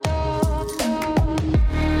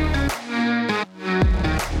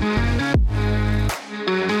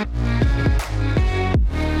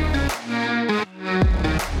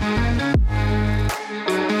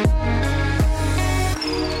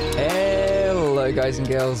Hello, guys and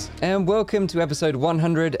girls, and welcome to episode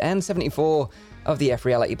 174 of the F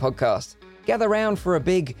Reality podcast. Gather round for a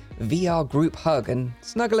big VR group hug and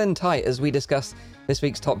snuggle in tight as we discuss this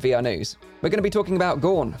week's top VR news. We're going to be talking about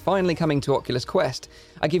Gorn finally coming to Oculus Quest.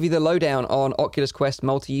 I give you the lowdown on Oculus Quest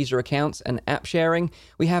multi-user accounts and app sharing.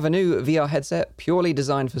 We have a new VR headset purely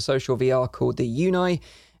designed for social VR called the Uni,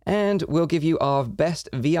 and we'll give you our best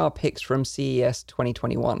VR picks from CES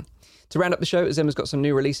 2021. To round up the show, Zimmer's got some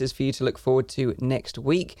new releases for you to look forward to next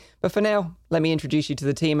week. But for now, let me introduce you to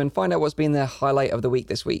the team and find out what's been their highlight of the week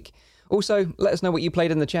this week. Also, let us know what you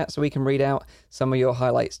played in the chat so we can read out some of your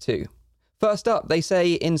highlights too. First up, they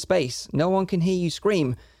say in space, no one can hear you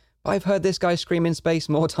scream. I've heard this guy scream in space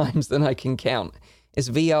more times than I can count. It's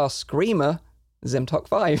VR Screamer, Zimtok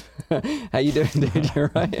 5. How you doing, dude? You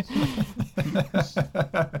right?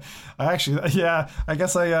 I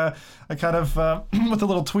guess I kind of with the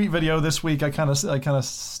little tweet video this week, I kind of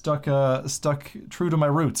stuck true to my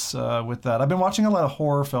roots with that. I've been watching a lot of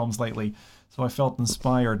horror films lately, so I felt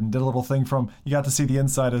inspired and did a little thing from. You got to see the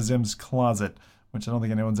inside of Zim's closet, which I don't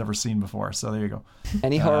think anyone's ever seen before. So there you go.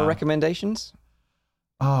 Any horror recommendations?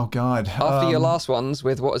 Oh, God. After your last ones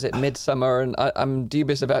with, what was it, Midsummer, and I'm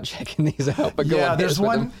dubious about checking these out, but go on. Yeah,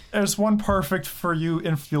 there's one perfect for you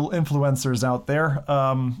influencers out there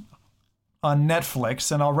on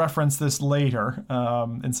Netflix, and I'll reference this later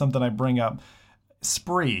in something I bring up.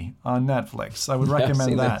 Spree on Netflix. I would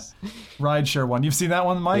recommend that. Rideshare one. You've seen that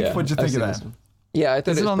one, Mike? Yeah, What'd you think of that? Yeah, I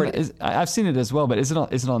thought it was pretty... I've seen it as well, but is it on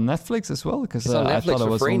Netflix as well? Because it's on Netflix I thought it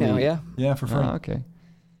was for free now, yeah. Yeah, for free. Oh, okay.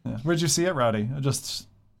 Yeah. Where'd you see it, Rowdy? Just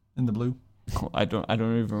in the blue? I don't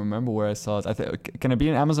even remember where I saw it. Can it be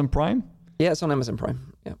on Amazon Prime? Yeah, it's on Amazon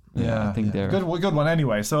Prime. Yeah, I think they're good one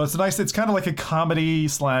anyway. So it's nice. It's kind of like a comedy /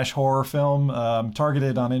 horror film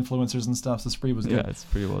targeted on influencers and stuff. So Spree was good. Yeah, it's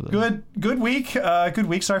pretty well done. Good week. Good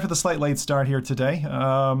week. Sorry for the slight late start here today.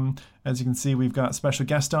 As you can see, we've got a special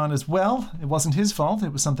guest on as well. It wasn't his fault.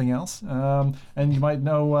 It was something else. And you might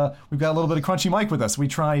know we've got a little bit of Crunchy Mike with us. We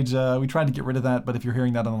tried to get rid of that, but if you're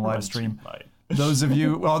hearing that on the live stream, those of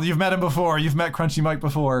you, well, you've met him before. You've met Crunchy Mike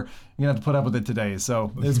before. You're gonna have to put up with it today. So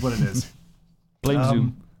it is what it is. Blame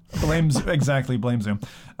Zoom. Blame Zoom.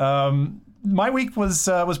 My week was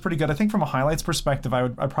pretty good. I think from a highlights perspective, I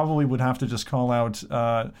probably would have to just call out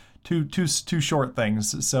two short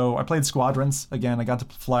things. So I played Squadrons again. I got to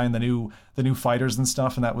fly in the new fighters and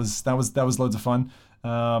stuff, and that was loads of fun.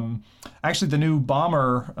 Actually, the new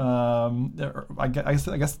bomber, I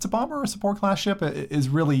guess it's a bomber or a support class ship, is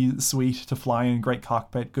really sweet to fly in. Great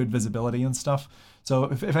cockpit, good visibility and stuff. So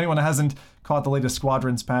if anyone hasn't caught the latest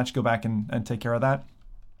Squadrons patch, go back and take care of that.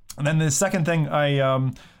 And then the second thing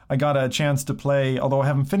I got a chance to play, although I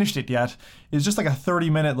haven't finished it yet, is just like a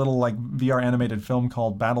 30-minute little like VR animated film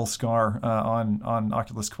called Battle Scar on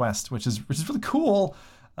Oculus Quest, which is really cool.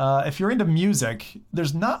 If you're into music,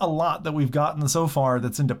 there's not a lot that we've gotten so far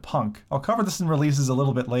that's into punk. I'll cover this in releases a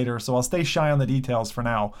little bit later, so I'll stay shy on the details for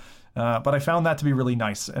now. But I found that to be really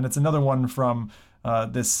nice, and it's another one from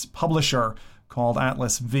this publisher called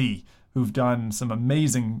Atlas V, who've done some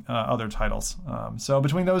amazing other titles. So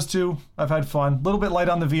between those two, I've had fun. A little bit light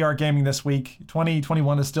on the VR gaming this week.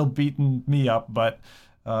 2021 is still beating me up, but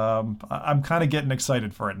I'm kind of getting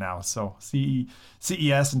excited for it now. So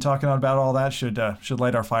CES and talking about all that should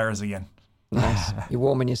light our fires again. Nice. You're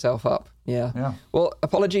warming yourself up. Yeah. Well,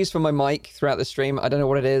 apologies for my mic throughout the stream. I don't know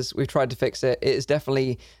what it is. We've tried to fix it. It is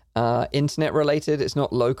definitely internet related. It's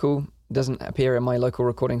not local. Doesn't appear in my local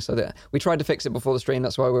recording, so that we tried to fix it before the stream.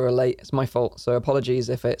 That's why we were late. It's my fault, so apologies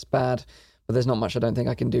if it's bad, but there's not much I don't think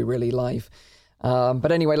I can do really live.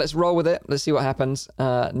 But anyway, let's roll with it. Let's see what happens.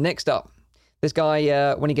 Next up, this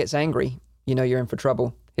guy, when he gets angry, you know you're in for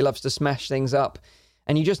trouble. He loves to smash things up,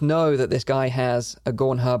 and you just know that this guy has a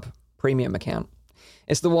Gorn Hub premium account.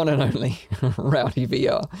 It's the one and only Rowdy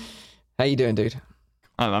VR. How you doing, dude?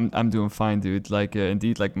 I'm doing fine, dude. Like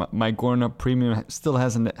indeed, like my Gorn Hub premium still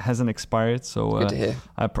hasn't expired, so good to hear.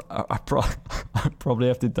 I probably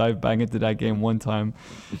have to dive back into that game one time.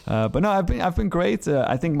 But no, I've been great.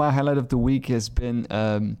 I think my highlight of the week has been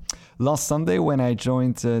last Sunday when I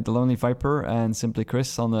joined the Lonely Viper and Simply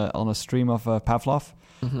Chris on a stream of Pavlov.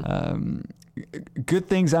 Mm-hmm. Good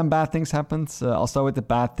things and bad things happened. I'll start with the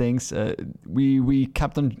bad things. We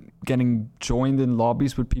kept on getting joined in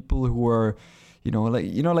lobbies with people who were,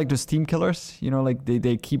 like those team killers, like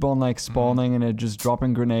they keep on like spawning and they're just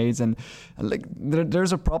dropping grenades and like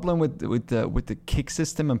there's a problem with the kick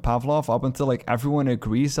system in Pavlov up until like everyone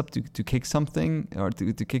agrees up to kick something or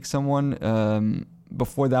to kick someone.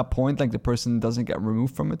 Before that point, like the person doesn't get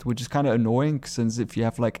removed from it, which is kind of annoying since if you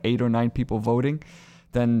have like 8 or 9 people voting,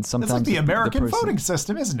 then sometimes It's like the American person, voting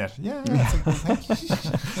system, isn't it? Yeah.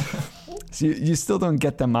 so you still don't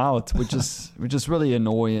get them out, which is really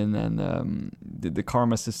annoying, and the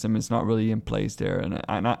karma system is not really in place there. And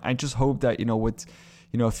I just hope that with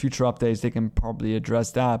future updates they can probably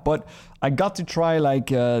address that. But I got to try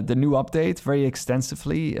the new update very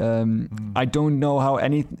extensively. I don't know how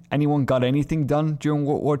anyone got anything done during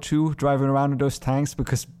World War II driving around in those tanks,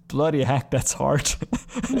 because bloody heck, that's hard.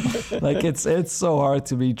 It's so hard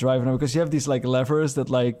to be driving them, because you have these levers that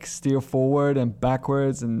steer forward and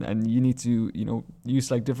backwards, and you need to use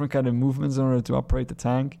different kind of movements in order to operate the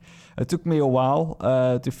tank. It took me a while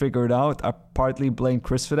to figure it out. I partly blame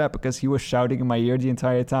Chris for that, because he was shouting in my ear the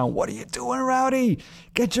entire time, "What are you doing, Rowdy?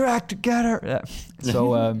 Get your act together!" Yeah.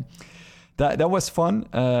 So that was fun.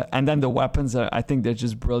 And then the weapons, I think they're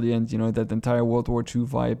just brilliant. That entire World War II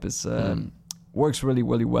vibe is works really,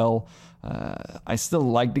 really well. I still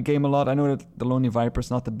like the game a lot. I know that the Lonely Viper's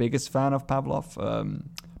not the biggest fan of Pavlov,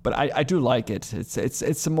 but I do like it.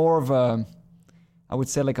 It's a more of a, I would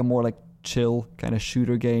say a more chill kind of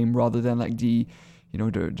shooter game, rather than the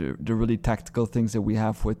really tactical things that we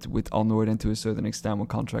have with Onward, and to a certain extent with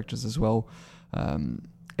Contractors as well.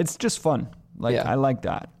 It's just fun. I like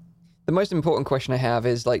that. The most important question I have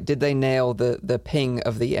is did they nail the ping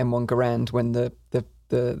of the M1 Garand when the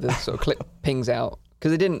sort of clip pings out?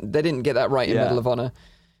 Because they didn't get that right in Medal of Honor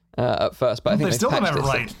at first, but I think they still don't have it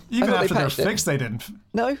right. Even after their fix, they didn't.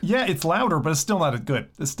 No. Yeah, it's louder, but it's still not as good.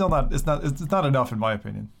 It's not enough in my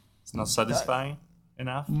opinion. It's not satisfying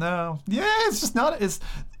enough. No. Yeah, it's just not. It's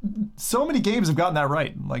so many games have gotten that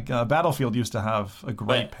right. Battlefield used to have a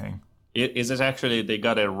great ping. Is it actually they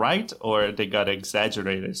got it right, or they got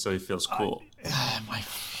exaggerated so it feels cool?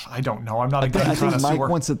 I don't know. I'm not a good connoisseur. I think Mike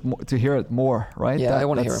wants to hear it more, right? Yeah, I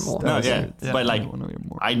want to hear it more. But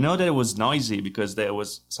I know that it was noisy because there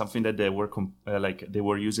was something that they were they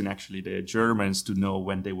were using actually the Germans to know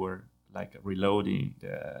when they were reloading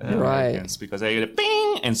the Americans, because they get a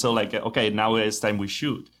ping, and so okay, now it's time we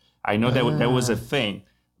shoot. I know that was a thing,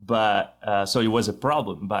 but so it was a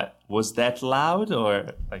problem. But was that loud,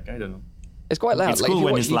 or I don't know? It's quite loud. It's cool if you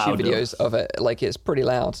when watch it's YouTube loud, videos of it, it's pretty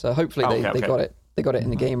loud. So hopefully they got it. They got it in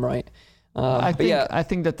the game right. I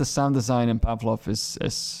think that the sound design in Pavlov is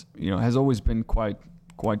has always been quite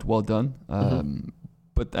well done.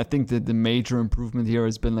 But I think that the major improvement here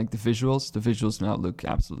has been the visuals. The visuals now look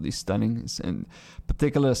absolutely stunning. In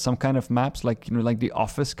particular, some kind of maps, like the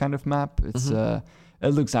Office kind of map. It's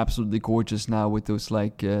it looks absolutely gorgeous now with those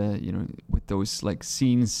with those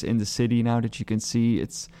scenes in the city now that you can see.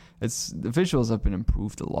 It's the visuals have been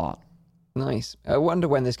improved a lot. Nice. I wonder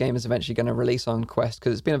when this game is eventually going to release on Quest,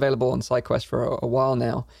 because it's been available on SideQuest for a while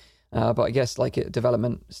now. But I guess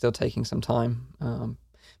development is still taking some time.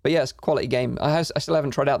 But yeah, it's a quality game. I still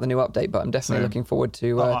haven't tried out the new update, but I'm definitely looking forward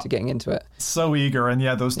to getting into it. So eager. And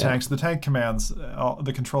those tanks, the tank commands,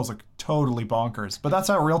 the controls are totally bonkers. But that's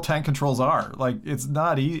how real tank controls are. It's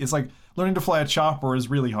not easy. It's learning to fly a chopper is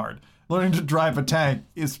really hard. Learning to drive a tank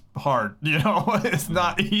is hard, It's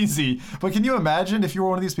not easy. But can you imagine if you were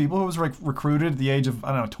one of these people who was recruited at the age of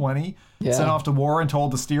 20, sent off to war and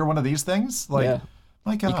told to steer one of these things?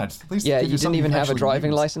 My God, at least you didn't even have a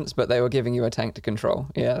driving license, but they were giving you a tank to control.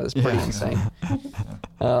 Yeah, that's pretty insane.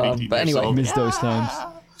 But anyway, miss those times.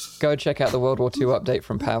 Go check out the World War II update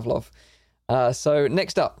from Pavlov. So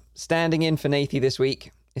next up, standing in for Nathy this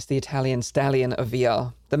week, is the Italian stallion of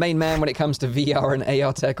VR. The main man when it comes to VR and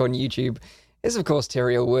AR tech on YouTube is, of course,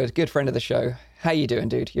 Tyriel Wood, good friend of the show. How you doing,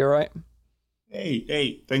 dude? You all right?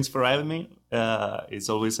 Hey, thanks for having me. It's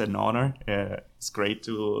always an honor. It's great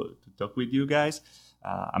to talk with you guys.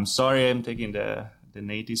 I'm sorry I'm taking the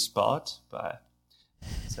native spot, but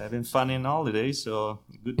it's having fun in holidays, so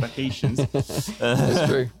good vacations. That's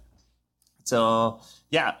true. So,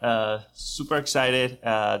 super excited.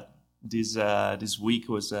 This week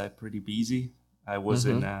was pretty busy. I was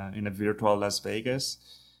in a virtual Las Vegas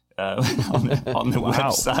on the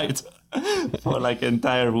website for an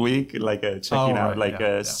entire week, checking out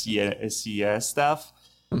CES stuff.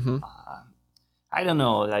 I don't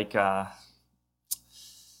know,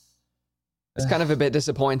 it's kind of a bit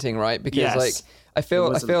disappointing, right? Because I feel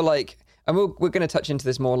like, and we're going to touch into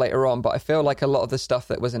this more later on, but I feel like a lot of the stuff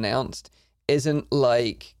that was announced isn't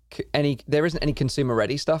there isn't any consumer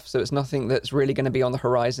ready stuff, so it's nothing that's really going to be on the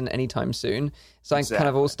horizon anytime soon. It's kind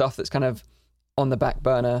of all stuff that's kind of on the back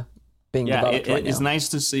burner being developed right now. It's nice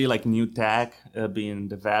to see new tech being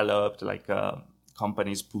developed,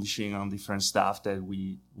 companies pushing on different stuff that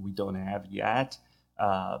we don't have yet.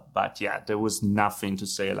 But there was nothing to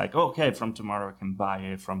say okay, from tomorrow I can buy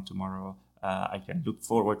it, from tomorrow I can look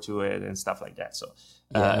forward to it and stuff like that. So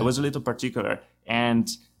it was a little particular. And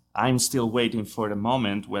I'm still waiting for the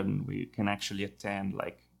moment when we can actually attend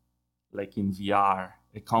like in VR,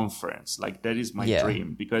 a conference. Like that is my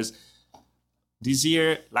dream, because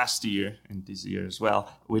last year and this year as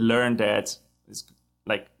well, we learned that it's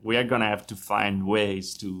like we are gonna have to find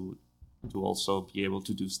ways to also be able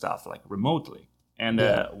to do stuff like remotely. And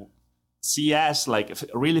CES like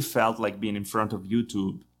really felt like being in front of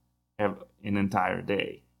YouTube an entire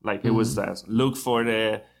day. Like it was look for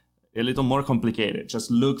a little more complicated. Just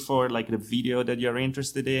look for like the video that you're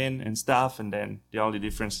interested in and stuff. And then the only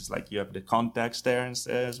difference is like you have the context there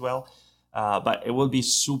as well. But it will be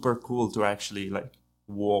super cool to actually like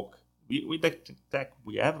walk. With the tech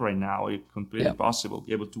we have right now, it's completely possible.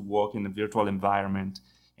 Be able to walk in a virtual environment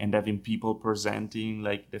and having people presenting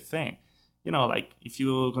like the thing. You know, like if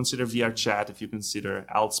you consider VR chat, if you consider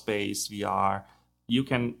Altspace VR, you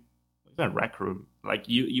can even Rec Room. Like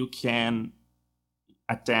you can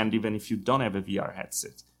attend even if you don't have a VR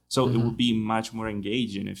headset. So it would be much more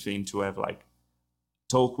engaging, I think, to have like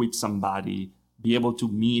talk with somebody, be able to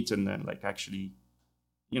meet and then like actually,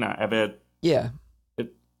 you know, have a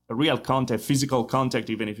real contact, physical contact,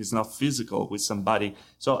 even if it's not physical, with somebody.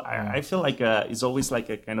 So I feel like it's always like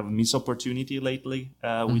a kind of missed opportunity lately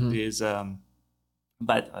with this.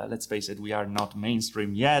 But let's face it, we are not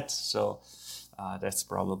mainstream yet. So that's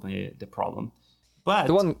probably the problem. But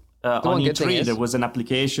on E3, there was an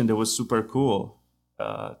application that was super cool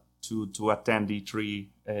to attend E3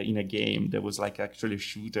 in a game. There was like actually a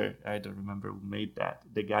shooter. I don't remember who made that.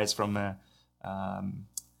 The guys from...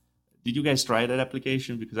 did you guys try that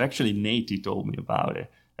application? Because actually Nate told me about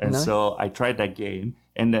it. And so I tried that game.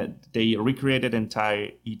 And they recreated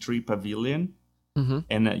entire E3 pavilion.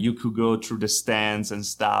 And you could go through the stands and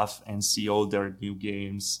stuff and see all their new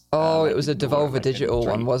games. Oh, it was a Devolver Digital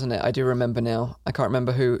one, wasn't it? I do remember now. I can't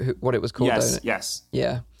remember what it was called. Yes.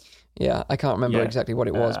 Yeah, I can't remember exactly what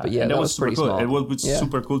it was, but that was pretty cool. smart. It would be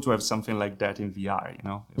super cool to have something like that in VR, you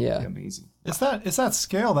know? It would be amazing. It's that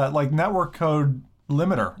scale, that like network code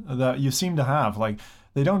limiter that you seem to have. Like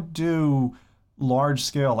they don't do large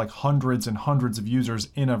scale, like hundreds and hundreds of users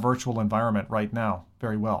in a virtual environment right now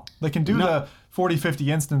very well. They can do the 40, 50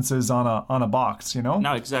 instances on a box, you know?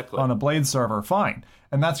 No, exactly. On a Blade server, fine.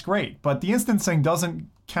 And that's great. But the instancing doesn't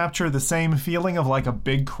capture the same feeling of like a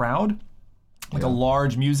big crowd, like a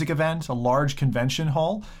large music event, a large convention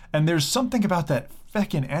hall. And there's something about that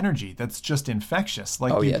feckin' energy that's just infectious.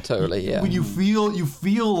 Like totally. When you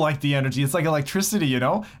feel like the energy, it's like electricity, you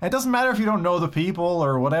know? And it doesn't matter if you don't know the people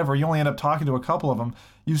or whatever, you only end up talking to a couple of them.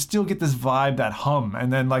 You still get this vibe, that hum.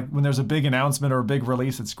 And then like when there's a big announcement or a big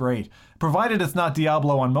release, it's great. Provided it's not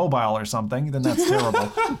Diablo on mobile or something, then that's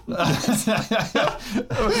terrible.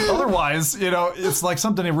 Otherwise, you know, it's like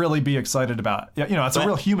something to really be excited about. You know, it's a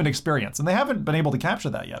real human experience. And they haven't been able to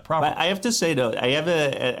capture that yet, probably. But I have to say, though, I had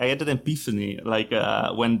an epiphany, like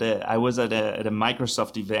when I was at a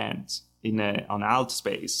Microsoft event on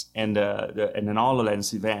Altspace and an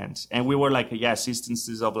HoloLens event. And we were like,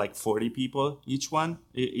 instances of like 40 people, each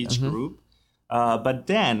group. But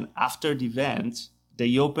then after the event,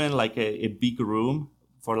 they opened like a big room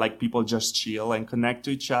for like people just chill and connect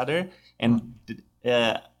to each other. And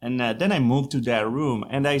then I moved to that room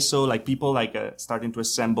and I saw like people like starting to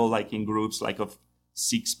assemble like in groups like of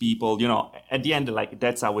 6 people, you know. At the end, like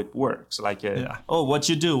that's how it works. Like, oh, what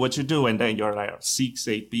you do, and then you're like 6,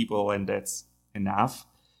 8 people, and that's enough.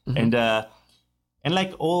 And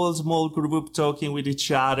like all small group talking with each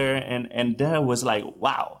other, and there was like,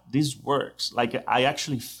 wow, this works. Like I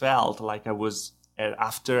actually felt like I was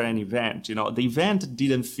after an event. You know, the event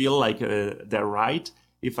didn't feel like they're right.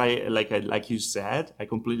 If like you said, I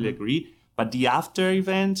completely agree. But the after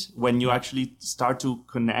event, when you actually start to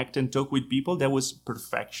connect and talk with people, that was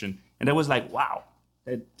perfection. And that was like, wow,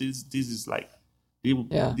 this is like,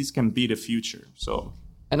 this can be the future. So,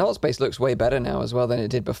 and Altspace looks way better now as well than it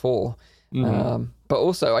did before. But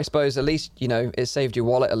also, I suppose, at least, you know, it saved your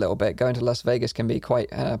wallet a little bit. Going to Las Vegas can be quite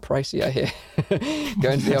pricey, I hear.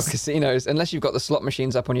 Going to the old casinos, unless you've got the slot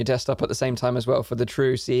machines up on your desktop at the same time as well for the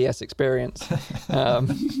true CES experience.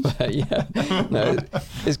 But yeah, no,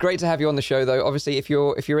 it's great to have you on the show, though. Obviously, if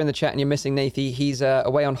you're in the chat and you're missing Nathie, he's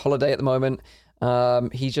away on holiday at the moment.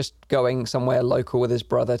 He's just going somewhere local with his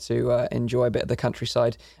brother to enjoy a bit of the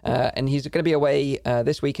countryside. And he's going to be away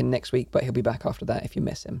this week and next week, but he'll be back after that if you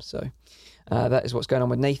miss him. So that is what's going on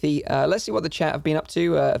with Nathie. Let's see what the chat have been up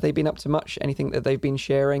to. Have they been up to much? Anything that they've been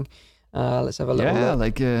sharing? Let's have a look. Yeah,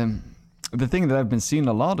 like the thing that I've been seeing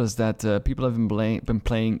a lot is that people have been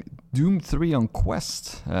playing Doom 3 on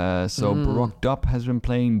Quest. Baroque Dub has been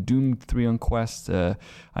playing Doom 3 on Quest.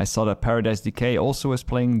 I saw that Paradise Decay also was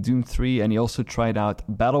playing Doom 3, and he also tried out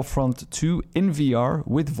Battlefront 2 in VR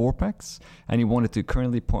with Vorpax. And he wanted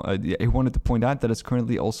to point out that it's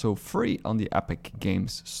currently also free on the Epic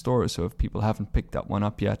Games Store. So if people haven't picked that one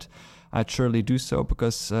up yet, I'd surely do so,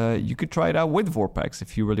 because you could try it out with Vorpax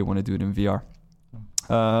if you really want to do it in VR.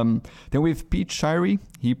 Then we have Pete Shirey.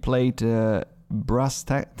 He played Brass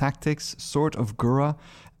Tactics, Sword of Gura,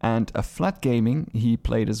 and a Flat Gaming he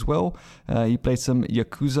played as well. He played some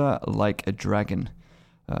Yakuza Like a Dragon.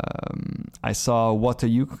 I saw Wata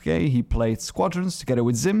Yuke. He played Squadrons together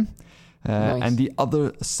with Zim. Nice. And the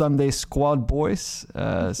other Sunday Squad Boys.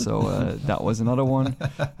 That was another one.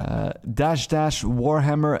 Dash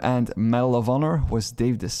Warhammer and Medal of Honor was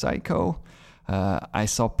Dave the Psycho. I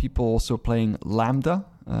saw people also playing Lambda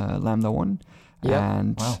 1. Yeah.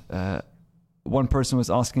 And wow. One person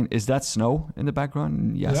was asking, is that snow in the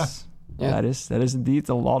background? Yes. Yeah. That is indeed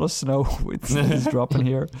a lot of snow. It's dropping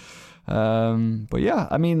here. But yeah,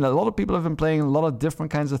 I mean, a lot of people have been playing a lot of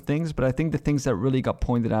different kinds of things, but I think the things that really got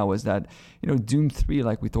pointed out was that, Doom 3,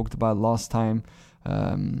 like we talked about last time,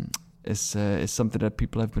 is something that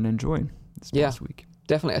people have been enjoying this past week.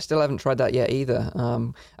 Definitely. I still haven't tried that yet either.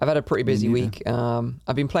 I've had a pretty busy week.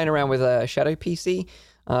 I've been playing around with a Shadow PC.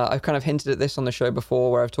 I've kind of hinted at this on the show before,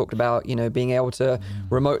 where I've talked about, being able to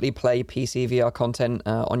remotely play PC VR content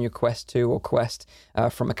on your Quest 2 or Quest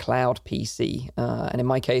from a cloud PC. And in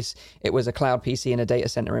my case, it was a cloud PC in a data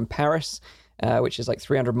center in Paris, which is like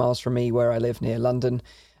 300 miles from me, where I live near London.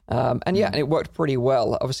 And it worked pretty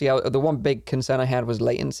well. Obviously, the one big concern I had was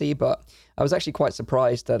latency, but I was actually quite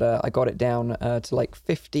surprised that I got it down to like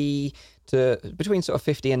between sort of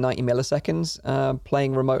 50 and 90 milliseconds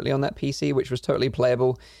playing remotely on that PC, which was totally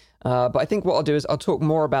playable. But I think what I'll do is I'll talk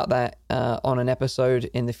more about that on an episode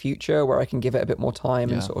in the future, where I can give it a bit more time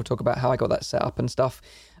and sort of talk about how I got that set up and stuff.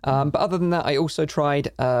 But other than that, I also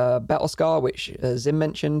tried Battlescar, which Zim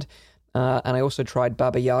mentioned. And I also tried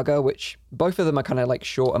Baba Yaga, which both of them are kind of like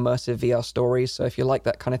short, immersive VR stories. So if you like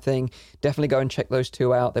that kind of thing, definitely go and check those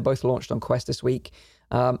two out. They both launched on Quest this week.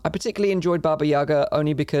 I particularly enjoyed Baba Yaga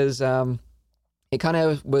only because it kind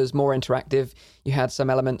of was more interactive. You had some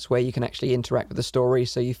elements where you can actually interact with the story,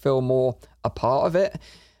 so you feel more a part of it.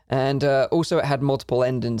 And also it had multiple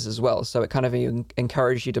endings as well, so it kind of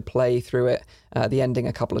encouraged you to play through it, the ending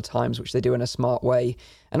a couple of times, which they do in a smart way.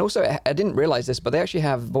 And also, I didn't realize this, but they actually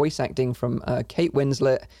have voice acting from Kate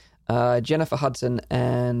Winslet, Jennifer Hudson,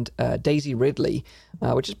 and Daisy Ridley,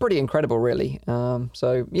 which is pretty incredible, really.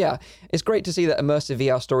 So yeah, it's great to see that immersive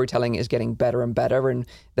VR storytelling is getting better and better, and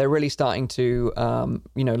they're really starting to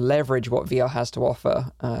leverage what VR has to offer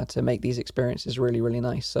to make these experiences really, really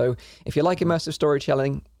nice. So if you like immersive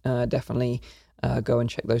storytelling, definitely go and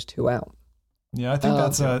check those two out. Yeah, I think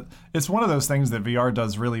it's one of those things that VR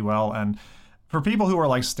does really well. And for people who are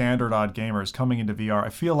like standard odd gamers coming into VR, I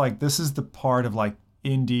feel like this is the part of like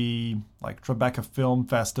indie, like Tribeca Film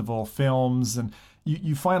Festival films, and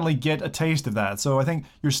you finally get a taste of that. So I think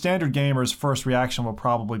your standard gamer's first reaction will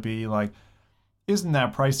probably be like, isn't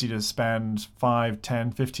that pricey to spend 5,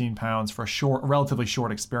 10, 15 pounds for a relatively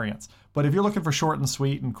short experience? But if you're looking for short and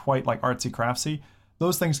sweet and quite like artsy craftsy,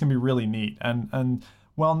 those things can be really neat. And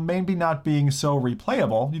while maybe not being so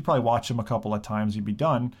replayable, you'd probably watch them a couple of times, you'd be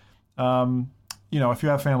done. If you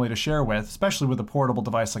have family to share with, especially with a portable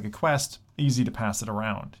device like a Quest, easy to pass it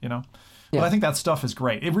around, Yeah. But I think that stuff is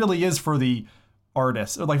great. It really is for the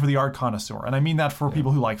artist, or like for the art connoisseur. And I mean that for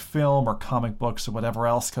people who like film or comic books or whatever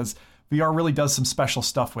else, because VR really does some special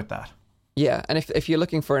stuff with that. Yeah, and if you're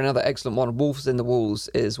looking for another excellent one, Wolves in the Walls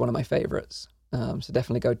is one of my favorites. So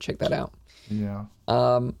definitely go check that out. Yeah.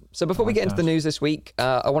 So before we get into the news this week,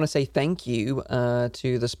 I want to say thank you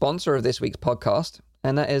to the sponsor of this week's podcast,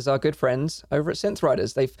 and that is our good friends over at Synth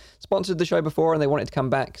Riders. They've sponsored the show before and they wanted to come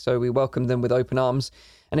back, so we welcomed them with open arms.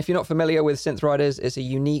 And if you're not familiar with Synth Riders, it's a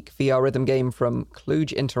unique VR rhythm game from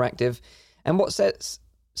Kluge Interactive. And what sets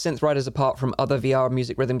Synth Riders apart from other VR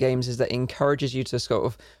music rhythm games is that it encourages you to sort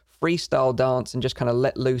of freestyle dance and just kind of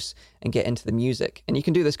let loose and get into the music. And you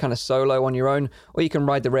can do this kind of solo on your own, or you can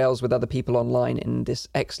ride the rails with other people online in this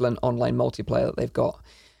excellent online multiplayer that they've got.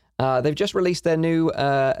 They've just released their new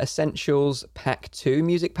Essentials Pack 2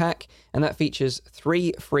 music pack, and that features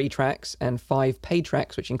 3 free tracks and 5 paid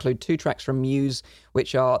tracks, which include 2 tracks from Muse,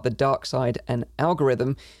 which are The Dark Side and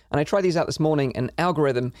Algorithm. And I tried these out this morning, and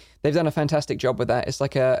Algorithm, they've done a fantastic job with that. It's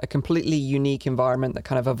like a completely unique environment that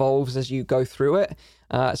kind of evolves as you go through it.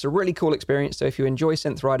 It's a really cool experience, so if you enjoy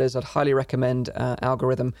Synth Riders, I'd highly recommend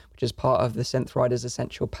Algorithm, which is part of the Synth Riders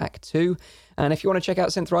Essential Pack 2. And if you want to check out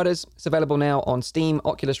Synth Riders, it's available now on Steam,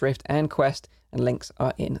 Oculus Rift, and Quest, and links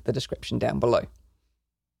are in the description down below.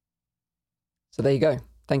 So there you go.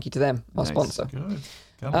 Thank you to them, our sponsor.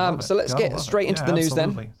 Good. So let's get straight into the news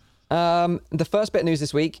absolutely. then. The first bit of news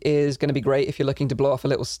this week is going to be great if you're looking to blow off a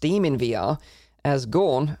little steam in VR, as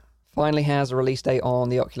Gorn finally has a release date on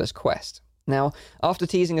the Oculus Quest. Now, after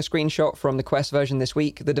teasing a screenshot from the Quest version this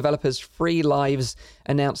week, the developers Free Lives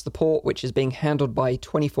announced the port, which is being handled by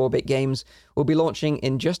 24-Bit Games, will be launching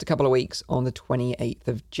in just a couple of weeks on the 28th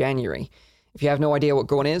of January. If you have no idea what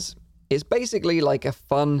Gorn is, it's basically like a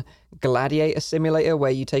fun gladiator simulator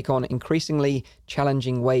where you take on increasingly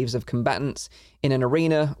challenging waves of combatants in an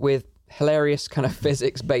arena with hilarious kind of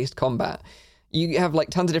physics-based combat. You have like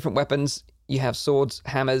tons of different weapons. You have swords,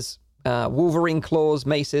 hammers, Wolverine claws,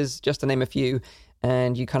 maces, just to name a few,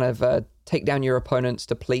 and you kind of take down your opponents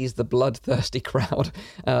to please the bloodthirsty crowd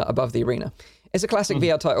above the arena. It's a classic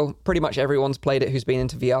VR title. Pretty much everyone's played it who's been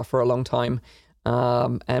into VR for a long time,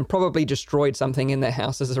 and probably destroyed something in their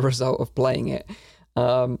house as a result of playing it.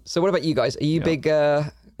 So what about you guys? Are you big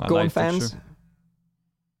Gorn fans? Sure.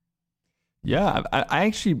 Yeah,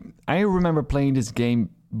 I remember playing this game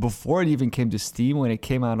before it even came to Steam, when it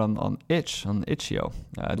came out on itch.io.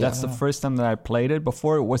 That's the first time that I played it.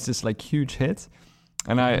 Before, it was this like huge hit,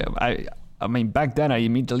 and I mean, back then I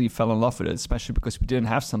immediately fell in love with it, especially because we didn't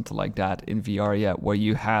have something like that in VR yet, where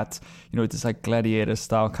you had, you know, this like gladiator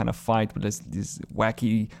style kind of fight with this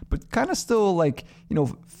wacky, but kind of still like, you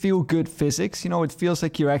know, feel good physics. You know, it feels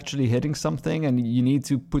like you're actually hitting something, and you need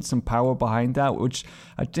to put some power behind that, which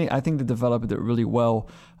I think the developer did really well.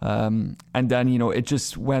 And then, you know, it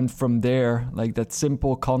just went from there, like that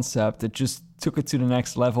simple concept. It just took it to the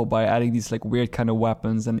next level by adding these like weird kind of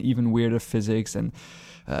weapons and even weirder physics. And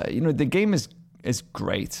you know, the game is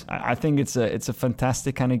great. I think it's a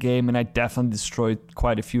fantastic kind of game, and I definitely destroyed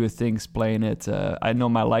quite a few things playing it. I know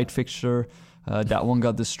my light fixture, that one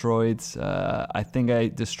got destroyed. I think I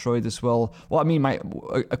destroyed as well. Well, I mean,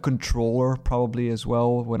 a controller probably as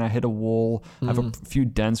well. When I hit a wall, I have a few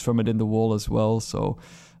dents from it in the wall as well. So.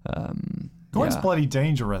 Gorn's bloody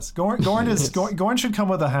dangerous. Gorn should come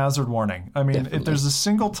with a hazard warning. I mean, definitely. If there's a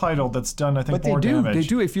single title that's done, I think, more damage. They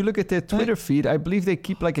do. If you look at their Twitter feed, I believe they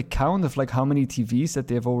keep like a count of like how many TVs that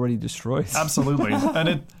they've already destroyed. Absolutely,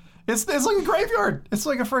 and it's like a graveyard. It's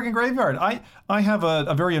like a freaking graveyard. I have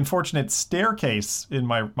a very unfortunate staircase in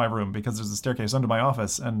my room, because there's a staircase under my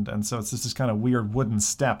office, and so it's just this kind of weird wooden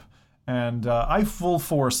step, and I full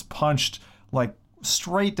force punched like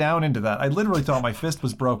straight down into that. I literally thought my fist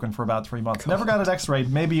was broken for about 3 months. Never got it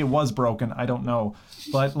x-rayed. Maybe it was broken. I don't know.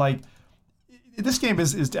 But like, this game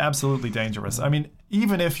is absolutely dangerous. I mean,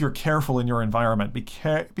 even if you're careful in your environment, be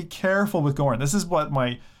careful with Gorn. This is what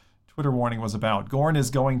my Twitter warning was about. Gorn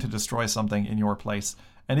is going to destroy something in your place.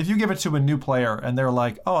 And if you give it to a new player and they're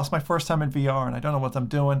like, oh, it's my first time in VR and I don't know what I'm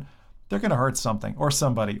doing, they're going to hurt something or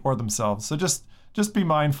somebody or themselves. So just be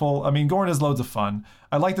mindful. I mean, Gorn is loads of fun.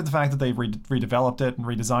 I like the fact that they redeveloped it and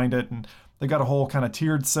redesigned it, and they got a whole kind of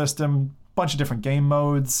tiered system, bunch of different game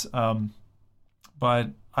modes. But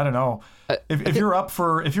I don't know. If you're up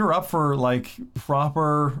for like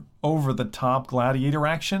proper over the top gladiator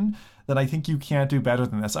action, then I think you can't do better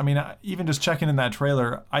than this. I mean, even just checking in that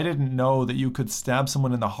trailer, I didn't know that you could stab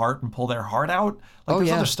someone in the heart and pull their heart out. Like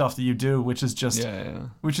there's other stuff that you do, which is just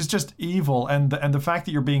evil. And the fact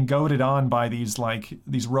that you're being goaded on by these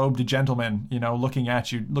robed gentlemen, you know, looking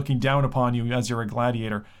at you, looking down upon you as you're a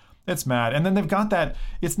gladiator, it's mad. And then they've got that.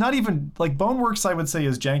 It's not even like Boneworks, I would say,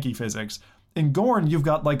 is janky physics. In Gorn, you've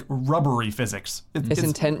got like rubbery physics. It's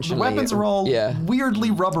intentionally. The weapons are all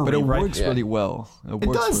weirdly rubbery, but it works really well. It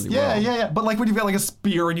does, really well. Yeah. But like when you've got like a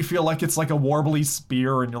spear and you feel like it's like a warbly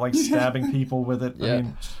spear and you're like stabbing people with it. I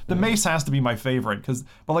mean, the mace has to be my favorite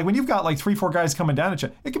but like when you've got like 3-4 guys coming down at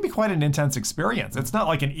you, it can be quite an intense experience. It's not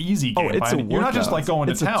like an easy game. It's a workout. You're not just like going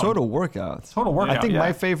to town. It's a total workout. I think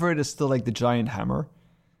my favorite is still like the giant hammer.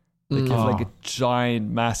 Like you have like a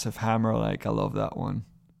giant, massive hammer. Like I love that one.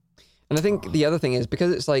 And I think the other thing is,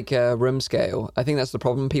 because it's like room scale, I think that's the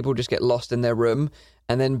problem. People just get lost in their room.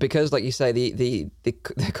 And then because, like you say, the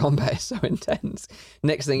combat is so intense,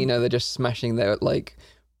 next thing you know, they're just smashing their like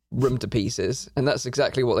room to pieces. And that's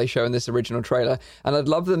exactly what they show in this original trailer. And I'd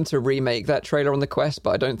love them to remake that trailer on the Quest, but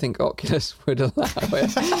I don't think Oculus would allow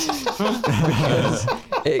it. Because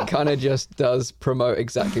it kind of just does promote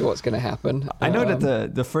exactly what's going to happen. I know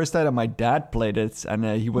that the first time my dad played it, and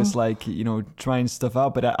he was like, you know, trying stuff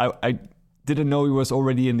out, but didn't know he was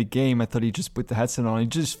already in the game. I thought he just put the headset on. He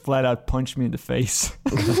just flat out punched me in the face.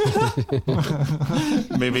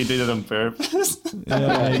 Maybe he did it on purpose.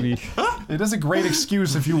 Yeah, maybe. It is a great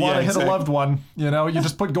excuse if you want to hit a loved one. You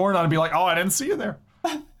just put Gorn on and be like, oh, I didn't see you there.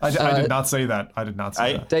 I did not say that. I did not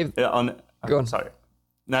say that. Dave, go on. Sorry.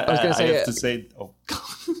 No, I was going to say.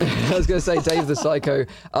 I was going to say, Dave the Psycho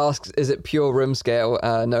asks, "Is it pure room scale,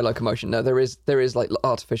 no locomotion?" No, there is like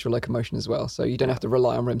artificial locomotion as well, so you don't have to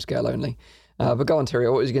rely on room scale only. But go on,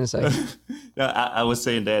 Tyrio, what was you going to say? No, I was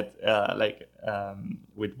saying that,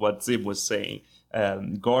 with what Zim was saying,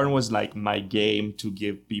 Gorn was like my game to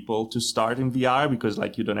give people to start in VR because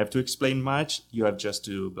like you don't have to explain much, you have just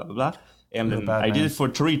to blah blah blah. And then I did it for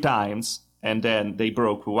 3 times. And then they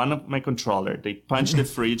broke one of my controller. They punched the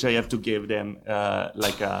fridge. I have to give them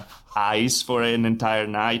ice for an entire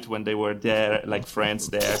night when they were there, like friends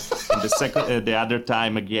there. And the other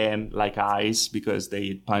time again, like ice because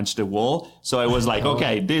they punched the wall. So I was like,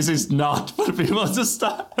 okay, this is not for people to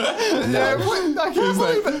start. Yeah, I can't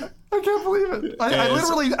believe it. I can't believe it.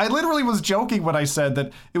 I literally was joking when I said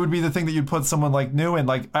that it would be the thing that you'd put someone like new in.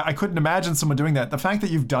 Like I couldn't imagine someone doing that. The fact that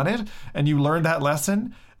you've done it and you learned that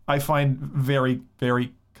lesson, I find very,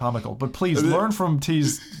 very comical. But please learn from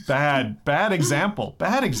T's bad example.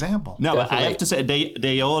 Bad example. No, but I have to say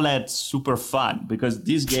they all had super fun because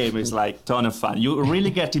this game is like ton of fun. You really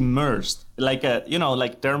get immersed. Like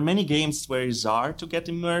there are many games where it's hard to get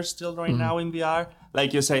immersed still right now in VR.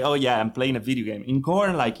 Like you say, oh yeah, I'm playing a video game. In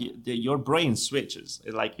Gorn, like your brain switches.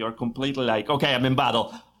 Like you're completely like, okay, I'm in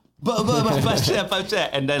battle.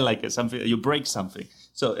 And then like something, you break something.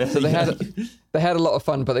 So they had a lot of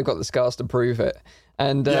fun, but they've got the scars to prove it.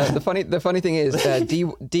 And the funny thing is,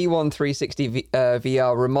 D1360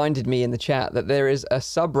 VR reminded me in the chat that there is a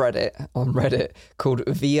subreddit on Reddit called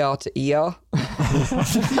VR to ER.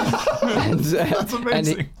 That's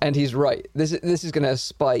amazing. And he's right. This is going to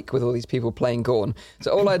spike with all these people playing Gorn.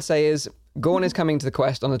 So all I'd say is, Gorn is coming to the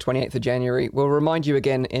Quest on the 28th of January. We'll remind you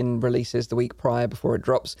again in releases the week prior before it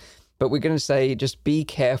drops. But we're going to say just be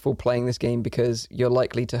careful playing this game because you're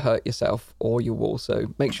likely to hurt yourself or your wall. So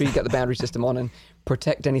make sure you get the boundary system on and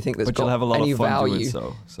protect anything that's got any value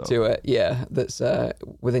to it. Yeah, that's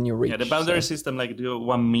within your reach. Yeah, the boundary system, like do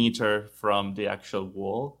 1 meter from the actual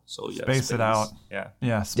wall. So yeah, space it out.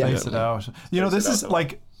 Yeah, space it out. This is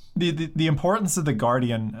like the importance of the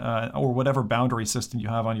Guardian or whatever boundary system you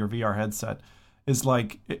have on your VR headset is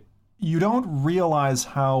like... You don't realize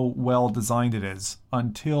how well designed it is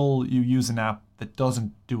until you use an app that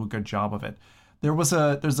doesn't do a good job of it. There's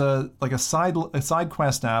a side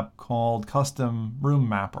quest app called Custom Room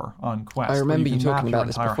Mapper on Quest. I remember you talking about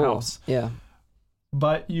this before. House. Yeah.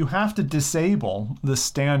 But you have to disable the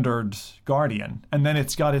standard Guardian, and then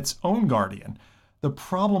it's got its own Guardian. The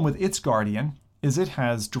problem with its Guardian is it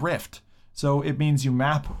has drift. So it means you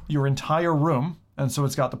map your entire room, and so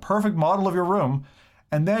it's got the perfect model of your room,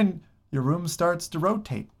 and then your room starts to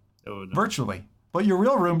rotate virtually, but your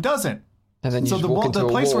real room doesn't. And then you just walk into the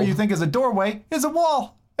place wall. where you think is a doorway is a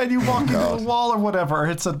wall, and you walk into a wall or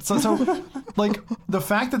whatever. So like the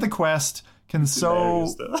fact that the Quest can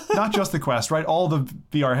not just the Quest, right? All the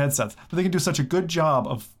VR headsets, but they can do such a good job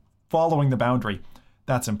of following the boundary.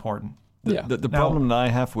 That's important. The problem that I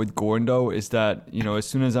have with Gorn though is that as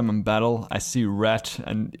soon as I'm in battle, I see red,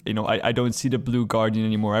 and I don't see the blue Guardian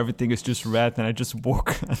anymore. Everything is just red, and I just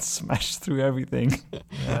walk and smash through everything.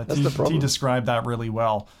 Yeah, that's the problem. T described that really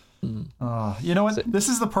well. You know what? This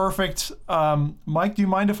is the perfect. Mike, do you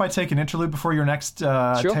mind if I take an interlude before your next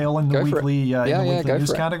tale in the weekly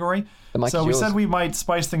news category? So we said we might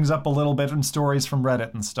spice things up a little bit in stories from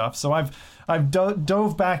Reddit and stuff. So I've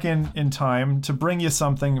dove back in time to bring you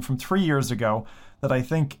something from 3 years ago that I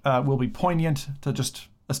think will be poignant to just,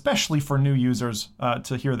 especially for new users,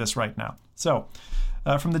 to hear this right now. So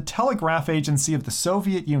from the Telegraph Agency of the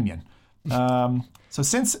Soviet Union. So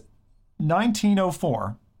since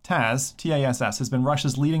 1904, TASS, T-A-S-S, has been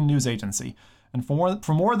Russia's leading news agency. And for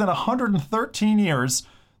more than 113 years,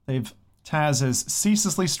 TASS has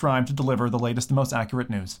ceaselessly strived to deliver the latest and most accurate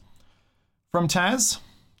news. From TASS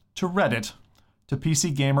to Reddit to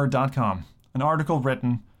PCGamer.com, an article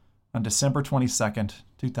written on December 22nd,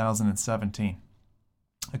 2017.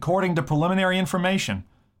 According to preliminary information,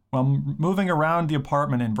 while moving around the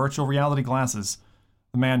apartment in virtual reality glasses,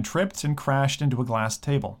 the man tripped and crashed into a glass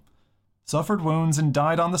table, suffered wounds, and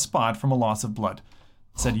died on the spot from a loss of blood,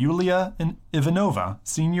 said Yulia Ivanova,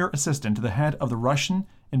 senior assistant to the head of the Russian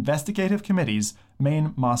Investigative Committee's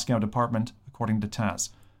main Moscow department, according to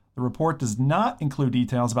TASS. The report does not include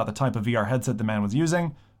details about the type of VR headset the man was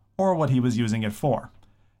using or what he was using it for.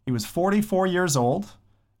 He was 44 years old.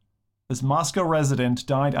 This Moscow resident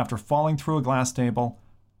died after falling through a glass table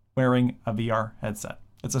wearing a VR headset.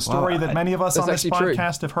 It's a story that many of us on this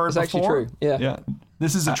podcast have heard before. It's actually true. Yeah.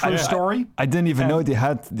 This is a true story. I didn't even know they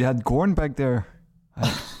had Gorn back there.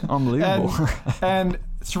 Unbelievable. And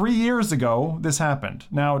 3 years ago, this happened.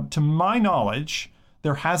 Now, to my knowledge,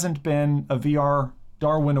 there hasn't been a VR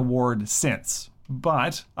Darwin Award since.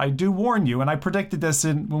 But I do warn you, and I predicted this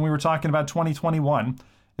when we were talking about 2021,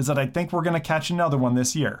 is that I think we're going to catch another one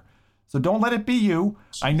this year. So don't let it be you.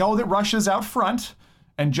 I know that Russia's out front.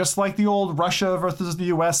 And just like the old Russia versus the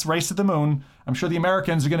US race to the moon, I'm sure the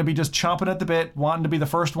Americans are going to be just chomping at the bit, wanting to be the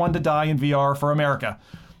first one to die in VR for America.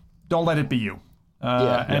 Don't let it be you.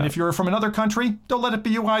 And if you're from another country, don't let it be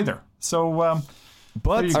you either. So,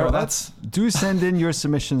 but there you go. Do send in your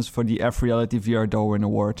submissions for the F Reality VR Darwin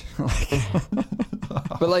Award.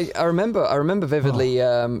 But like, I remember vividly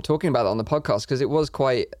talking about it on the podcast, because it was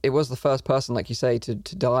the first person, like you say, to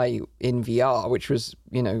die in VR, which was,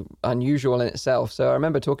 unusual in itself. So I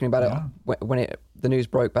remember talking about it when the news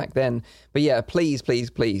broke back then. But yeah, please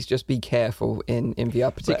just be careful in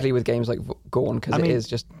VR, particularly with games like Gorn, because it is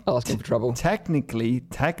just asking for trouble. Technically,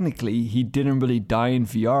 he didn't really die in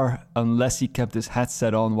VR unless he kept his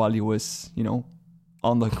headset on while he was,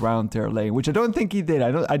 on the ground there laying, which I don't think he did.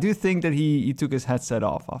 I do think that he took his headset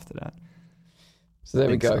off after that. So there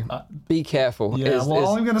we go. Be careful. Yeah,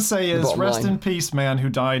 all I'm going to say is rest in peace, man who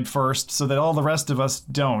died first, so that all the rest of us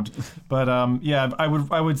don't. But I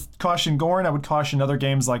would caution Gorn. I would caution other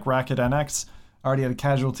games like Racket NX. I already had a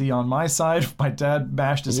casualty on my side. My dad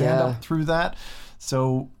bashed his hand up through that.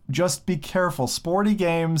 So just be careful. Sporty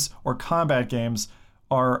games or combat games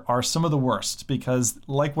are some of the worst, because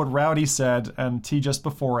like what Rowdy said and T just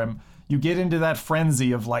before him, you get into that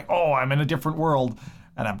frenzy of like, oh, I'm in a different world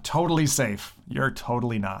and I'm totally safe. You're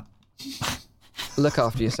totally not. Look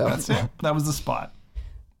after yourself. That's it. That was the spot.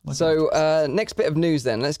 Next bit of news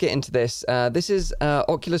then. Let's get into this. This is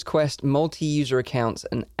Oculus Quest multi-user accounts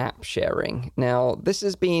and app sharing. Now, this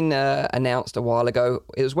has been announced a while ago.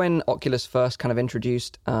 It was when Oculus first kind of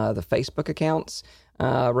introduced the Facebook accounts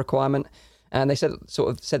requirement. And they said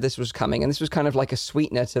this was coming, and this was kind of like a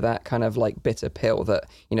sweetener to that kind of like bitter pill that,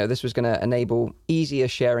 this was going to enable easier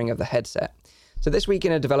sharing of the headset. So this week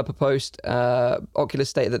in a developer post, Oculus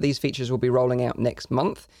stated that these features will be rolling out next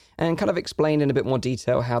month, and kind of explained in a bit more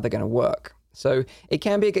detail how they're going to work. So it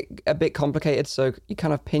can be a bit complicated, so you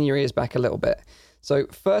kind of pin your ears back a little bit. So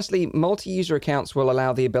firstly, multi-user accounts will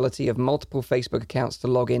allow the ability of multiple Facebook accounts to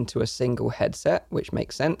log into a single headset, which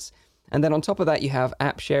makes sense. And then on top of that, you have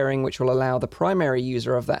app sharing, which will allow the primary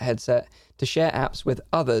user of that headset to share apps with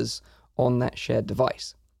others on that shared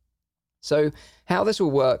device. So how this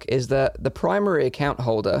will work is that the primary account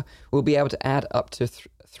holder will be able to add up to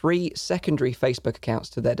 3 secondary Facebook accounts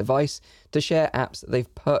to their device to share apps that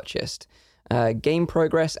they've purchased. Game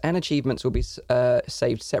progress and achievements will be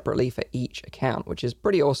saved separately for each account, which is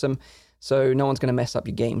pretty awesome. So no one's going to mess up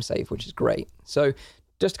your game save, which is great. So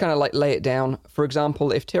just to kind of like lay it down, for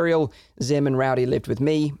example, if Tyrael, Zim, and Rowdy lived with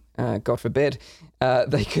me, God forbid,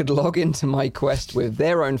 they could log into my Quest with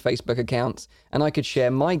their own Facebook accounts, and I could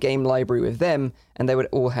share my game library with them, and they would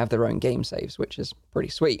all have their own game saves, which is pretty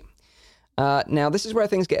sweet. Now, this is where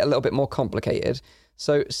things get a little bit more complicated.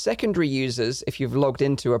 So secondary users, if you've logged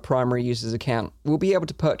into a primary user's account, will be able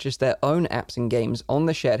to purchase their own apps and games on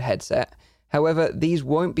the shared headset. However, these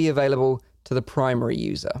won't be available to the primary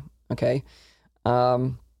user, okay?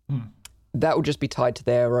 That will just be tied to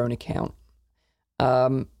their own account.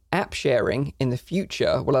 App sharing in the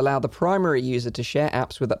future will allow the primary user to share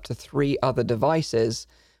apps with up to 3 other devices,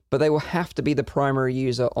 but they will have to be the primary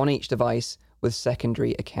user on each device with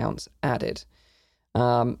secondary accounts added.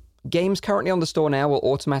 Games currently on the store now will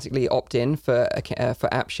automatically opt in for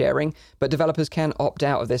app sharing, but developers can opt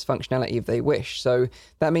out of this functionality if they wish. So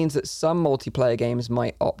that means that some multiplayer games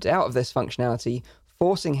might opt out of this functionality,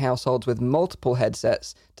 forcing households with multiple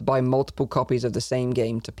headsets to buy multiple copies of the same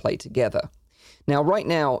game to play together. Now, right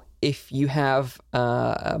now, if you have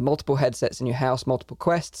multiple headsets in your house, multiple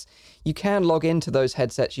Quests, you can log into those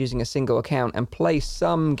headsets using a single account and play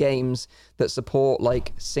some games that support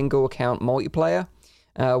like single account multiplayer.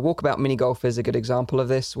 Walkabout Mini Golf is a good example of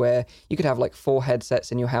this, where you could have like 4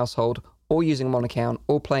 headsets in your household, all using one account,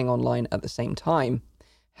 all playing online at the same time.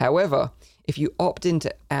 However, if you opt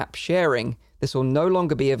into app sharing, this will no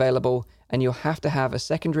longer be available, and you'll have to have a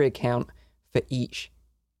secondary account for each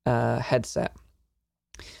headset.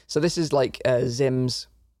 So this is like Zim's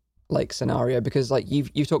like scenario, because like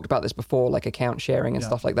you've talked about this before, like account sharing and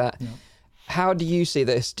stuff like that. Yeah. How do you see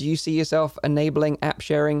this? Do you see yourself enabling app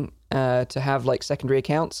sharing to have like secondary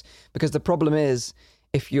accounts? Because the problem is,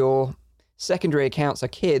 if your secondary accounts are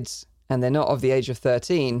kids and they're not of the age of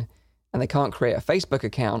 13 and they can't create a Facebook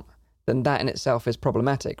account, then that in itself is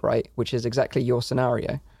problematic, right? Which is exactly your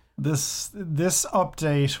scenario. This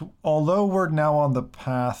update, although we're now on the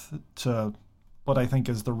path to what I think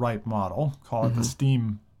is the right model, call it the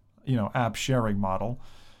Steam, app sharing model,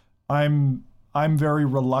 I'm very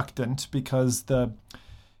reluctant because the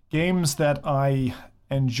games that I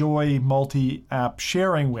enjoy multi-app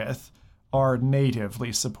sharing with are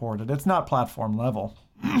natively supported. It's not platform level.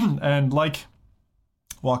 And like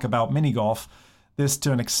Walkabout Mini Golf, this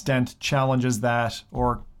to an extent challenges that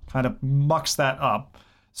or kind of mucks that up.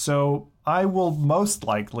 So I will most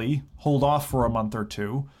likely hold off for a month or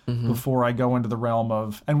two before I go into the realm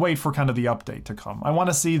of and wait for kind of the update to come. I want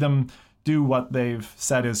to see them do what they've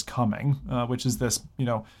said is coming, which is this,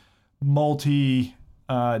 multi-device,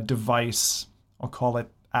 I'll call it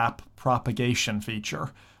app propagation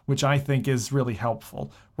feature, which I think is really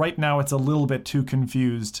helpful. Right now, it's a little bit too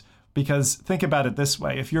confused because think about it this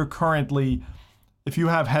way. If you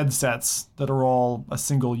have headsets that are all a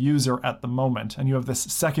single user at the moment and you have this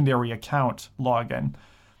secondary account login,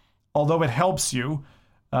 although it helps you,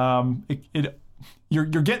 you're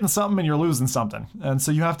getting something and you're losing something. And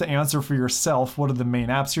so you have to answer for yourself, what are the main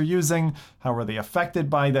apps you're using? How are they affected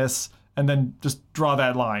by this? And then just draw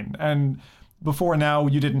that line. And before now,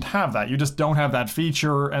 you didn't have that. You just don't have that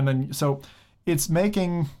feature. And then, so it's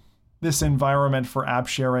making this environment for app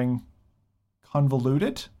sharing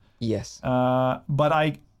convoluted. Yes. But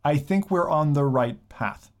I think we're on the right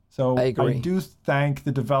path. So I agree. I do thank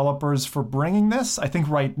the developers for bringing this. I think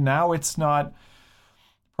right now it's not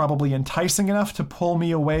probably enticing enough to pull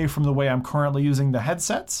me away from the way I'm currently using the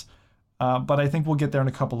headsets. But I think we'll get there in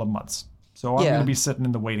a couple of months. So I'm going to be sitting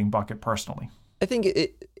in the waiting bucket personally. I think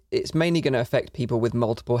it's mainly going to affect people with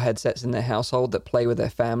multiple headsets in their household that play with their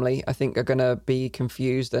family. I think are going to be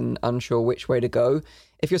confused and unsure which way to go.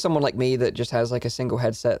 If you're someone like me that just has like a single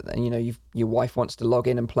headset and your wife wants to log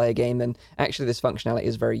in and play a game, then actually this functionality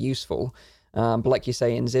is very useful. But like you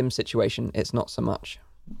say, in Zim's situation, it's not so much.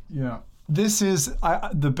 Yeah. This is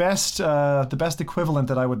the best equivalent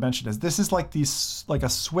that I would mention is this is like a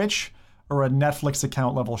Switch or a Netflix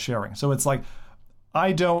account level sharing. So it's like,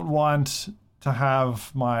 I don't want to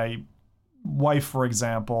have my wife, for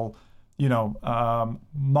example,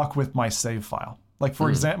 muck with my save file. Like, for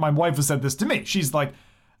example, my wife has said this to me. She's like,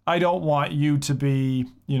 I don't want you to be,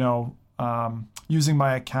 using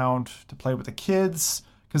my account to play with the kids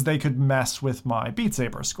because they could mess with my Beat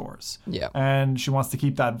Saber scores. Yeah. And she wants to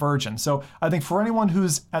keep that virgin. So I think for anyone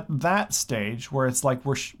who's at that stage where it's like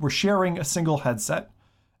we're sharing a single headset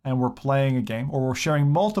and we're playing a game, or we're sharing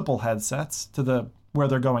multiple headsets to where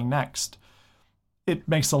they're going next, it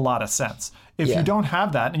makes a lot of sense. If you don't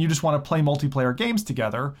have that and you just want to play multiplayer games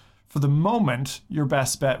together, for the moment, your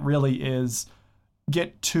best bet really is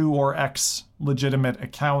get 2 or X legitimate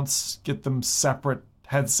accounts, get them separate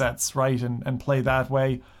headsets, right, and play that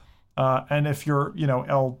way. And if you're,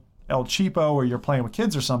 El Cheapo or you're playing with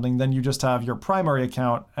kids or something, then you just have your primary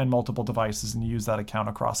account and multiple devices and you use that account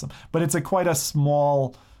across them. But it's quite a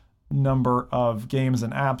small number of games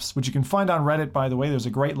and apps, which you can find on Reddit, by the way. There's a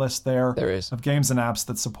great list there of games and apps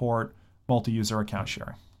that support multi-user account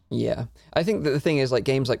sharing. Yeah. I think that the thing is, like,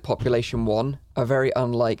 games like Population 1 are very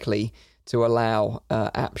unlikely to allow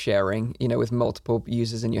app sharing, with multiple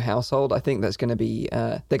users in your household. I think that's going to be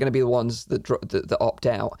they're going to be the ones that opt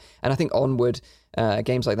out, and I think Onward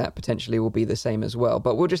games like that potentially will be the same as well.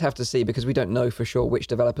 But we'll just have to see because we don't know for sure which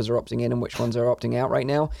developers are opting in and which ones are opting out right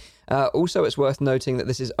now. Also, it's worth noting that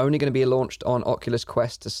this is only going to be launched on Oculus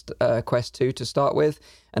Quest Quest 2 to start with,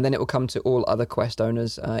 and then it will come to all other Quest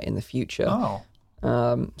owners in the future. Oh.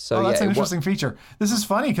 That's an interesting feature. This is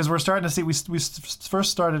funny because we're starting to see, we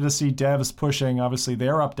first started to see devs pushing, obviously,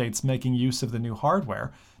 their updates, making use of the new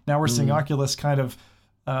hardware. Now we're seeing Oculus kind of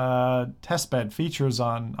testbed features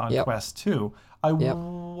on Quest 2. I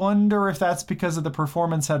wonder if that's because of the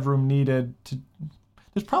performance headroom needed to...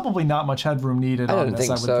 There's probably not much headroom needed on this.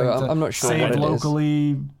 I would think I'm not sure save what it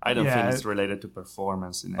locally. I don't think it's related to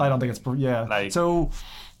performance. I don't think it's... So,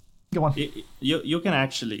 go on. You can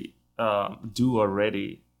actually... do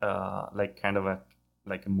already kind of a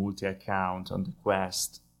multi-account on the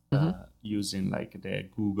Quest using like the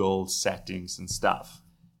Google settings and stuff.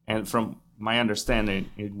 And from my understanding,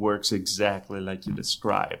 it works exactly like you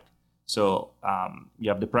described. So you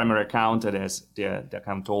have the primary account that has the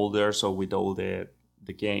account holder, so with all the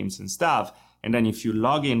games and stuff. And then if you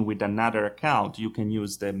log in with another account, you can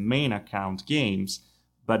use the main account games,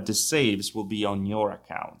 but the saves will be on your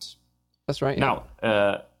account. That's right. Yeah.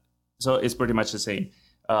 Now, so it's pretty much the same.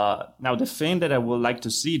 Now, the thing that I would like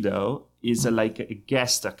to see, though, is like a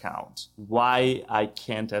guest account. Why I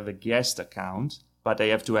can't have a guest account, but I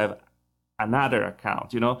have to have another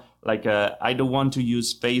account, like I don't want to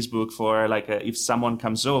use Facebook for like if someone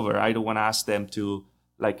comes over, I don't want to ask them to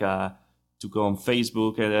like to go on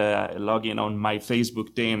Facebook and log in on my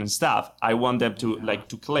Facebook thing and stuff. I want them to like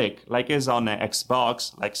to click like it's on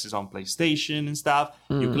Xbox, like it's on PlayStation and stuff.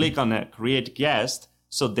 You click on create guest,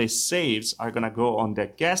 so the saves are gonna go on the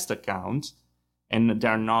guest account, and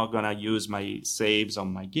they're not gonna use my saves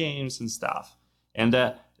on my games and stuff. And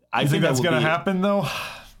I think that's gonna happen though.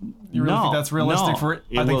 You really think that's realistic for it?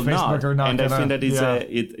 I think Facebook are not and gonna, I think that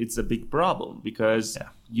it's a big problem because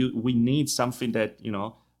we need something that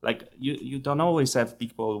like you don't always have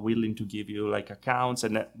people willing to give you like accounts,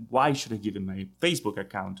 and why should I give him my Facebook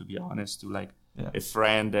account, to be honest, to like a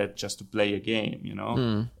friend that just to play a game,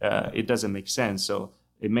 it doesn't make sense. So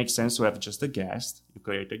it makes sense to have just a guest. You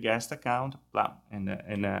create a guest account, blah, and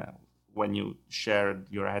when you share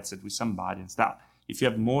your headset with somebody and stuff. If you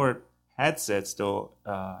have more headsets though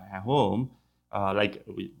at home, like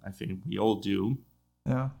I think we all do,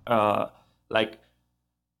 like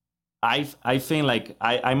I think like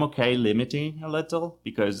I'm okay limiting a little,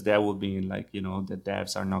 because there will be like the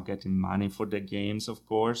devs are not getting money for the games, of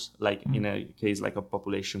course. Like in a case like a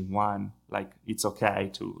Population 1, like it's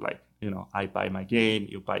okay to like I buy my game,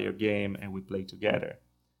 you buy your game, and we play together.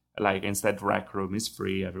 Like instead, Rec Room is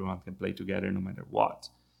free, everyone can play together no matter what.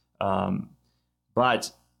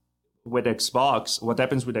 But with Xbox, what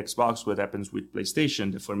happens with Xbox, what happens with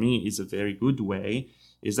PlayStation, that for me is a very good way,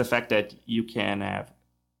 is the fact that you can have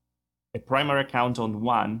a primary account on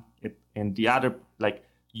one, and the other, like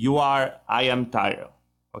I am Tyro,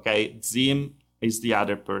 okay? Zim is the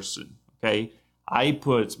other person, okay? I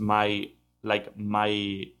put my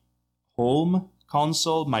home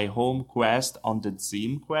console, my home Quest on the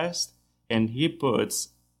Zim Quest, and he puts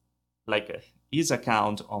his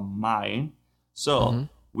account on mine, so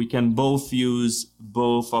we can both use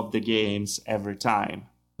both of the games every time.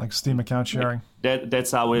 Like Steam account sharing.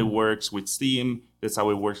 That's how it works with Steam. That's how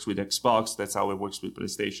it works with Xbox. That's how it works with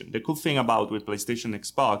PlayStation. The cool thing with PlayStation and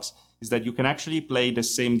Xbox is that you can actually play the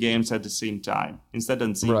same games at the same time. Instead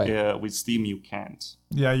of with Steam, you can't.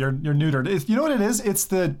 Yeah, you're neutered. You know what it is? It's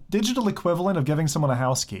the digital equivalent of giving someone a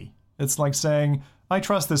house key. It's like saying, I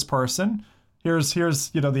trust this person. Here's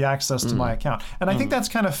the access to my account. And I think that's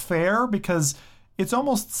kind of fair, because it's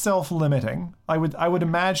almost self-limiting. I would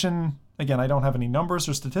imagine, again, I don't have any numbers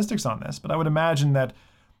or statistics on this, but I would imagine that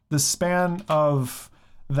the span of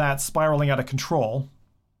that spiraling out of control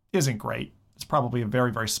isn't great. It's probably a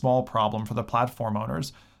very, very small problem for the platform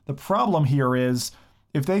owners. The problem here is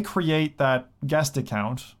if they create that guest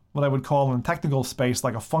account, what I would call in technical space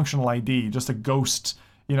like a functional ID, just a ghost,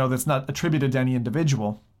 that's not attributed to any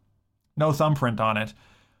individual, no thumbprint on it,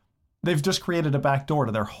 they've just created a backdoor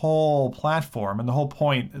to their whole platform, and the whole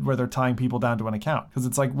point where they're tying people down to an account. Because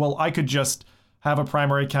it's like, well, I could just have a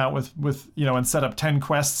primary account with and set up 10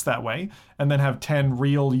 quests that way, and then have 10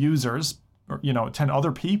 real users, or 10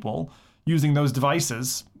 other people using those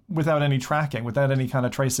devices without any tracking, without any kind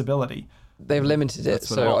of traceability. They've limited it,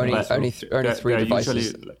 so only 3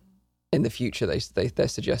 devices in the future. They're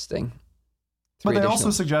suggesting. But they also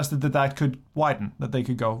suggested that could widen, that they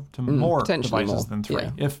could go to more devices than 3.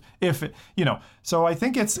 Yeah. If so I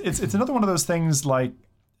think it's another one of those things like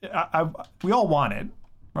we all want it,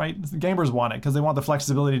 right? The gamers want it because they want the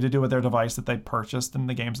flexibility to do with their device that they purchased and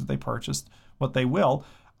the games that they purchased what they will.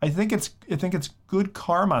 I think it's good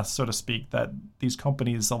karma, so to speak, that these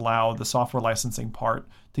companies allow the software licensing part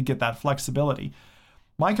to get that flexibility.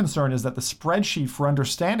 My concern is that the spreadsheet for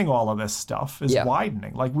understanding all of this stuff is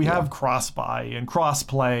widening. Like we have cross-buy and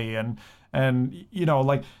cross-play and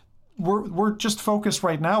like we're just focused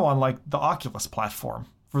right now on like the Oculus platform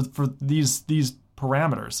for these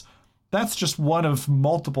parameters. That's just one of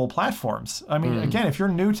multiple platforms. I mean, again, if you're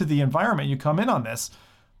new to the environment, you come in on this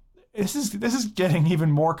is getting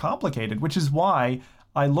even more complicated, which is why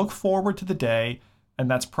I look forward to the day, and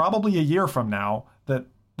that's probably a year from now, that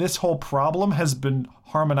this whole problem has been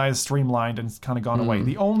harmonized, streamlined, and kind of gone away.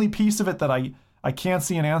 The only piece of it that I can't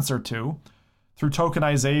see an answer to, through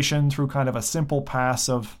tokenization, through kind of a simple pass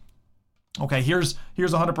of, okay, here's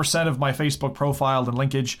 100% of my Facebook profile and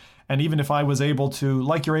linkage, and even if I was able to,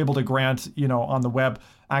 like you're able to grant, on the web,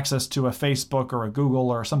 access to a Facebook or a Google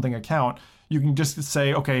or something account, you can just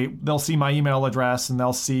say, okay, they'll see my email address and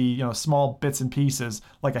they'll see, small bits and pieces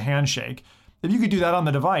like a handshake. If you could do that on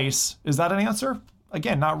the device, is that an answer?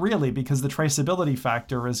 Again, not really, because the traceability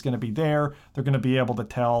factor is going to be there. They're going to be able to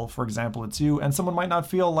tell, for example, it's you. And someone might not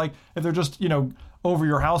feel like, if they're just, over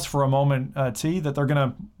your house for a moment, that they're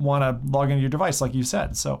going to want to log into your device, like you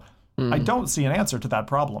said. So I don't see an answer to that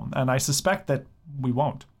problem, and I suspect that we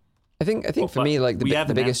won't. I think for me, like we have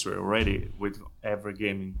the biggest answer already with every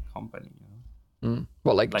gaming company.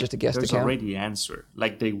 Well, like just a guest there's account. There's already answer.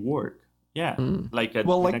 Like they work. Yeah, like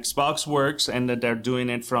like Xbox works, and they're doing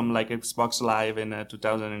it from like Xbox Live in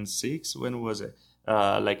 2006. When was it?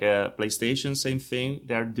 Like a PlayStation, same thing.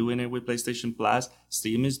 They're doing it with PlayStation Plus.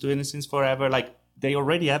 Steam is doing it since forever. Like they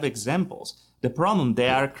already have examples. The problem they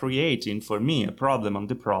are creating, for me, a problem on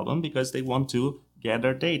the problem, because they want to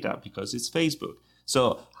gather data because it's Facebook.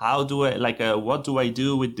 So how do I, what do I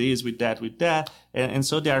do with this, with that, with that? And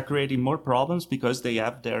so they are creating more problems because they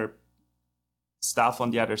have their stuff on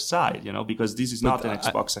the other side, because this is not an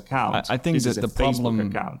Xbox account. I think this that is a the problem Facebook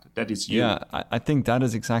account. That is you. Yeah, I think that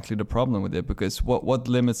is exactly the problem with it, because what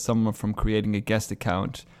limits someone from creating a guest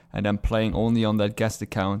account and then playing only on that guest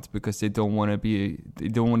account because they don't want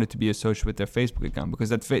it to be associated with their Facebook account, because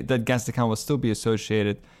that guest account will still be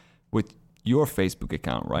associated with your Facebook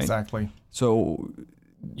account, right? Exactly. So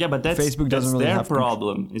yeah, but Facebook doesn't really have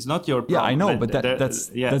problem. It's not your problem. Yeah, I know, but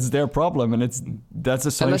that's their problem, and that's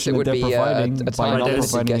a solution that they're providing by not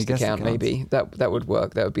providing a guest account. Maybe that would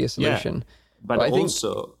work. That would be a solution. Yeah, but I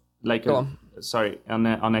also think, on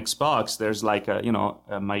Xbox, there's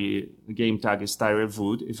my game tag is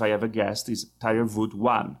Tyrewood. If I have a guest, it's Tyrewood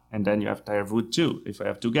 1, and then you have Tyrewood 2. If I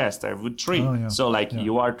have 2 guests, Tyrewood 3. Oh, yeah. So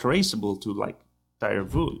you are traceable to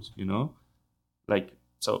Tyrewood,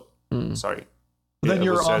 Sorry. But then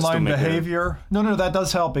your online behavior. No, that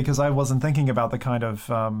does help, because I wasn't thinking about the kind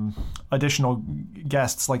of additional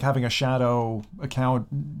guests, like having a shadow account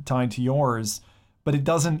tied to yours. But it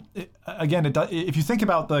doesn't. If you think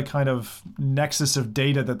about the kind of nexus of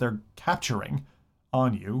data that they're capturing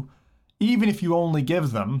on you, even if you only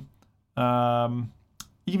give them,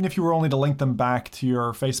 even if you were only to link them back to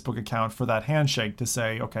your Facebook account for that handshake to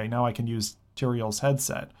say, okay, now I can use Tyriel's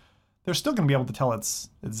headset, they're still going to be able to tell it's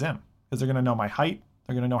Zim. Because they're going to know my height,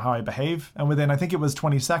 they're going to know how I behave, and within, I think it was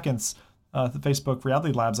 20 seconds, the Facebook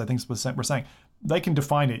Reality Labs, I think were saying, they can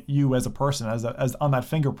define you as a person, as on that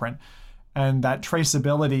fingerprint, and that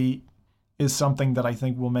traceability is something that I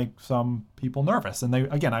think will make some people nervous. And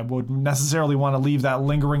I wouldn't necessarily want to leave that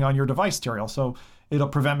lingering on your device, Tyriel, so it'll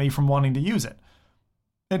prevent me from wanting to use it.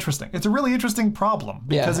 Interesting. It's a really interesting problem,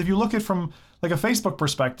 because if you look at it from like a Facebook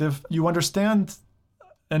perspective, you understand,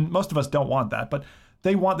 and most of us don't want that, but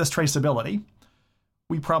they want this traceability.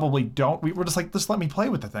 We probably don't. We're just like, just let me play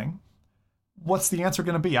with the thing. What's the answer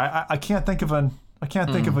going to be? I can't think of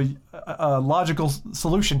a logical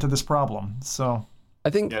solution to this problem. So I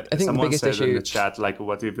think the biggest issue in the chat,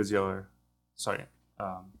 what if it's your sorry.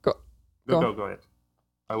 Go ahead.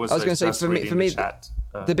 I was going to say, for me,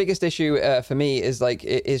 the biggest issue for me is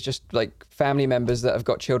just family members that have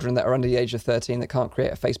got children that are under the age of 13 that can't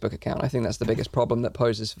create a Facebook account. I think that's the biggest problem that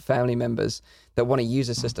poses for family members that want to use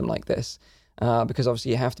a system like this, because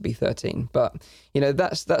obviously you have to be 13. But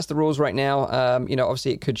that's the rules right now.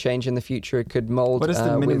 Obviously it could change in the future. It could mold. What is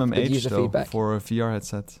the minimum age user feedback for a VR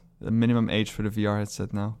headset? The minimum age for the VR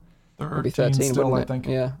headset now? 13 still, I think.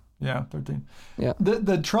 Yeah, 13. Yeah.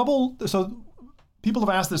 The trouble. So people have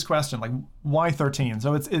asked this question, why 13?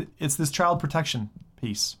 So it's this child protection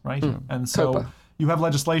piece, right? And so COPPA. You have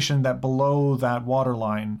legislation that below that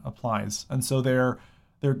waterline applies, and so they're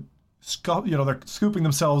scooping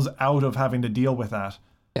themselves out of having to deal with that.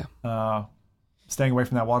 Yeah. Staying away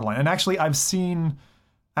from that waterline. And actually, I've seen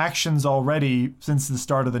actions already since the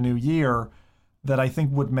start of the new year that I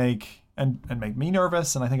think would make me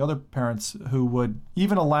nervous, and I think other parents who would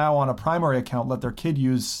even allow on a primary account let their kid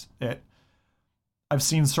use it. I've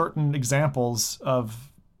seen certain examples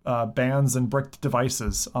of bans and bricked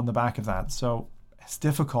devices on the back of that. So it's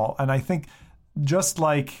difficult. And I think just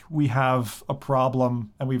like we have a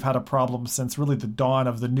problem, and we've had a problem since really the dawn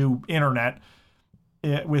of the new internet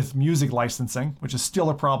with music licensing, which is still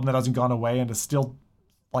a problem that hasn't gone away and is still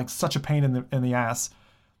such a pain in the ass.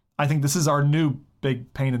 I think this is our new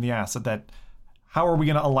big pain in the ass, that how are we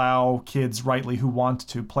going to allow kids rightly who want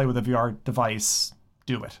to play with a VR device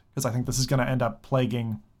do it? Because I think this is going to end up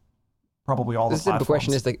plaguing probably all the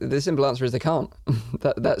platforms. The simple answer is they can't.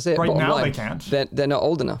 That's it. Right bottom now line. they can't. They're not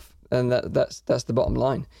old enough, and that's the bottom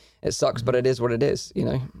line. It sucks, but it is what it is.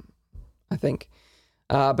 I think.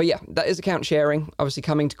 But yeah, that is account sharing. Obviously,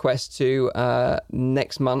 coming to Quest 2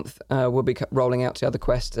 next month. We'll be rolling out to other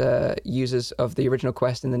Quest users of the original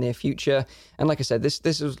Quest in the near future. And like I said, this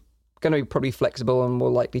is going to be probably flexible and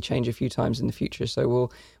will likely change a few times in the future. So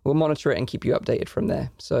we'll monitor it and keep you updated from there.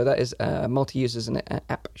 So that is multi-users and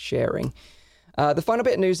app sharing. The final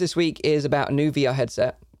bit of news this week is about a new VR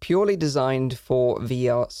headset purely designed for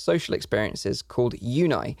VR social experiences called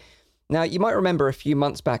Unai. Now, you might remember a few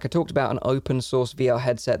months back, I talked about an open source VR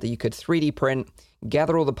headset that you could 3D print,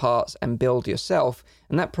 gather all the parts, and build yourself.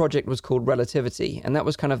 And that project was called Relativity. And that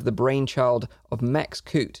was kind of the brainchild of Max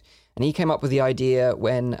Coote. And he came up with the idea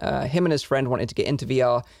when him and his friend wanted to get into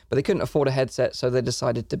VR, but they couldn't afford a headset, so they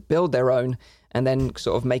decided to build their own and then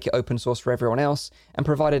sort of make it open source for everyone else, and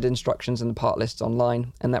provided instructions and the part lists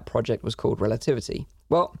online, and that project was called Relativity.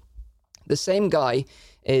 Well, the same guy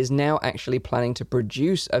is now actually planning to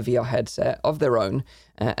produce a VR headset of their own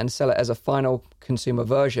and sell it as a final consumer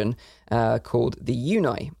version called the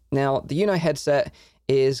Unai. Now, the Unai headset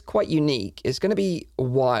is quite unique. It's going to be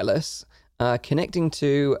wireless, connecting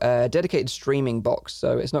to a dedicated streaming box.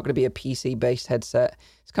 So it's not going to be a PC-based headset.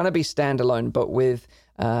 It's going to be standalone, but with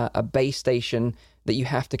a base station that you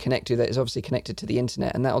have to connect to that is obviously connected to the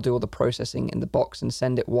internet, and that'll do all the processing in the box and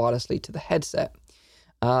send it wirelessly to the headset.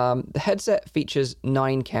 The headset features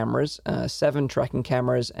 9 cameras, 7 tracking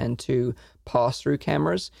cameras, and 2 pass-through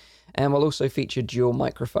cameras, and will also feature dual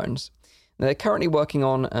microphones. Now, they're currently working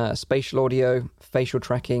on spatial audio, facial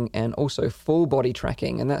tracking, and also full body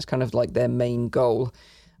tracking, and that's kind of like their main goal,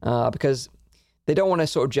 because they don't want to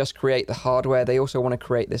sort of just create the hardware. They also want to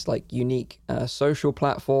create this like unique social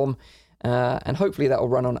platform, and hopefully that will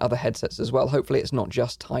run on other headsets as well. Hopefully it's not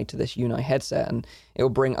just tied to this Unai headset, and it will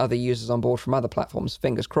bring other users on board from other platforms.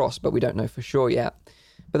 Fingers crossed, but we don't know for sure yet.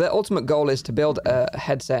 But their ultimate goal is to build a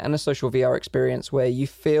headset and a social VR experience where you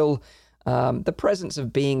feel the presence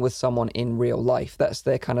of being with someone in real life. That's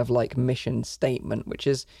their kind of like mission statement, which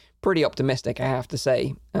is pretty optimistic, I have to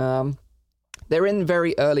say. They're in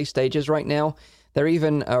very early stages right now. They're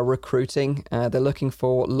even recruiting. They're looking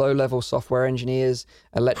for low-level software engineers,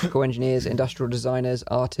 electrical engineers, industrial designers,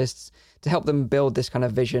 artists, to help them build this kind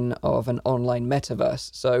of vision of an online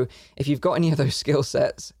metaverse. So if you've got any of those skill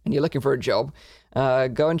sets and you're looking for a job,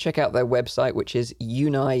 go and check out their website, which is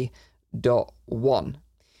unai.one.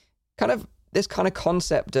 This kind of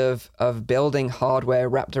concept of building hardware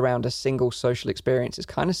wrapped around a single social experience is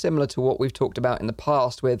kind of similar to what we've talked about in the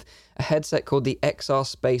past with a headset called the XR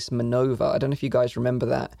Space Manova. I don't know if you guys remember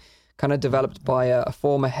that. Kind of developed by a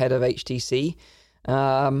former head of HTC.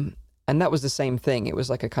 And that was the same thing. It was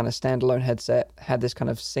like a kind of standalone headset, had this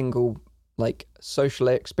kind of single like social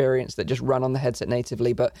experience that just ran on the headset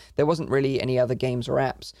natively, but there wasn't really any other games or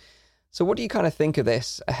apps. So what do you kind of think of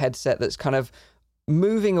this? A headset that's kind of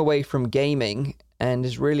moving away from gaming and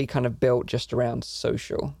is really kind of built just around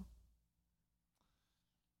social.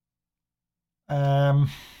 I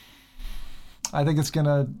think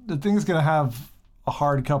the thing is gonna have a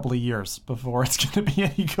hard couple of years before it's gonna be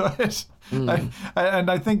any good.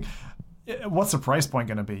 I think, what's the price point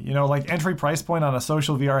gonna be? You know, like entry price point on a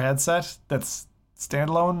social VR headset that's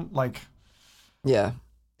standalone, like, yeah,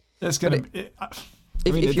 it's gonna.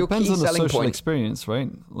 It depends on the social experience, right?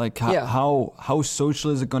 Like how social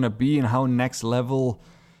is it going to be, and how next level.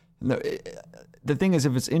 The thing is,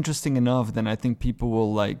 if it's interesting enough, then I think people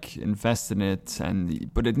will like invest in it.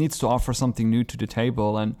 But it needs to offer something new to the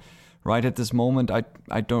table. And right at this moment,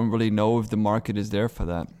 I don't really know if the market is there for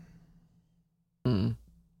that.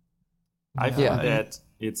 I think that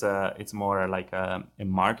it's more like a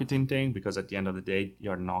marketing thing, because at the end of the day,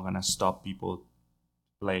 you're not gonna stop people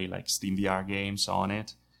play like Steam VR games on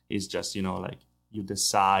it. It's just, you know, like you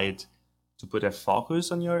decide to put a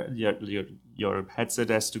focus on your headset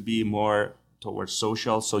has to be more towards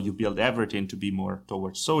social, so you build everything to be more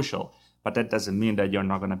towards social. But that doesn't mean that you're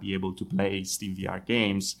not going to be able to play Steam VR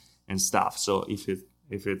games and stuff. So if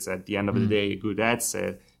it's at the end of the day a good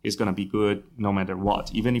headset, it's going to be good no matter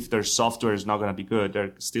what. Even if their software is not going to be good,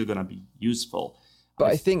 they're still going to be useful.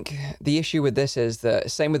 But I think the issue with this is that,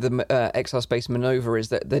 same with the XR Space Manova, is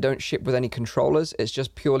that they don't ship with any controllers. It's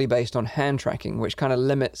just purely based on hand tracking, which kind of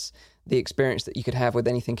limits the experience that you could have with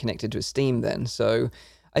anything connected to Steam then. So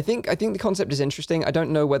I think the concept is interesting. I don't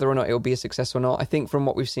know whether or not it'll be a success or not. I think from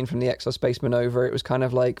what we've seen from the XR Space Manova, it was kind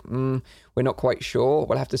of like, we're not quite sure.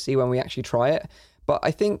 We'll have to see when we actually try it. But I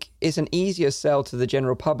think it's an easier sell to the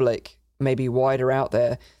general public, maybe wider out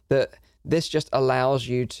there, that this just allows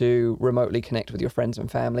you to remotely connect with your friends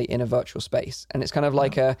and family in a virtual space. And it's kind of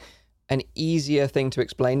like an easier thing to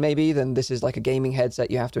explain maybe than this is like a gaming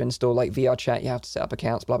headset. You have to install like VR chat, you have to set up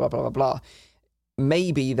accounts, blah, blah, blah, blah, blah.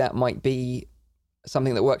 Maybe that might be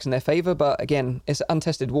something that works in their favor, but again, it's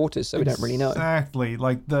untested waters, so we don't really know. Exactly.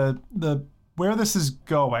 Like the where this is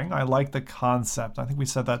going, I like the concept. I think we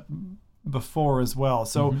said that before as well.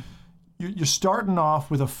 So you're starting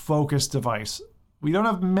off with a focused device. We don't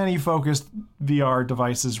have many focused VR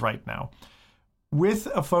devices right now. With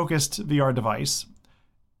a focused VR device,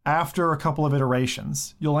 after a couple of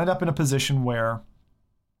iterations, you'll end up in a position where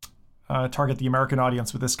target the American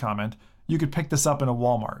audience with this comment. You could pick this up in a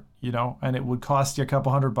Walmart, and it would cost you a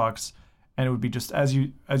couple $100, and it would be just as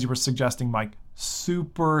you were suggesting, Mike,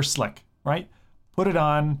 super slick, right? Put it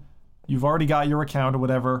on. You've already got your account or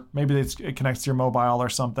whatever. Maybe it connects to your mobile or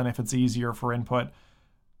something if it's easier for input.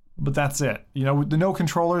 But that's it. The no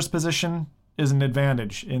controllers position is an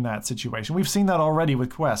advantage in that situation. We've seen that already with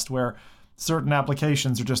Quest, where certain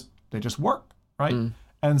applications they just work, right?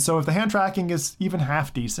 And so if the hand tracking is even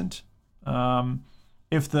half decent,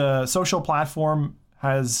 if the social platform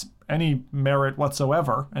has any merit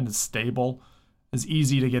whatsoever and is stable, is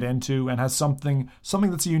easy to get into, and has something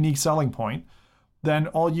that's a unique selling point, then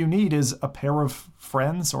all you need is a pair of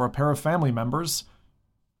friends or a pair of family members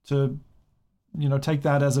to, take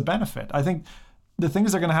that as a benefit. I think the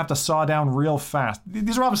things they're going to have to saw down real fast.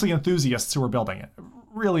 These are obviously enthusiasts who are building it.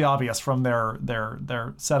 Really obvious from their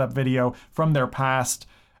setup video, from their past,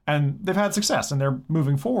 and they've had success and they're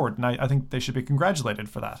moving forward. And I think they should be congratulated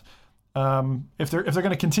for that. If they're going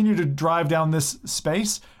to continue to drive down this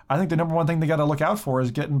space, I think the number one thing they got to look out for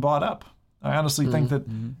is getting bought up. I honestly think that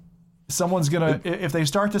someone's going to, if they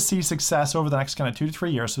start to see success over the next kind of 2 to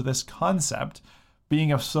 3 years, so this concept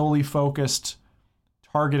being a solely focused,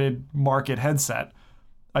 targeted market headset,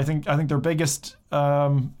 I think their biggest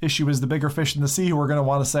issue is the bigger fish in the sea who are going to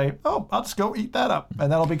want to say, oh, I'll just go eat that up, and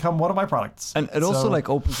that'll become one of my products. And it also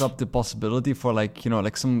opens up the possibility for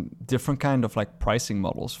some different kind of pricing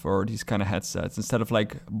models for these kind of headsets. Instead of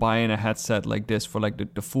buying a headset like this for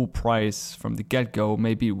the full price from the get-go,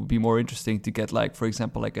 maybe it would be more interesting to get for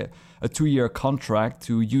example, a 2-year contract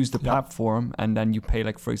to use the platform, and then you pay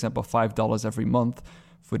for example $5 every month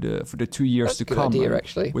for the 2 years That's to come. That's a good idea,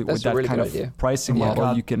 actually. With that really kind of idea. Pricing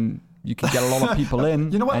model, you can get a lot of people in.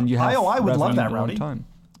 You know what? And you have I would love that, Rowdy. Time.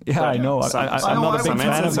 Yeah, I know. I'm not a big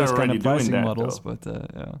fan of those kind of pricing models, but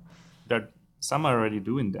yeah. Some are already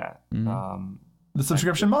doing that. The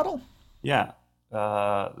subscription model? Yeah. There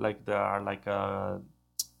are a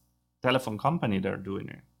telephone company that are doing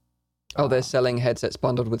it. Oh, they're selling headsets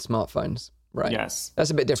bundled with smartphones. Right. Yes. That's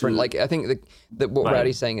a bit different. I think that what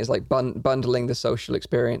Rowdy's saying is bundling the social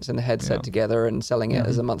experience and the headset together and selling it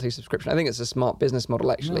as a monthly subscription. I think it's a smart business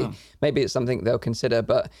model, actually. Yeah. Maybe it's something they'll consider,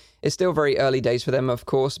 but it's still very early days for them, of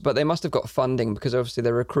course. But they must have got funding because obviously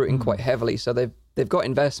they're recruiting quite heavily. So they've got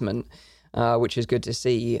investment, which is good to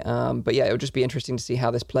see. But yeah, it'll just be interesting to see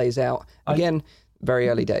how this plays out. Again, very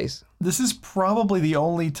early days. This is probably the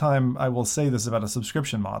only time I will say this about a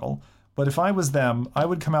subscription model. But if I was them, I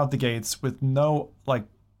would come out the gates with no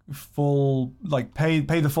full pay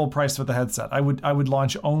the full price for the headset. I would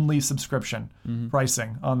launch only subscription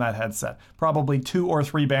pricing on that headset. Probably 2 or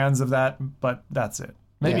 3 bands of that, but that's it.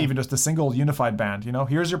 Maybe even just a single unified band.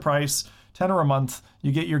 Here's your price, $10 a month.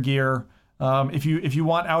 You get your gear. If you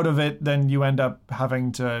want out of it, then you end up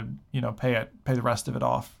having to pay the rest of it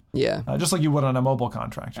off. Yeah, just like you would on a mobile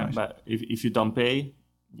contract. Right? But if you don't pay,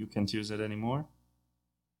 you can't use it anymore.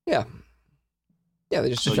 Yeah, they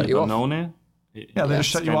just shut you off. Own it? Yeah, they just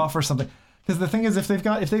shut you off or something. Because the thing is, if they've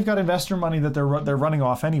got investor money that they're running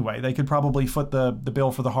off anyway, they could probably foot the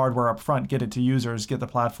bill for the hardware up front, get it to users, get the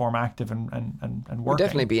platform active and working. Would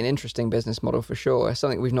definitely be an interesting business model for sure.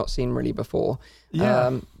 Something we've not seen really before.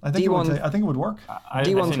 Yeah, I think it would work. I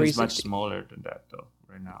think it's much smaller than that though.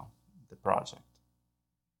 Right now, the project.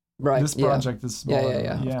 Right. This project is smaller.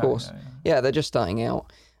 Yeah, of course. Yeah, they're just starting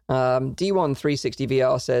out. D1 360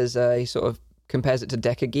 VR says he sort of compares it to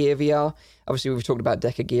Deca Gear VR. Obviously, we've talked about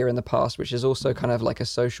Deca Gear in the past, which is also kind of like a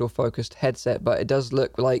social-focused headset, but it does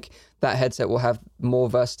look like that headset will have more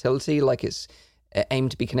versatility, like it's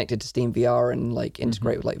aimed to be connected to Steam VR and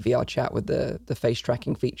integrate with VR chat with the face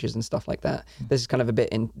tracking features and stuff like that. This is kind of a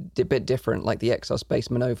bit different, like the Exospace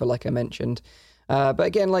Manova, like I mentioned. But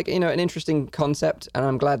again, an interesting concept, and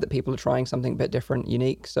I'm glad that people are trying something a bit different,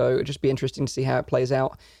 unique. So it'll just be interesting to see how it plays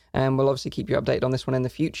out, and we'll obviously keep you updated on this one in the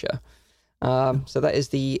future. So that is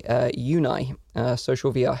the Unai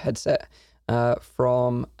social VR headset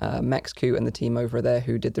from MaxQ and the team over there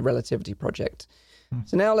who did the Relativity project.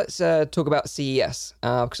 So now let's talk about CES,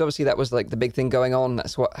 because obviously that was the big thing going on.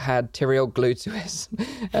 That's what had Tyrael glued to his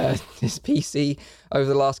PC over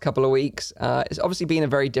the last couple of weeks. It's obviously been a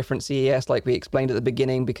very different CES, like we explained at the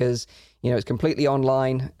beginning, because it's completely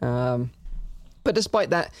online. But despite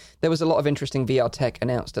that, there was a lot of interesting VR tech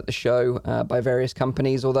announced at the show by various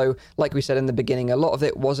companies, although, like we said in the beginning, a lot of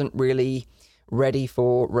it wasn't really ready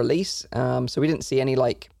for release. So we didn't see any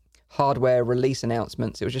hardware release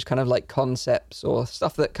announcements. It was just kind of concepts or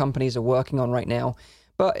stuff that companies are working on right now.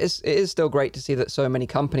 But it is still great to see that so many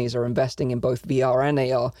companies are investing in both VR and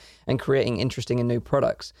AR and creating interesting and new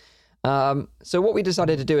products. So what we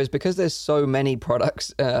decided to do is, because there's so many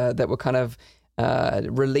products that were kind of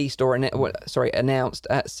released or announced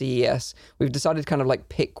at CES, we've decided to kind of like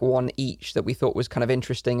pick one each that we thought was kind of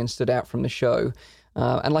interesting and stood out from the show.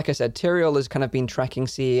 And like I said, Tyrael has kind of been tracking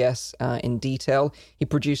CES in detail. He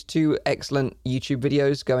produced 2 excellent YouTube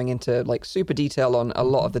videos going into like super detail on a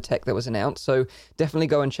lot of the tech that was announced. So definitely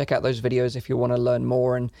go and check out those videos if you want to learn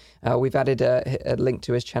more. And we've added a link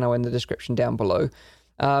to his channel in the description down below.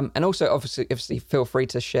 And also, obviously, feel free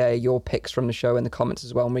to share your picks from the show in the comments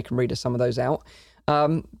as well, and we can read some of those out.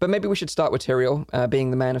 But maybe we should start with Tyrael,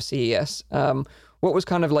 being the man of CES. What was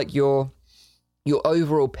kind of like your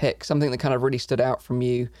overall pick, something that kind of really stood out from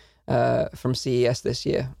you from CES this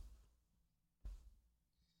year?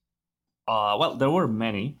 Well, there were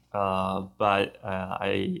many, but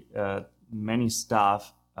many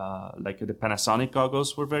stuff, like the Panasonic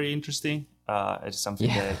goggles were very interesting. It's something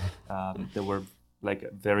that they were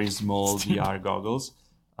like very small VR goggles.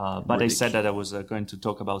 But I said that I was going to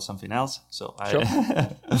talk about something else. So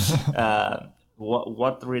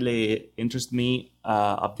what really interested me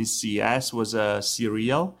of this CES was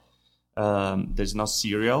cereal. There's no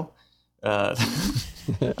cereal. You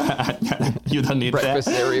don't need breakfast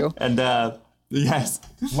that. Cereal. And yes,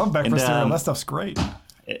 love breakfast cereal. That stuff's great.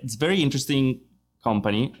 It's very interesting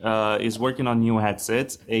company. Is working on new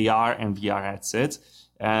headsets, AR and VR headsets.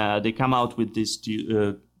 They come out with these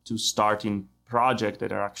two starting project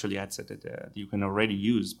that are actually headsets that you can already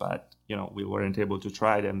use, but we weren't able to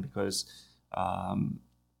try them because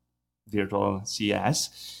virtual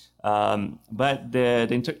CES. But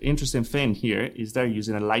the interesting thing here is they're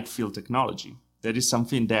using a light field technology. That is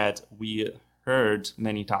something that we heard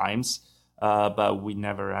many times, but we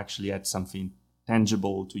never actually had something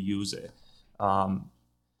tangible to use it.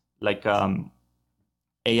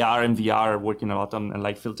 AR and VR are working a lot on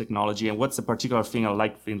light field technology. And what's the particular thing of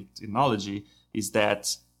light field technology is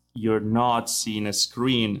that you're not seeing a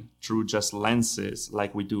screen through just lenses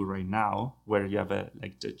like we do right now, where you have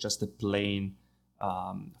just a plain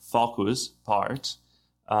focus part,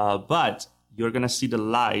 but you're going to see the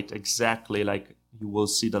light exactly like you will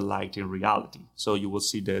see the light in reality. So you will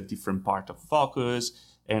see the different part of focus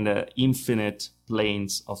and infinite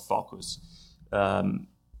planes of focus. And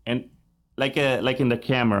like in the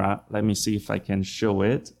camera, let me see if I can show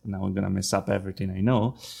it. Now I'm going to mess up everything I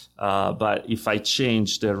know. But if I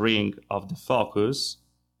change the ring of the focus,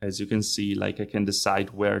 as you can see, I can decide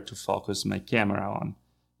where to focus my camera on.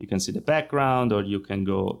 You can see the background, or you can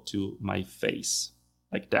go to my face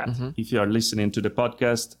like that. Mm-hmm. If you are listening to the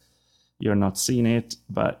podcast, you're not seeing it,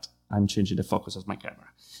 but I'm changing the focus of my camera.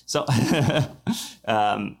 So,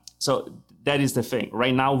 so that is the thing.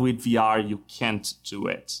 Right now with VR, you can't do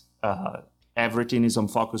it. Everything is on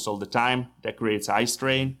focus all the time. That creates eye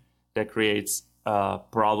strain. That creates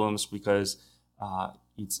problems because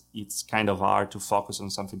it's kind of hard to focus on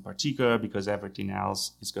something particular because everything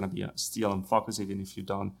else is going to be still on focus, even if you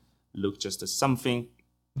don't look just at something.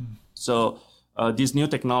 Mm. So this new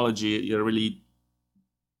technology really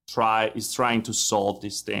is trying to solve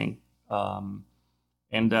this thing.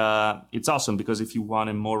 And it's awesome because if you want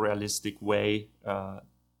a more realistic way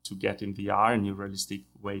to get in VR, a new realistic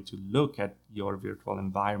way to look at your virtual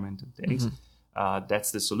environment and things,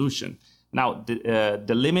 that's the solution. Now,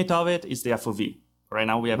 the limit of it is the FOV. Right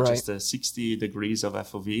now, we have just 60 degrees of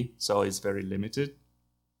FOV, so it's very limited.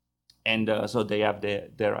 And so they have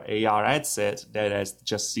their AR headset that has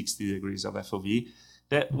just 60 degrees of FOV.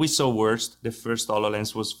 That we saw worst. The first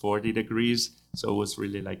HoloLens was 40 degrees, so it was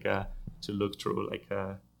really to look through like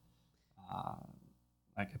a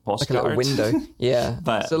postcard. Like a window, yeah.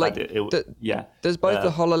 But so does both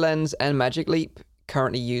the HoloLens and Magic Leap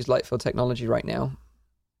currently use light field technology right now?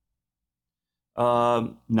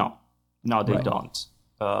 No, they don't.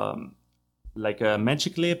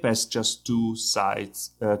 Magic Leap has just two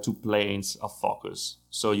sides, two planes of focus.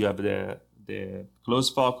 So you have the close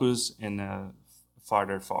focus and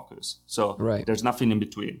farther focus. So there's nothing in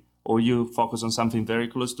between. Or you focus on something very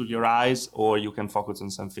close to your eyes, or you can focus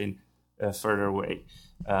on something further away.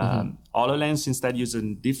 HoloLens instead uses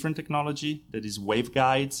different technology that is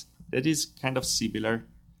waveguides. That is kind of similar,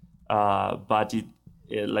 but it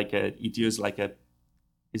uses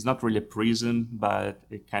it's not really a prism, but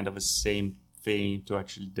it kind of a same thing to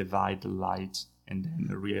actually divide the light and then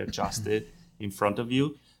readjust it in front of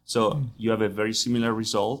you. So you have a very similar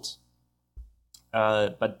result.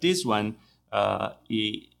 But this one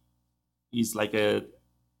is it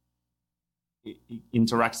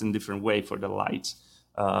interacts in different way for the light.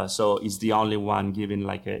 So it's the only one giving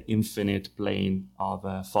an infinite plane of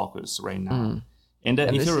focus right now. And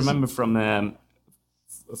if you remember from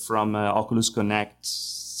Oculus Connect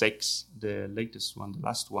 6, the latest one, the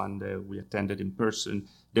last one that we attended in person,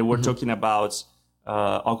 they were talking about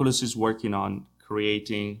Oculus is working on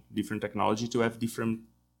creating different technology to have different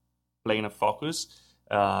plane of focus.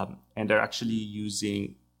 And they're actually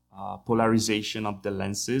using polarization of the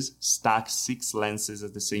lenses, stack 6 lenses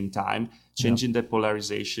at the same time, changing the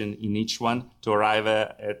polarization in each one to arrive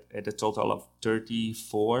at a total of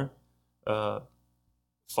 34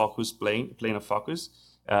 plane of focus.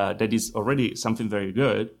 That is already something very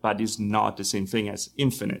good, but is not the same thing as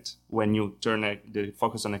infinite. When you turn the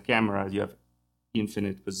focus on a camera, you have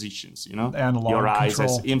infinite positions, Analog your eyes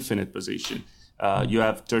control. has infinite position. You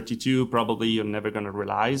have 32, probably you're never going to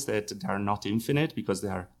realize that they are not infinite because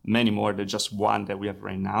there are many more than just one that we have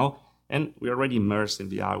right now. And we're already immersed in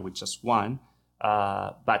VR with just one.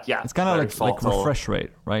 But yeah, it's kind of like refresh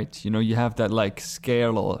rate, right? You have that like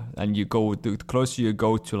scale, and the closer you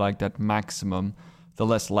go to like that maximum, the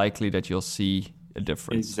less likely that you'll see a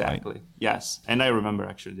difference. Exactly. Right? Yes. And I remember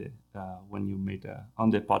actually when you made on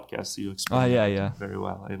the podcast, you explained it very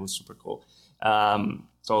well. It was super cool.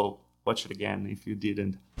 So watch it again if you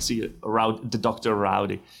didn't see it. The Dr.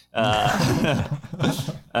 Rowdy. But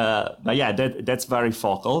yeah, that's very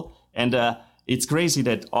focal. And it's crazy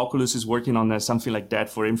that Oculus is working on something like that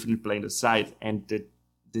for infinite plane of sight. And the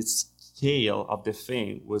scale of the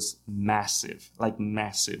thing was massive,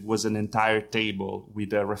 was an entire table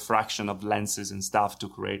with a refraction of lenses and stuff to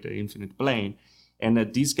create an infinite plane.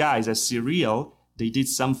 And these guys at Serial, they did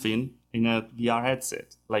something in a VR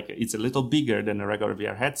headset. Like it's a little bigger than a regular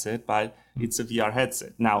VR headset, but it's a VR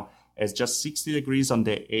headset. Now, it's just 60 degrees on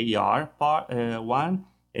the AR part, one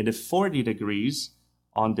and the 40 degrees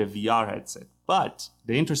on the VR headset. But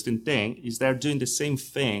the interesting thing is they're doing the same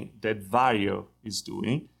thing that Vario is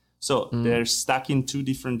doing. So they're stacking 2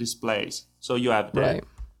 different displays. So you have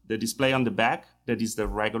the display on the back, that is the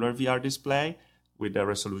regular VR display with the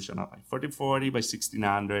resolution of 4040 by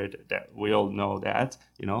 1600. That we all know that,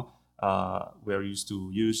 we're used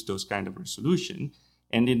to use those kind of resolution.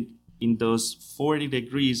 And in those 40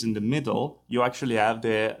 degrees in the middle, you actually have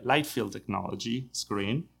the light field technology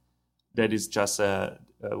screen that is just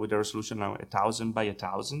with a resolution of 1000 by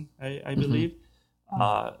 1000, I believe.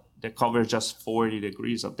 That covers just 40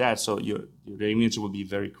 degrees of that. So your image will be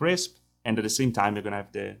very crisp. And at the same time, you're going to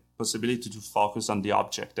have the possibility to focus on the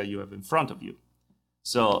object that you have in front of you.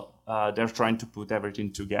 So they're trying to put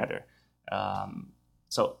everything together.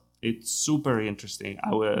 So it's super interesting.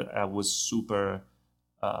 I was super...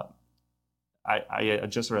 I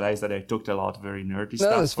just realized that I talked a lot of very nerdy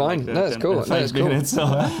stuff. No, that's fine. No, that's cool. No, that's cool. Minutes, so.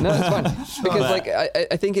 No, that's fine. Because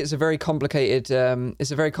I think it's a very complicated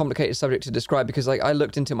subject to describe, because I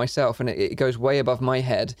looked into it myself and it goes way above my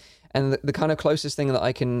head. And the kind of closest thing that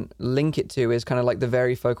I can link it to is kind of like the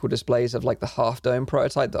varifocal displays of like the half dome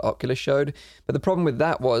prototype that Oculus showed. But the problem with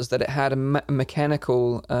that was that it had a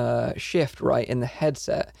mechanical shift right in the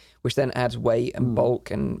headset, which then adds weight and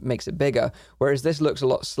bulk and makes it bigger. Whereas this looks a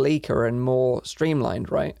lot sleeker and more streamlined,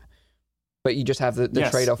 right? But you just have the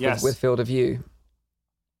trade-off with field of view.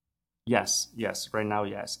 Yes. Right now,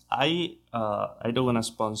 yes. I don't want to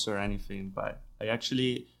sponsor anything, but I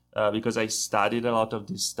actually... because I studied a lot of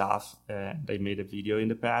this stuff, and I made a video in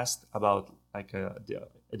the past about like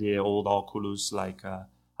the old Oculus, like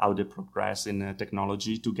how they progress in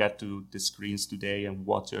technology to get to the screens today and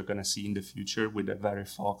what you're gonna see in the future with the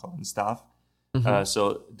varifocal and stuff.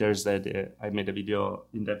 So there's that. I made a video.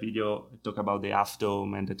 In that video, I talk about the half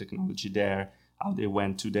dome and the technology there, how they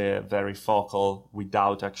went to the varifocal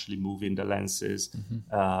without actually moving the lenses,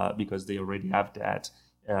 because they already have that.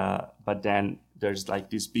 But then there's like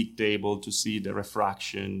this big table to see the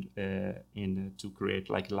refraction to create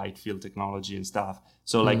like light field technology and stuff.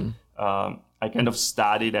 So I kind of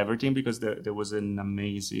studied everything because there was an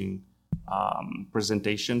amazing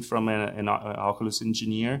presentation from an Oculus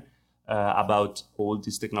engineer about all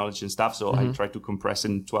this technology and stuff. So I tried to compress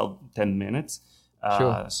in 10 minutes.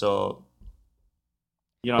 Sure. So,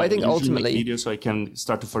 I think ultimately make videos so I can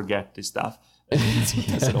start to forget this stuff.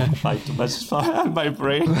 Because I don't fight too much on my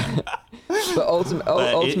brain. But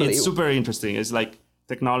ultimately, it's super interesting. It's like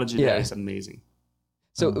technology there is amazing.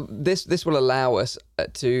 So this will allow us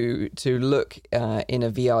to look in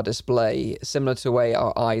a VR display similar to the way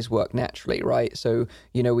our eyes work naturally, right? So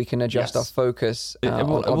we can adjust our focus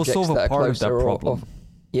on objects that are closer.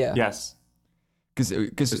 Yes.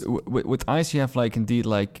 Because with eyes you have what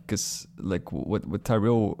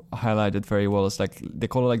Tyrell highlighted very well is like they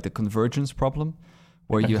call it like the convergence problem,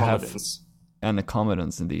 where you have and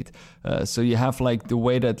accommodance indeed. So you have like the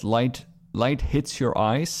way that light light hits your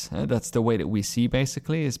eyes. That's the way that we see,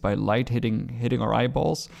 basically, is by light hitting our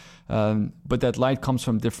eyeballs. But that light comes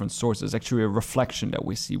from different sources. Actually, a reflection that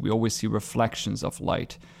we see. We always see reflections of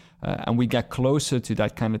light. And we get closer to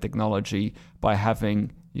that kind of technology by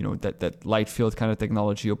having, that light field kind of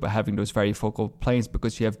technology, or by having those varifocal planes,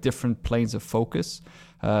 because you have different planes of focus,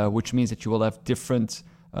 which means that you will have different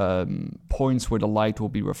points where the light will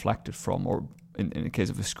be reflected from, or in the case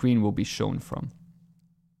of a screen, will be shown from,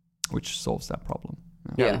 which solves that problem.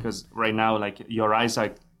 Yeah, because right now, like, your eyes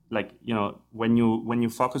are like, when you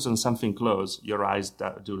focus on something close, your eyes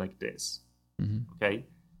do like this. Mm-hmm. Okay.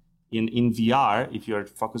 In VR, if you're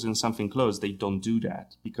focusing on something close, they don't do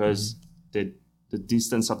that, because the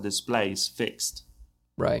distance of display is fixed.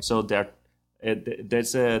 Right. So that's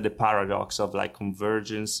the paradox of like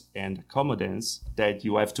convergence and accommodance, that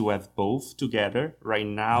you have to have both together. Right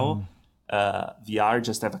now, VR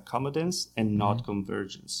just have accommodance and not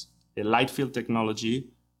convergence. The light field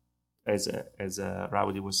technology, as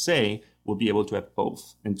Rowdy was saying, will be able to have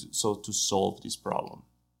both, and to solve this problem.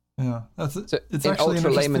 Yeah, so it's in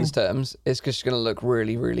ultra layman's terms, it's just going to look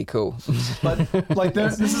really, really cool. But like,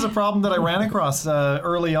 this is a problem that I ran across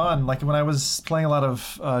early on. Like when I was playing a lot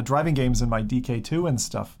of driving games in my DK2 and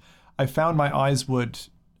stuff, I found my eyes would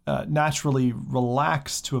naturally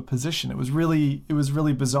relax to a position. It was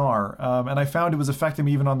really bizarre, and I found it was affecting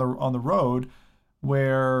me even on the road,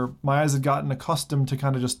 where my eyes had gotten accustomed to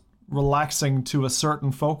kind of just relaxing to a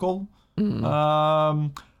certain focal.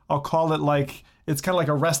 I'll call it like, it's kind of like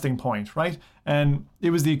a resting point, right? And it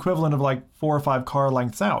was the equivalent of like 4 or 5 car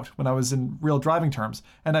lengths out when I was in real driving terms.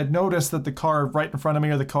 And I'd noticed that the car right in front of me,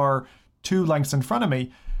 or the car 2 lengths in front of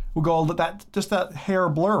me, would go that hair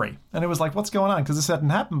blurry. And it was like, what's going on? Because this hadn't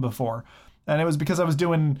happened before. And it was because I was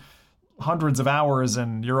doing hundreds of hours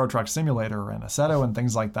in Euro Truck Simulator and Assetto and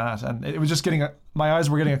things like that. And it was just my eyes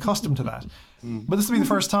were getting accustomed to that. But this will be the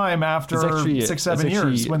first time after 6-7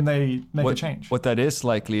 years when they make a change. What that is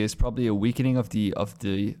likely is probably a weakening of the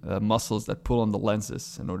muscles that pull on the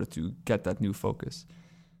lenses in order to get that new focus.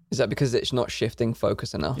 Is that because it's not shifting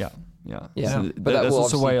focus enough? Yeah. So but that's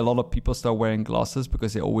also why a lot of people start wearing glasses,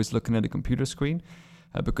 because they're always looking at a computer screen,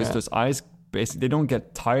 because those eyes, basically, they don't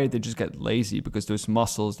get tired, they just get lazy, because those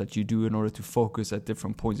muscles that you do in order to focus at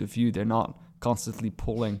different points of view, they're not constantly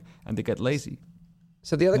pulling, and they get lazy.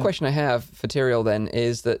 So the other question I have for Tyrael then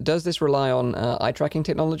is that, does this rely on eye tracking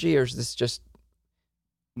technology, or is this just...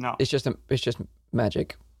 No. It's just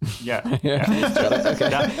magic. Yeah. Okay.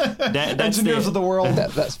 That's engineers of the world.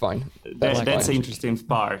 That's fine. That's the interesting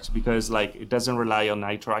part, because like, it doesn't rely on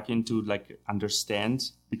eye tracking to like understand,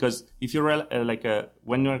 because if you're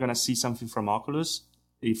when you're gonna see something from Oculus,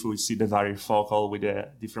 if we see the varifocal with a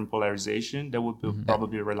different polarization, that would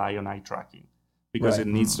probably rely on eye tracking, because it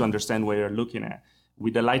needs to understand what you're looking at.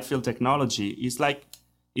 With the light field technology, it's like,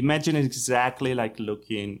 imagine it exactly like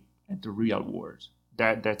looking at the real world.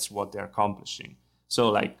 That's what they're accomplishing. So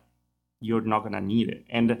like, you're not gonna need it.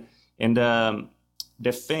 And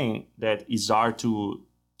the thing that is hard to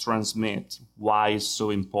transmit, why is so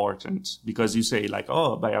important, because you say like,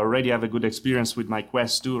 oh, but I already have a good experience with my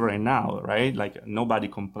Quest 2 right now, right? Like, nobody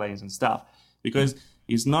complains and stuff, because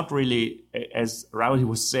it's not really, as Rowdy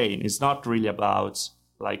was saying, it's not really about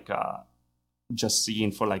like just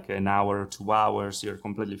seeing for like an hour or 2 hours, you're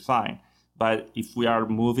completely fine. But if we are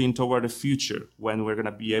moving toward the future, when we're going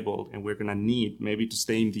to be able, and we're going to need maybe to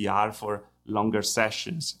stay in VR for longer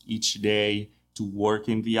sessions each day to work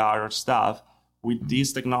in VR or stuff, with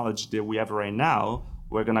this technology that we have right now,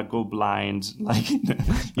 we're going to go blind like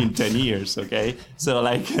in 10 years, okay? So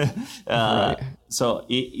like, so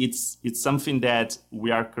it's something that we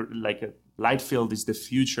are like, light field is the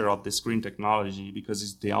future of the screen technology, because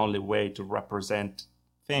it's the only way to represent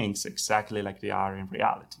things exactly like they are in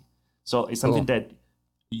reality. So it's something that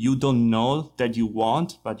you don't know that you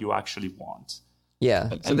want, but you actually want. Yeah.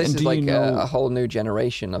 So this is like a whole new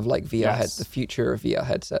generation of like VR the future of VR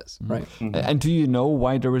headsets, right? Mm-hmm. And do you know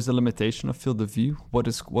why there is a limitation of field of view? What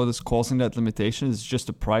is causing that limitation? Is it just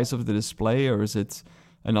the price of the display, or is it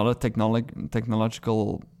another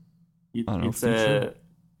technological? It's a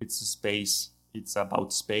space. It's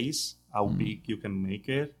about space, how big you can make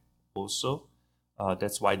it. Also,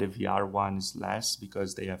 that's why the VR one is less,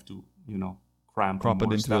 because they have to, cramp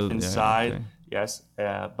more stuff inside. Okay. Yes,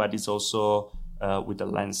 but it's also with the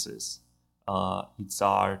lenses. It's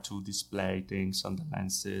hard to display things on the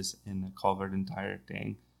lenses and cover the entire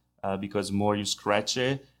thing, because more you scratch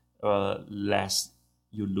it, less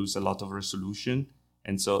you lose a lot of resolution.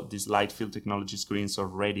 And so these light field technology screens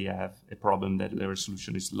already have a problem that the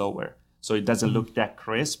resolution is lower. So it doesn't look that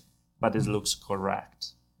crisp, but it looks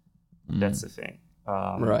correct. That's the thing.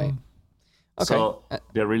 Right. Okay. So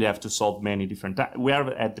they really have to solve many different. We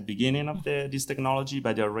are at the beginning of this technology,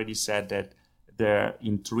 but they already said that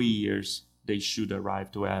in 3 years they should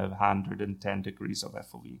arrive to have 110 degrees of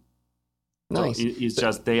FOV. Nice. So it's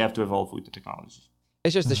just they have to evolve with the technology.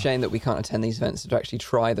 It's just a shame that we can't attend these events to actually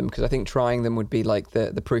try them, because I think trying them would be like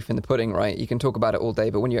the proof in the pudding, right? You can talk about it all day,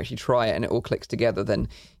 but when you actually try it and it all clicks together, then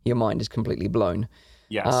your mind is completely blown.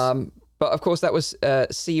 Yes. But of course, that was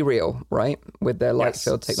C-Real, right? With their light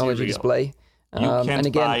field technology C-Real. display. You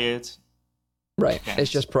can't buy it. Right. It's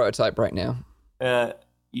just prototype right now. They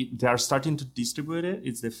are starting to distribute it.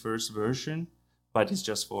 It's the first version, but it's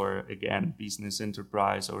just for, again, business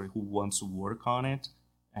enterprise or who wants to work on it.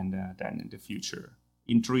 And then in the future,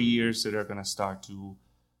 in 3 years, they're going to start to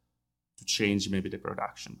change maybe the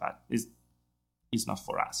production, but it's not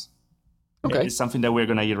for us. Okay. It's something that we're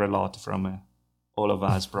going to hear a lot from all of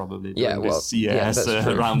us probably during the CS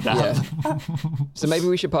around that. Yeah. So maybe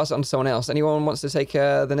we should pass it on to someone else. Anyone wants to take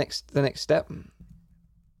the next step?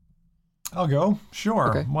 I'll go. Sure.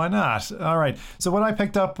 Okay. Why not? All right. So what I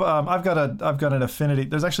picked up, I've got an affinity.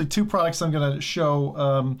 There's actually two products I'm going to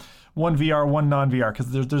show. One VR, one non-VR,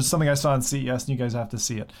 because there's something I saw in CES and you guys have to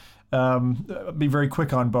see it. Be very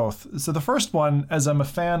quick on both. So the first one, as I'm a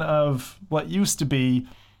fan of what used to be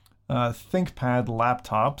ThinkPad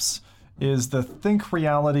laptops, is the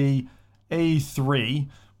ThinkReality A3,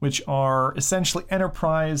 which are essentially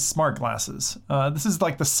enterprise smart glasses. This is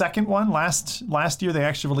like the second one. Last year, they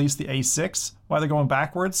actually released the A6. Why they're going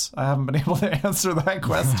backwards, I haven't been able to answer that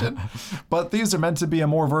question. But these are meant to be a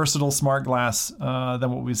more versatile smart glass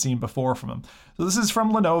than what we've seen before from them. So this is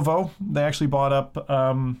from Lenovo. They actually bought up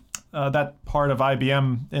that part of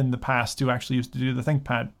IBM in the past who actually used to do the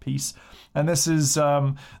ThinkPad piece. And this is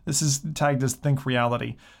tagged as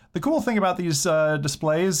ThinkReality. The cool thing about these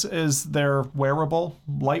displays is they're wearable,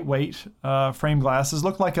 lightweight frame glasses.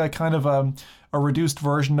 Look like a kind of a reduced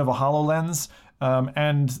version of a HoloLens.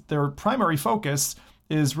 And their primary focus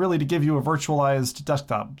is really to give you a virtualized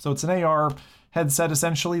desktop. So it's an AR headset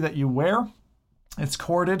essentially that you wear. It's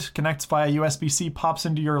corded, connects via USB-C, pops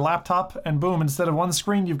into your laptop, and boom, instead of one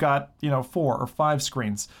screen, you've got 4 or 5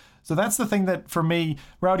 screens. So that's the thing that, for me,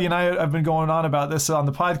 Rowdy and I have been going on about this on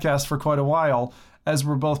the podcast for quite a while, as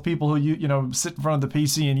we're both people who sit in front of the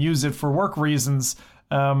PC and use it for work reasons.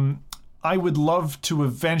 I would love to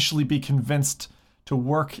eventually be convinced to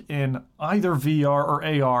work in either VR or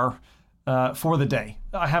AR for the day.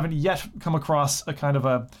 I haven't yet come across a kind of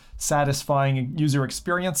a satisfying user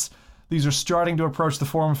experience. These are starting to approach the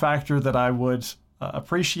form factor that I would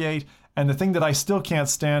appreciate. And the thing that I still can't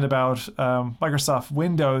stand about Microsoft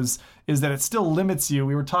Windows is that it still limits you.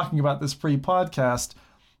 We were talking about this pre-podcast.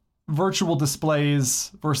 Virtual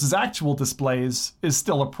displays versus actual displays is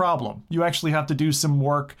still a problem. You actually have to do some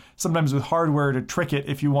work, sometimes with hardware, to trick it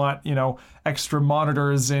if you want, extra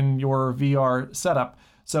monitors in your VR setup.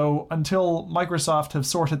 So until Microsoft have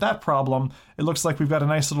sorted that problem, it looks like we've got a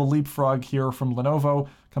nice little leapfrog here from Lenovo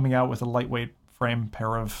coming out with a lightweight frame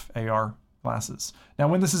pair of AR glasses. Now,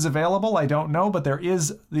 when this is available, I don't know, but there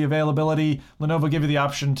is the availability. Lenovo give you the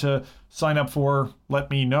option to sign up for Let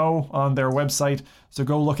Me Know on their website. So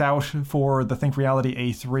go look out for the ThinkReality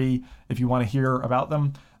A3 if you want to hear about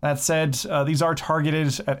them. That said, these are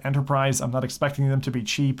targeted at enterprise. I'm not expecting them to be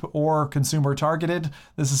cheap or consumer targeted.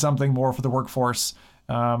 This is something more for the workforce.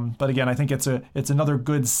 But again, I think it's another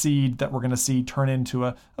good seed that we're going to see turn into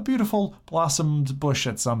a beautiful blossomed bush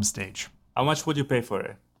at some stage. How much would you pay for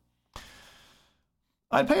it?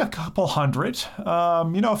 I'd pay a couple hundred.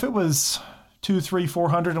 If it was 200, 300,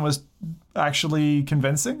 400 and was actually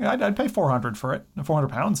convincing, I'd pay 400 for it. 400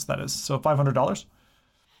 pounds, that is. So $500.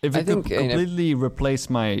 If it could completely replace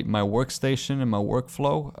my workstation and my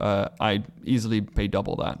workflow, I'd easily pay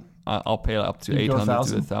double that. I'll pay up to 800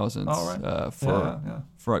 to 1,000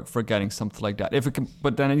 for getting something like that. If it can,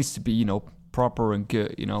 but then it needs to be proper and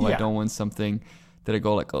good. I don't want something that I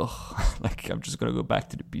go like, oh, like I'm just gonna go back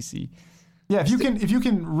to the PC. Yeah, if you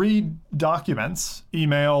can read documents,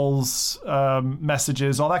 emails,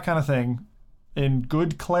 messages, all that kind of thing in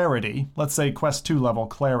good clarity, let's say Quest 2 level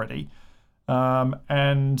clarity,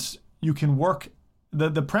 and you can work,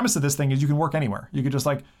 the premise of this thing is you can work anywhere. You could just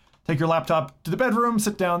take your laptop to the bedroom,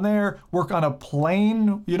 sit down there, work on a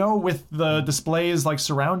plane, with the displays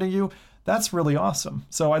surrounding you. That's really awesome.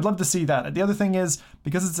 So I'd love to see that. The other thing is,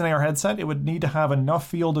 because it's an AR headset, it would need to have enough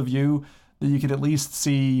field of view that you could at least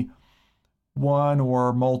see one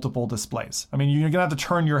or multiple displays. I mean, you're going to have to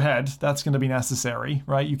turn your head. That's going to be necessary,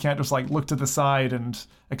 right? You can't just look to the side and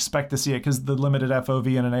expect to see it because the limited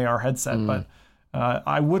FOV in an AR headset. But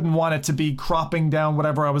I wouldn't want it to be cropping down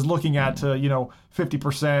whatever I was looking at to, 50%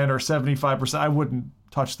 or 75%. I wouldn't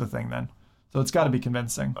touch the thing then. So it's got to be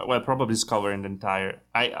convincing. Well, probably it's covering the entire...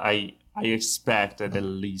 I expect that at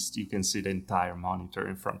least you can see the entire monitor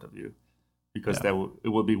in front of you. Because it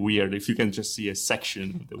would be weird if you can just see a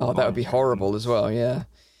section. That would be horrible as well, yeah.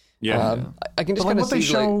 Yeah. I can just kind of see... What they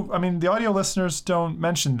show... I mean, the audio listeners don't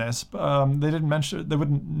mention this. They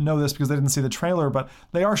wouldn't know this because they didn't see the trailer, but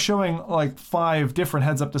they are showing like 5 different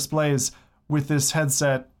heads-up displays with this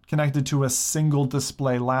headset connected to a single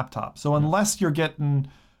display laptop. So unless you're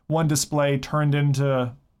getting one display turned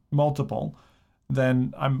into multiple,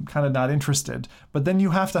 then I'm kind of not interested. But then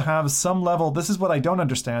you have to have some level... This is what I don't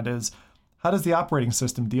understand is, how does the operating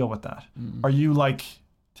system deal with that? Are you like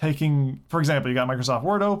taking... For example, you got Microsoft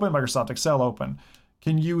Word open, Microsoft Excel open.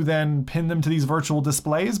 Can you then pin them to these virtual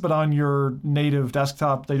displays, but on your native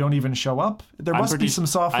desktop, they don't even show up? There must be some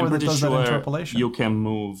software that does that interpolation. You can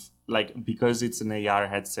move, like, because it's an AR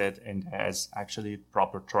headset and has actually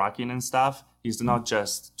proper tracking and stuff, it's not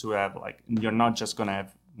just to have, like, you're not just going to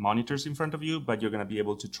have monitors in front of you, but you're going to be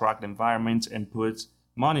able to track the environment and put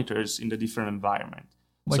monitors in the different environment.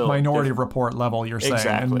 Like Minority Report level, you're saying.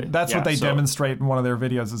 Exactly. And that's what they demonstrate in one of their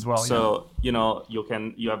videos as well. So, you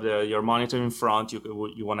have your monitor in front. You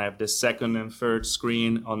want to have the second and third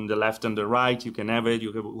screen on the left and the right. You can have it.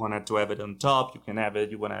 You want to have it on top. You can have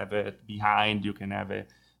it. You want to have it behind. You can have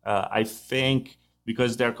it. I think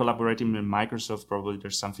because they're collaborating with Microsoft, probably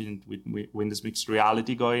there's something with Windows Mixed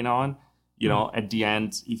Reality going on. At the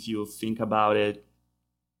end, if you think about it,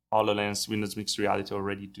 HoloLens, Windows Mixed Reality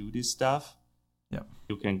already do this stuff. Yeah,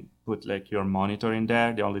 you can put like your monitor in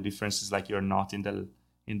there. The only difference is like you're not in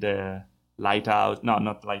the lighthouse. No,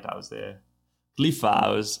 not lighthouse. The cliff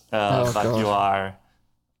house. But you are.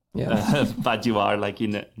 Yeah. But you are like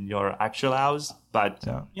in your actual house. But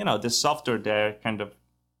the software there kind of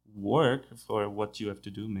work for what you have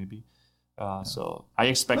to do. Maybe. So I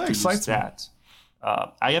expect to use that.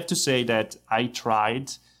 I have to say that I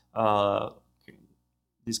tried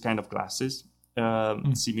these kind of glasses.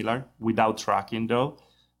 Similar without tracking though,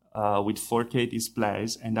 with 4K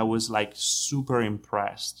displays, and I was like super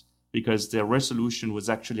impressed because the resolution was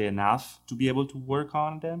actually enough to be able to work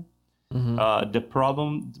on them. The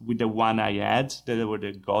problem with the one I had, that were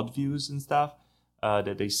the God views and stuff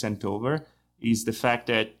that they sent over, is the fact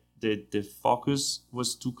that the focus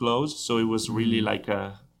was too close, so it was really like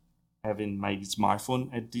having my smartphone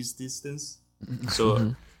at this distance.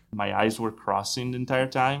 So my eyes were crossing the entire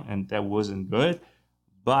time, and that wasn't good.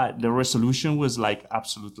 But the resolution was like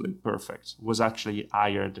absolutely perfect. It was actually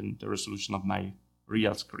higher than the resolution of my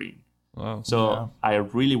real screen. Wow. So I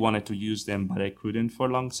really wanted to use them, but I couldn't for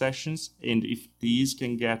long sessions. And if these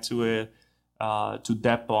can get to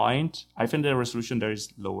that point, I think the resolution there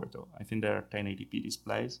is lower though. I think there are 1080p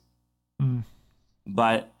displays.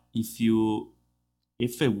 But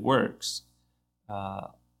if it works,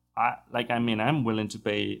 I'm willing to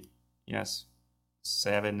pay,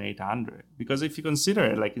 $700-800, because if you consider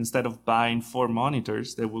it, like instead of buying 4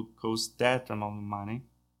 monitors that will cost that amount of money,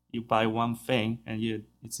 you buy one thing and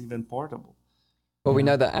it's even portable. Well, we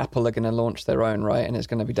know that Apple are going to launch their own, right? And it's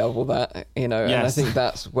going to be double that, And I think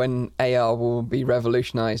that's when AR will be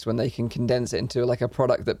revolutionized, when they can condense it into like a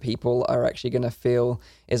product that people are actually going to feel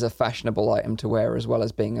is a fashionable item to wear as well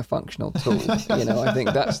as being a functional tool. I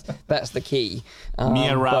think that's the key. Me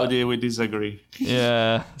and Rowdy, we disagree.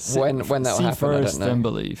 Yeah. When that will happen, first, I don't know. Then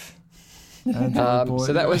believe. So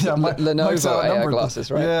that was Lenovo AR glasses,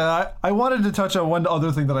 right? Yeah, I wanted to touch on one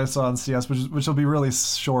other thing that I saw on CS, which will be really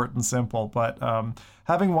short and simple. But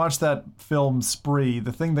having watched that film Spree,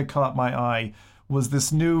 the thing that caught my eye was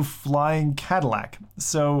this new flying Cadillac.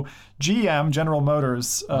 So GM, General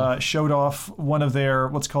Motors, showed off one of their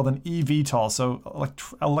what's called an eVTOL, so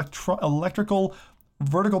electrical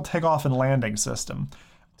vertical takeoff and landing system,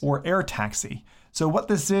 or air taxi. So what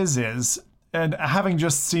this is, and having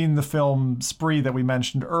just seen the film Spree that we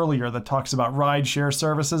mentioned earlier that talks about ride-share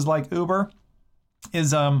services like Uber,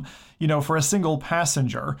 is, for a single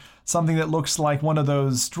passenger, something that looks like one of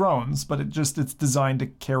those drones, but it's designed to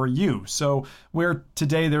carry you. So where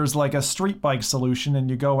today there's like a street bike solution and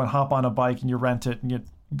you go and hop on a bike and you rent it and you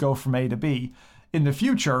go from A to B. In the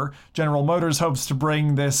future, General Motors hopes to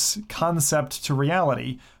bring this concept to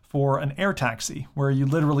reality for an air taxi, where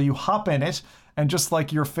you hop in it, and just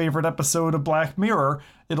like your favorite episode of Black Mirror,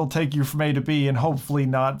 it'll take you from A to B and hopefully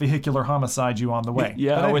not vehicular homicide you on the way.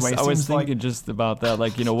 Yeah, I was thinking just about that.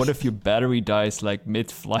 Like, what if your battery dies like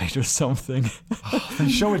mid-flight or something? They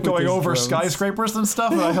show it going over skyscrapers and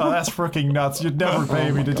stuff. And I thought, that's freaking nuts. You'd never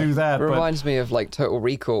pay me to do that. It reminds me of like Total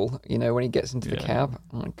Recall, when he gets into the cab.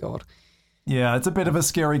 Oh my God. Yeah, it's a bit of a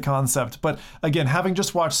scary concept. But again, having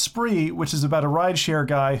just watched Spree, which is about a rideshare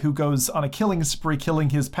guy who goes on a killing spree, killing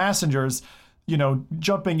his passengers,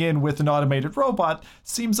 jumping in with an automated robot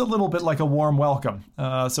seems a little bit like a warm welcome.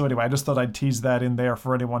 So anyway, I just thought I'd tease that in there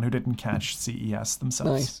for anyone who didn't catch CES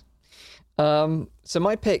themselves. Nice. So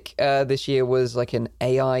my pick this year was like an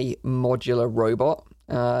AI modular robot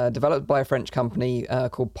developed by a French company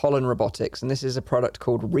called Pollen Robotics. And this is a product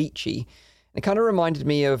called Reachy. It kind of reminded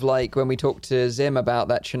me of like when we talked to Zim about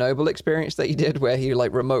that Chernobyl experience that he did, where he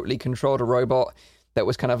like remotely controlled a robot that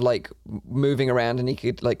was kind of like moving around and he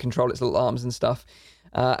could like control its little arms and stuff.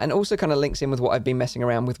 And also kind of links in with what I've been messing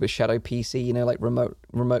around with Shadow PC, like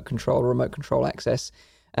remote control access.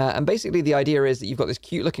 And basically the idea is that you've got this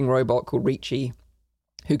cute looking robot called Reachy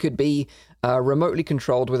who could be remotely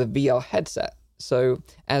controlled with a VR headset. So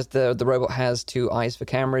as the robot has two eyes for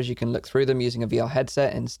cameras, you can look through them using a VR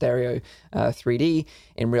headset in stereo 3D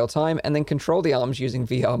in real time, and then control the arms using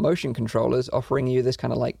VR motion controllers, offering you this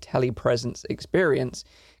kind of like telepresence experience.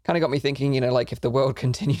 Kind of got me thinking, like if the world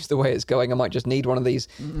continues the way it's going, I might just need one of these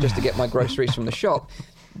just to get my groceries from the shop.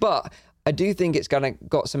 But I do think it's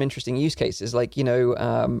got some interesting use cases, like,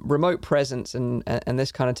 remote presence and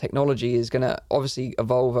this kind of technology is going to obviously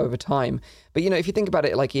evolve over time. But, if you think about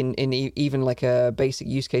it, like in even like basic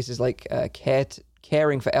use cases like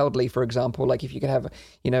caring for elderly, for example, like if you could have,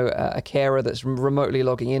 a carer that's remotely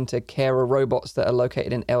logging into carer robots that are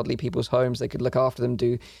located in elderly people's homes, they could look after them,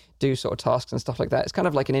 do sort of tasks and stuff like that. It's kind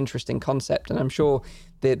of like an interesting concept, and I'm sure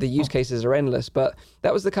the use cases are endless, but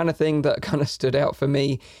that was the kind of thing that kind of stood out for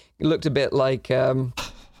me. It looked a bit like the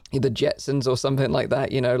Jetsons or something like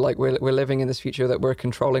that, like we're living in this future that we're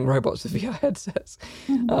controlling robots with VR headsets.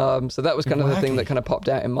 So that was kind of the thing that kind of popped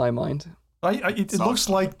out in my mind. It looks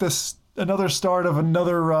like another start of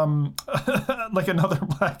another like another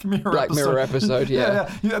Black Mirror episode.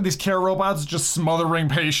 Yeah. You have these care robots just smothering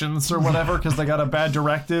patients or whatever because they got a bad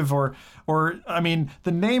directive, or I mean,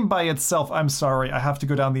 the name by itself, I'm sorry, I have to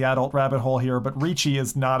go down the adult rabbit hole here, but Reachy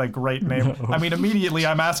is not a great name. No. I mean, immediately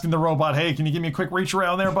I'm asking the robot, hey, can you give me a quick reach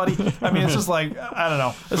around there, buddy? I mean, it's just like, I don't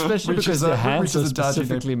know. Especially because the hands are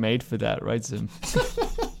specifically made for that, right, Zim?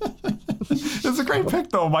 It's a great pick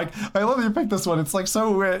though, Mike. I love that you picked this one. It's like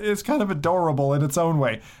it's kind of adorable in its own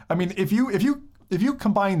way. I mean, if you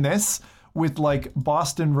combine this with like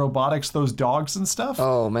Boston Robotics, those dogs and stuff.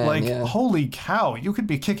 Oh man, like holy cow, you could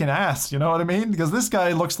be kicking ass. You know what I mean? Because this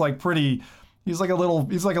guy looks like he's like a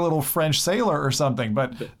little French sailor or something.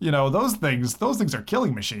 But those things are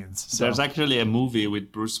killing machines. So. There's actually a movie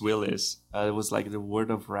with Bruce Willis. It was like The Word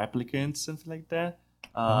of Replicants, something like that.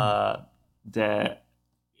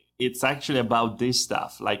 It's actually about this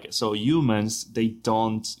stuff. Like, so humans, they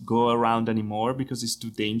don't go around anymore because it's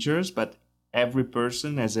too dangerous, but every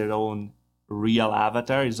person has their own real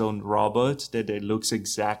avatar, his own robot that looks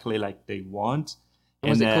exactly like they want.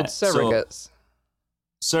 Was it called surrogates?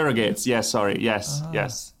 Surrogates, yeah, sorry. Yes.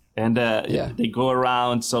 And they go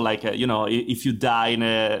around. So like, if you die in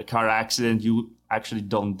a car accident, you actually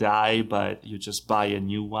don't die, but you just buy a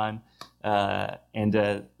new one.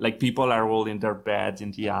 Like people are all in their beds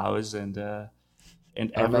in the house, and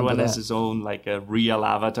everyone has his own like a real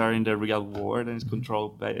avatar in the real world, and it's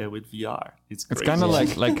controlled with VR. It's kind of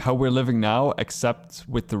like how we're living now, except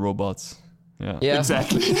with the robots. Yeah.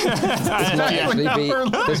 Exactly.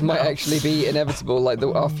 This might actually be inevitable. Like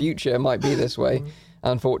our future might be this way.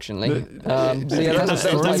 Unfortunately, it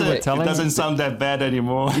doesn't sound that bad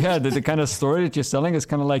anymore. Yeah, the kind of story that you're selling is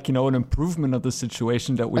kind of like an improvement of the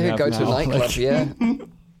situation that we have now. I could go to a nightclub. Yeah,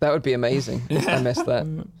 that would be amazing. I missed that.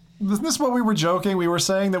 Isn't this what we were joking? We were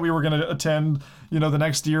saying that we were going to attend, the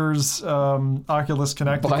next year's Oculus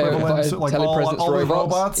Connect equivalent, like all the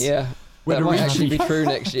robots. Yeah. That might actually be true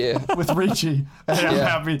next year. With Reachy. I'm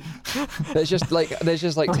happy. There's just like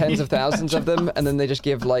tens of thousands of them, and then they just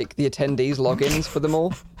give like the attendees logins for them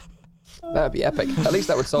all. That would be epic. At least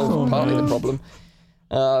that would solve partly the problem.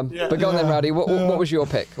 But go on then, Rowdy. What was your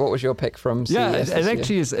pick? What was your pick from CES? Yeah, it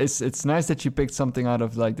actually is. It's nice that you picked something out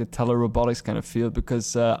of like the telerobotics kind of field,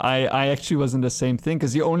 because I actually was in the same thing.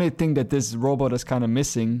 Because the only thing that this robot is kind of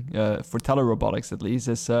missing for telerobotics, at least,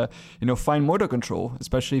 is fine motor control.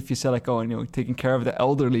 Especially if you say like, taking care of the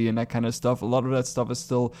elderly and that kind of stuff. A lot of that stuff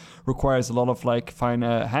still requires a lot of like fine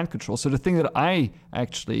hand control. So the thing that I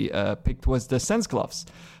actually picked was the Sense gloves.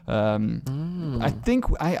 I think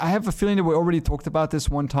I have a feeling that we already talked about this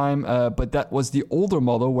one time, but that was the older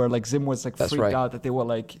model where like Zim was like freaked out that they were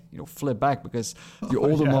like flip back, because the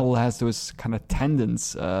older model has those kind of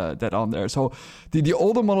tendons that on there. So the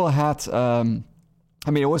older model had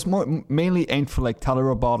it was mainly aimed for like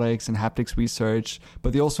telerobotics and haptics research,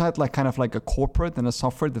 but they also had like kind of like a corporate and a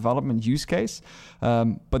software development use case.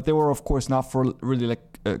 But they were of course not for really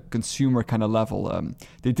like a consumer kind of level.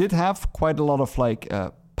 They did have quite a lot of like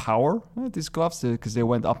power, these gloves, because they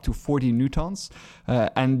went up to 40 newtons.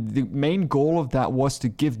 And the main goal of that was to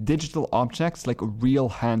give digital objects like a real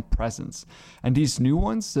hand presence. And these new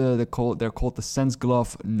ones, they're called the Sense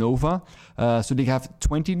Glove Nova. So they have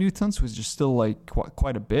 20 newtons, which is still like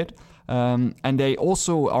quite a bit. And they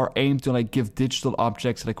also are aimed to like give digital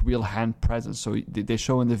objects like real hand presence. So they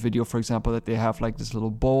show in the video, for example, that they have like this little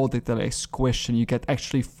ball that they like squish, and you get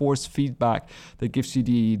actually force feedback that gives you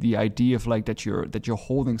the idea of like that you're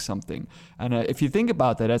holding something. And if you think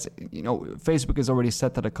about that, as you know, Facebook has already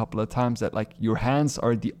said that a couple of times, that like your hands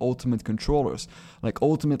are the ultimate controllers. Like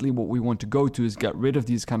ultimately, what we want to go to is get rid of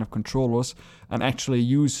these kind of controllers and actually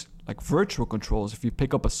use like virtual controls. If you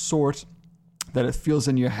pick up a sword, that it feels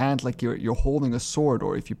in your hand like you're holding a sword,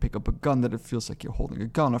 or if you pick up a gun, that it feels like you're holding a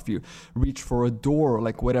gun, or if you reach for a door, or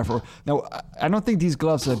like whatever. Now, I don't think these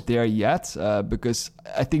gloves are there yet, because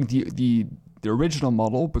I think the original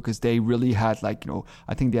model, because they really had like, you know,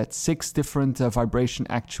 I think they had 6 different vibration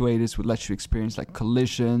actuators would let you experience like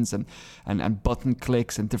collisions and button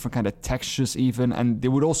clicks and different kind of textures even. And they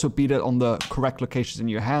would also be that on the correct locations in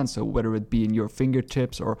your hand. So whether it be in your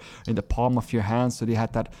fingertips or in the palm of your hand. So they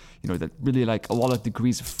had that, you know, that really like a lot of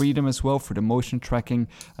degrees of freedom as well for the motion tracking.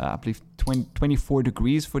 I believe 24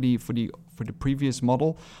 degrees for the previous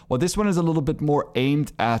model. Well, this one is a little bit more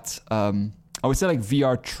aimed at, I would say like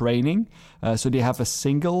VR training. So they have a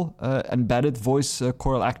single embedded voice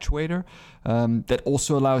coil actuator that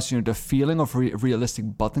also allows, you know, the feeling of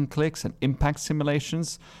realistic button clicks and impact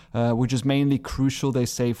simulations, which is mainly crucial, they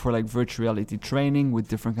say, for like virtual reality training with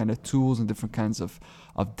different kind of tools and different kinds of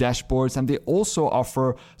dashboards. And they also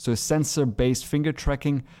offer sensor-based finger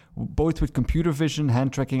tracking, both with computer vision,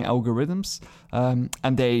 hand tracking algorithms.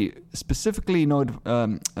 And they specifically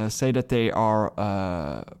say that they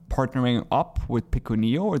are partnering up with Pico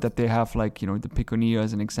Neo, or that they have like, you know, the Pico Neo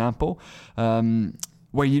as an example,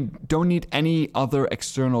 where you don't need any other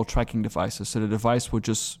external tracking devices. So the device will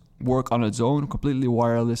just work on its own, completely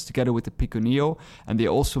wireless, together with the Pico Neo. And they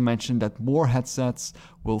also mentioned that more headsets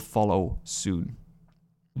will follow soon.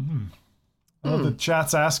 Oh, the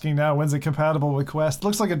chat's asking now, when's it compatible with Quest?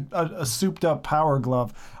 Looks like a souped up power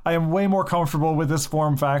glove. I am way more comfortable with this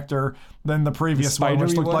form factor than the previous one,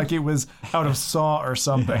 which looked like it was out of Saw or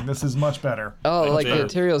something. Yeah. This is much better. Oh, like the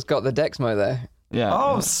material's got the Dexmo there. Yeah.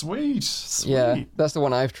 Oh, yeah. Sweet. Yeah, that's the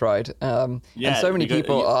one I've tried. And so many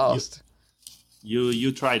people asked.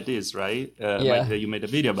 You tried this, right? You made a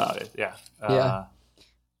video about it. Yeah.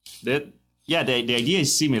 The idea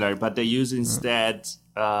is similar, but they use instead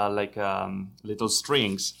little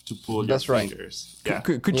strings to pull your fingers. Yeah.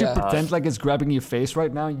 Could you pretend like it's grabbing your face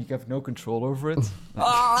right now? You have no control over it.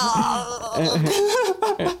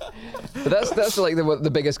 But that's like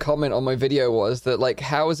the biggest comment on my video was that, like,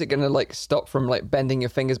 how is it going to like stop from like bending your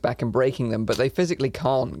fingers back and breaking them? But they physically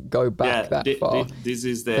can't go back that far. This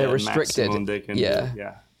is the They're restricted. Maximum they can do.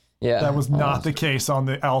 Yeah. That was not the case on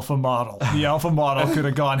the Alpha model. The Alpha model could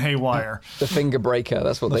have gone haywire. The finger breaker,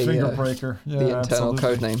 that's what the finger breaker. Yeah, the internal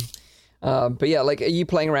code name. But yeah, like, are you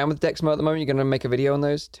playing around with Dexmo at the moment? You're going to make a video on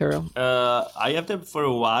those, Tyriel? I have them for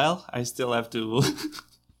a while. I still have to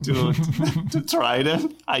to try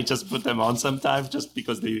them. I just put them on sometimes just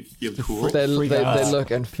because they feel cool. They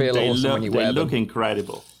look and feel awesome when you wear them. They look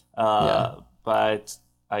incredible. But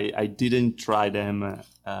I didn't try them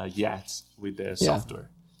yet with the software.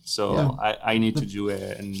 So I need to do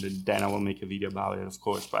it, and then I will make a video about it, of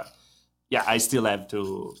course. But yeah, I still have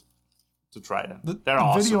to try them. They're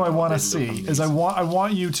awesome. The video I want to see is I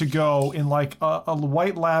want you to go in like a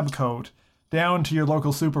white lab coat down to your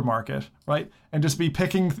local supermarket, right? And just be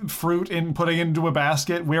picking fruit and putting it into a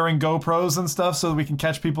basket, wearing GoPros and stuff so that we can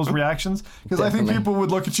catch people's reactions. Because I think people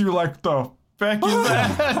would look at you like, the heck is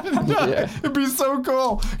that? It'd be so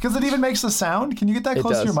cool. Because it even makes a sound. Can you get that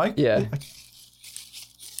close to your mic? Yeah.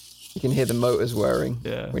 You can hear the motors whirring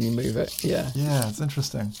when you move it. Yeah. Yeah, it's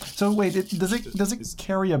interesting. So wait, does it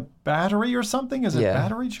carry a battery or something? Is it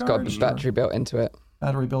battery charged? It's got a battery built into it.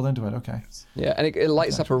 Battery built into it, okay. Yeah, and it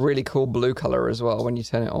lights up a really cool blue color as well when you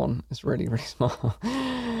turn it on. It's really, really smart.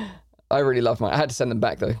 I really love mine. I had to send them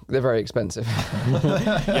back though. They're very expensive.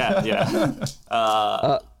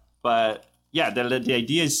 But yeah, the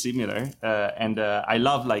idea is similar, and I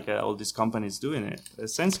love like all these companies doing it.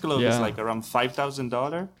 Sense Glove is like around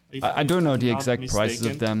 $5,000. I don't know the exact prices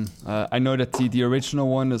of them. I know that the original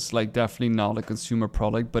one is like definitely not a consumer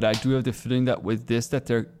product, but I do have the feeling that with this that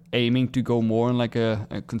they're aiming to go more in like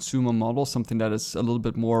a consumer model, something that is a little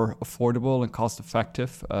bit more affordable and cost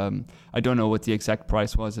effective. I don't know what the exact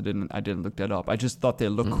price was. I didn't look that up. I just thought they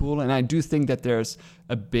look cool, and I do think that there's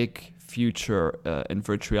a big future in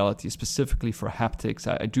virtual reality, specifically for haptics.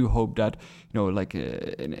 I do hope that, like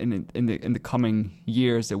in the coming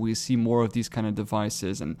years, that we see more of these kind of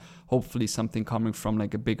devices, and hopefully something coming from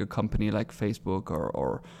like a bigger company like Facebook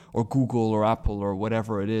or Google or Apple or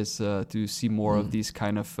whatever it is, to see more of these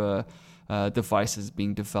kind of devices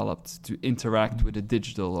being developed to interact with a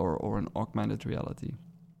digital or an augmented reality.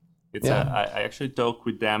 I actually talked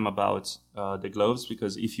with them about the gloves,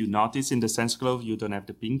 because if you notice in the Sense Glove, you don't have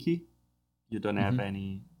the pinky, you don't have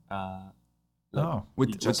any.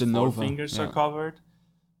 With just the 4 Nova fingers are covered.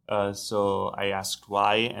 So I asked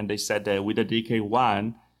why, and they said that with the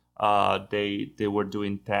DK1, they were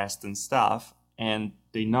doing tests and stuff, and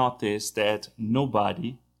they noticed that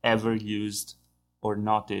nobody ever used or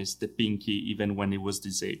noticed the pinky even when it was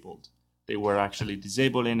disabled. They were actually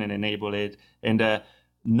disabling and enable it, and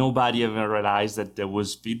nobody ever realized that there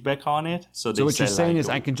was feedback on it. So what you're saying is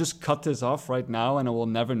I can just cut this off right now and I will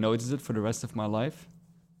never notice it for the rest of my life?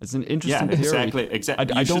 It's an interesting theory.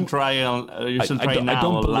 Exactly. You should try now. I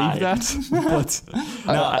don't believe that, but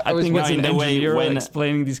I think it's an engineer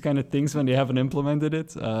explaining these kind of things when they haven't implemented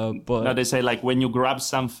it. But no, they say like when you grab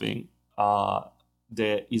something,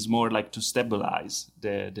 there is more like to stabilize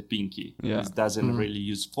the pinky. Yeah. It doesn't really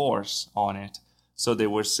use force on it. So they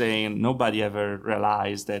were saying nobody ever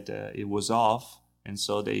realized that it was off, and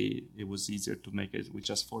so it was easier to make it with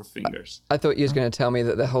just 4 fingers. I thought you was going to tell me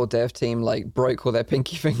that the whole dev team like broke all their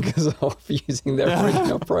pinky fingers off using their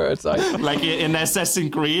original prototype. Like in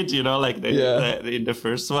Assassin's Creed, like in the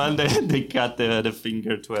first one, they cut the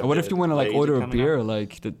finger to. What if you want to like order a beer?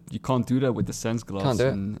 Like that, you can't do that with the Sense Gloves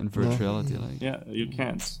in virtual reality. Like you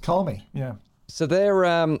can't. Call me. Yeah. So they're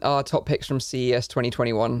our top picks from CES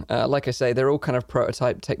 2021. Like I say, they're all kind of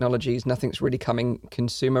prototype technologies. Nothing's really coming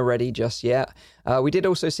consumer ready just yet. We did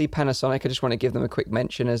also see Panasonic. I just want to give them a quick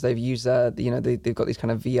mention, as they've used, they've got these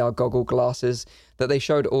kind of VR goggle glasses that they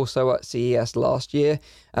showed also at CES last year.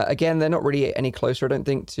 Again, they're not really any closer, I don't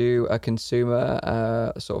think, to a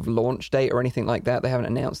consumer sort of launch date or anything like that. They haven't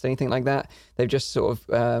announced anything like that. They've just sort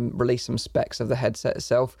of released some specs of the headset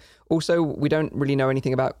itself. Also, we don't really know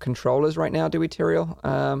anything about controllers right now, do we, Tyriel,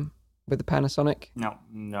 with the Panasonic? No.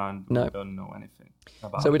 We don't know anything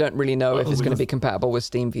about So we don't really know if it's going to be compatible with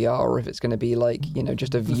Steam VR or if it's going to be like,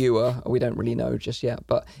 just a viewer. We don't really know just yet,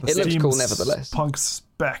 but it looks cool nevertheless. Punk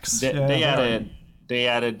specs. They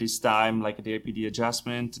added this time like the APD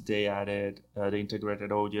adjustment, they added the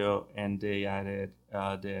integrated audio, and they added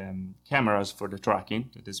the cameras for the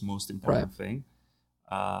tracking. That is the most important thing.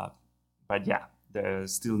 But yeah,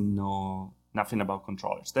 there's still nothing about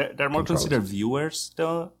controllers. They're more considered viewers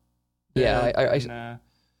though. Yeah,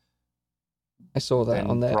 I saw that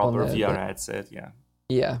on their proper VR headset.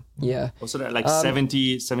 Yeah. Also, they're like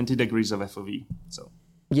 70 degrees of FOV. So.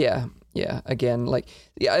 Yeah. Again, I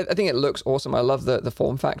think it looks awesome. I love the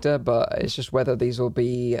form factor, but it's just whether these will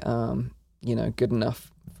be, good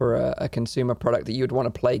enough for a consumer product that you would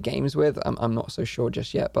want to play games with. I'm not so sure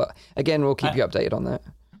just yet, but again, we'll keep you updated on that.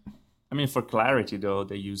 I mean, for clarity though,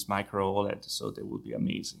 they use micro OLED, so they would be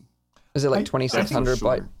amazing. Is it like 2600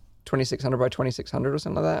 by 2600 by 2600 or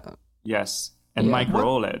something like that? Yes, and micro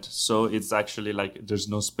OLED, so it's actually like there's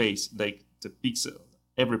no space. Like the pixel,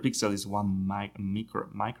 every pixel is 1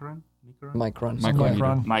 micron.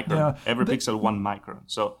 Yeah. Every pixel 1 micron.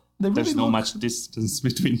 So there's no much distance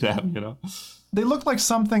between them. They look like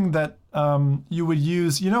something that you would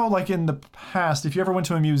use, like in the past, if you ever went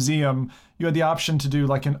to a museum, you had the option to do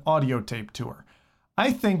like an audio tape tour.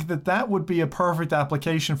 I think that would be a perfect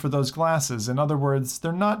application for those glasses. In other words,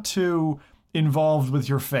 they're not too involved with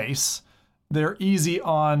your face. They're easy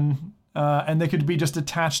on, and they could be just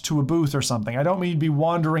attached to a booth or something. I don't mean be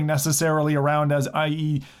wandering necessarily around as,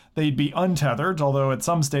 i.e., they'd be untethered, although at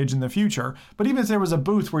some stage in the future. But even if there was a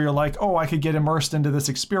booth where you're like, oh, I could get immersed into this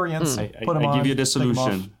experience, put them on. I give you the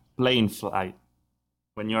solution. Plane flight.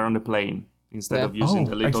 When you're on the plane, instead of using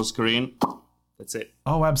the little screen, that's it.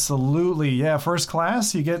 Oh, absolutely. Yeah, first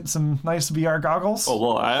class, you get some nice VR goggles. Oh,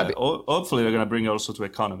 well, hopefully they're going to bring it also to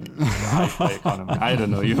economy. I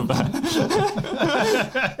don't know you, but...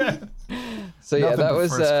 So yeah, that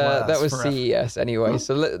was CES anyway.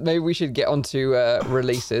 So maybe we should get on to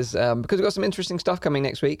releases because we've got some interesting stuff coming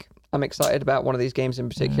next week. I'm excited about one of these games in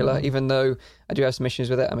particular, even though I do have some issues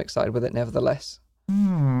with it. I'm excited with it nevertheless.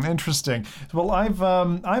 Interesting. Well, I've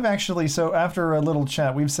actually, so after a little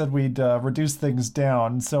chat, we've said we'd reduce things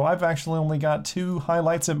down. So I've actually only got 2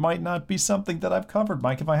 highlights. It might not be something that I've covered,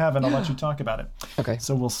 Mike. If I haven't, I'll let you talk about it. Okay.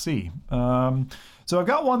 So we'll see. So I've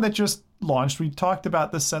got one that just launched. We talked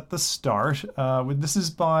about this at the start. This is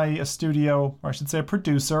by a studio, or I should say a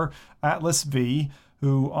producer, Atlas V,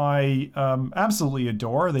 who I absolutely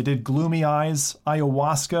adore. They did Gloomy Eyes,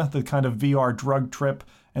 Ayahuasca, the kind of VR drug trip,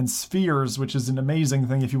 and Spheres, which is an amazing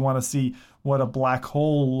thing if you want to see what a black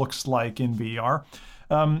hole looks like in VR.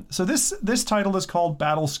 So this title is called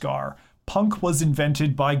Battlescar. Punk was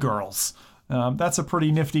invented by girls. That's a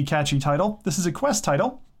pretty nifty, catchy title. This is a Quest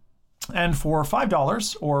title. And for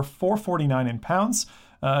 $5 or $4.49 in pounds,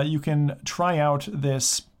 you can try out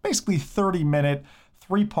this basically 30-minute,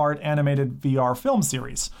 3-part animated VR film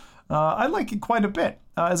series. I like it quite a bit.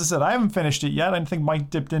 As I said, I haven't finished it yet. I think Mike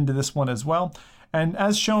dipped into this one as well. And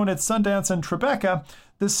as shown at Sundance and Tribeca,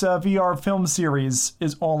 this VR film series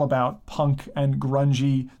is all about punk and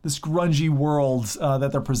this grungy world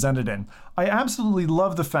that they're presented in. I absolutely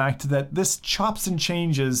love the fact that this chops and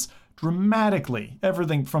changes dramatically.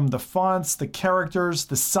 Everything from the fonts, the characters,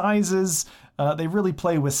 the sizes, they really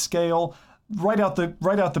play with scale. Right out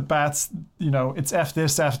the bats, it's F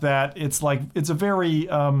this, F that. It's a very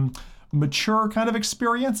mature kind of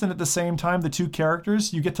experience, and at the same time, the two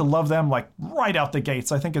characters, you get to love them like right out the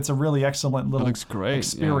gates. I think it's a really excellent little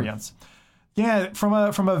experience. Yeah, from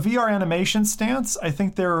a VR animation stance, I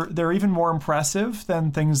think they're even more impressive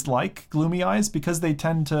than things like Gloomy Eyes because they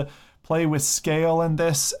tend to play with scale in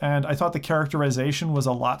this, and I thought the characterization was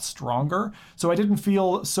a lot stronger. So I didn't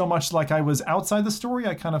feel so much like I was outside the story.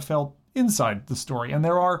 I kind of felt inside the story. And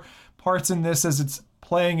there are parts in this as it's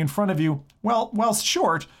playing in front of you. Well, while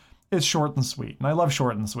short, it's short and sweet. And I love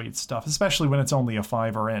short and sweet stuff, especially when it's only a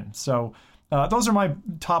 $5 in. So those are my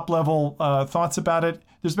top level thoughts about it.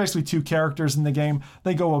 There's basically two characters in the game.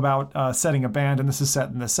 They go about setting a band, and this is set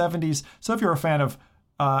in the 70s. So if you're a fan of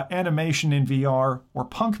animation in VR or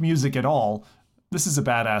punk music at all, this is a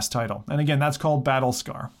badass title. And again, that's called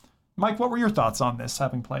Battlescar. Mike, what were your thoughts on this,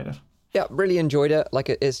 having played it? Yeah, really enjoyed it. Like,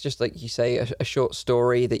 it's just like you say, a short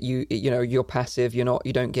story that you're passive. You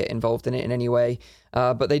don't get involved in it in any way.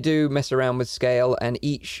 But they do mess around with scale, and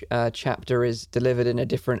each chapter is delivered in a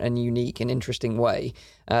different and unique and interesting way.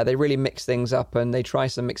 They really mix things up, and they try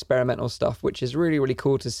some experimental stuff, which is really, really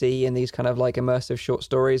cool to see in these kind of like immersive short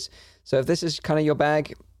stories. So if this is kind of your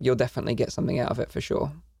bag, you'll definitely get something out of it for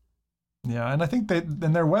sure. Yeah, and I think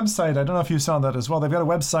in their website, I don't know if you saw that as well, they've got a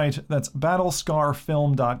website that's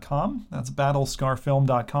battlescarfilm.com. That's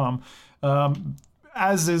battlescarfilm.com.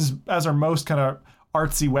 As are most kind of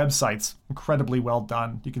artsy websites, incredibly well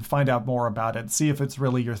done. You can find out more about it, see if it's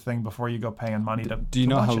really your thing before you go paying money to Do you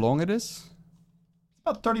know how long it is?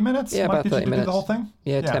 About 30 minutes. Yeah, about 30 minutes. Do the whole thing?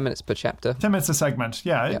 Yeah, 10 minutes per chapter. 10 minutes a segment.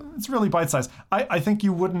 Yeah, it's really bite-sized. I think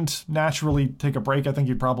you wouldn't naturally take a break. I think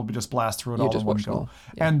you'd probably just blast through it all in one go.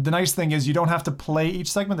 Yeah. And the nice thing is you don't have to play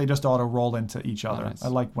each segment. They just auto-roll into each other. Nice. I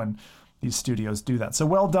like when these studios do that. So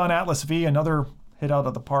well done, Atlas V. Another hit out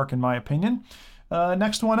of the park, in my opinion.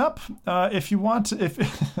 Next one up, if you want to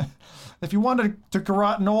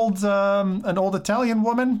garrote an old Italian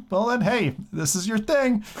woman, well then, hey, this is your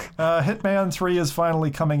thing. Hitman 3 is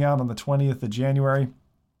finally coming out on the 20th of January.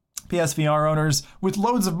 PSVR owners with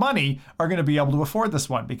loads of money are going to be able to afford this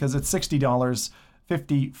one because it's $60,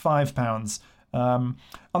 55 pounds. On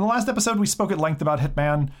the last episode, we spoke at length about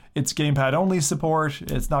Hitman. It's gamepad only support.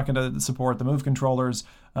 It's not going to support the Move controllers.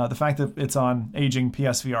 The fact that it's on aging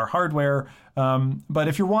PSVR hardware. But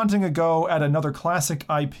if you're wanting a go at another classic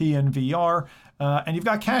IP in VR, and you've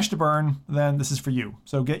got cash to burn, then this is for you.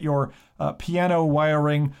 So get your piano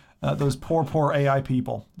wiring, those poor AI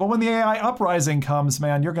people. But when the AI uprising comes,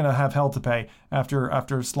 man, you're going to have hell to pay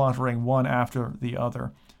after slaughtering one after the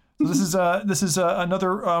other. So this is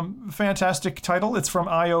another fantastic title. It's from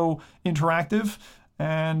IO Interactive,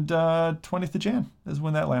 and 20th of Jan is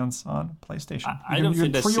when that lands on PlayStation. I don't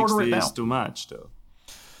think that 60 is too much, though.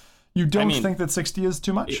 You don't think that 60 is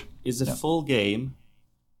too much? It's a full game.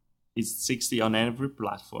 It's 60 on every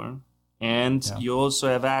platform, and you also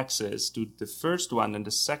have access to the first one and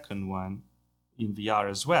the second one in VR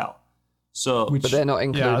as well. So, but they're not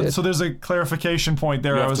included. Yeah, so there's a clarification point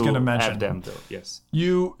there I was going to mention. Add them though, yes.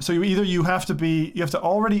 You have to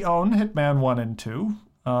already own Hitman 1 and 2,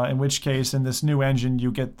 in which case in this new engine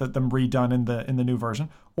you get them redone in the new version,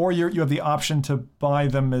 or you have the option to buy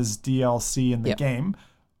them as DLC in the game.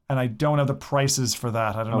 And I don't have the prices for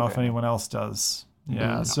that. I don't know if anyone else does.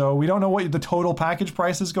 Yeah, no. So we don't know what the total package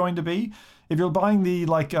price is going to be. If you're buying the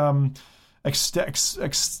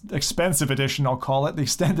expensive edition, I'll call it, the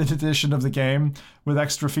extended edition of the game with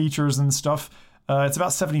extra features and stuff, it's about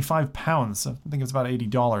 £75. I think it's about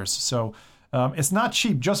 $80. So it's not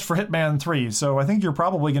cheap just for Hitman 3. So I think you're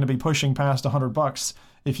probably going to be pushing past $100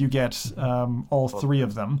 if you get all three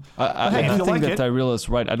of them. I think that Tyrell is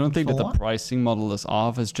right. I don't think that the pricing model is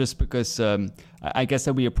off. It's just because I guess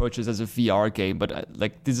that we approach this as a VR game, but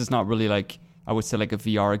this is not really like I would say like a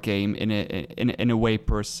VR game in a way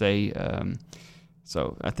per se.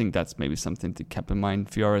 So I think that's maybe something to keep in mind.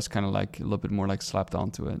 VR is kind of like a little bit more like slapped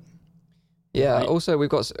onto it. Yeah. Also, we've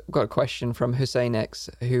got a question from Hussein X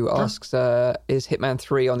who asks, "Is Hitman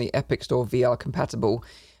 3 on the Epic Store VR compatible?"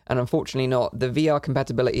 And unfortunately not. The VR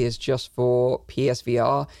compatibility is just for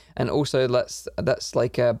PSVR, and also that's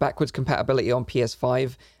like backwards compatibility on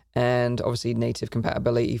PS5, and obviously native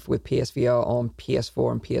compatibility with PSVR on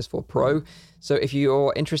PS4 and PS4 Pro. So if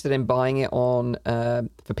you're interested in buying it on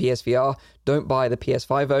for PSVR, don't buy the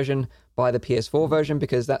PS5 version, buy the PS4 version,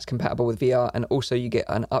 because that's compatible with VR, and also you get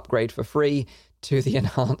an upgrade for free to the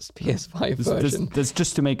enhanced PS5 version. That's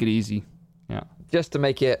just to make it easy. Yeah. Just to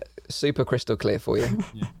make it super crystal clear for you.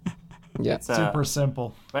 Yeah. It's super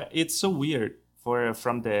simple. But it's so weird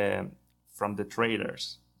from the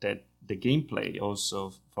trailers that the gameplay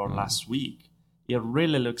also for last week, it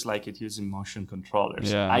really looks like it using motion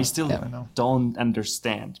controllers. Yeah. I still don't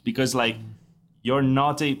understand, because like you're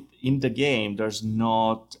not in the game, there's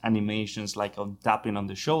not animations like on tapping on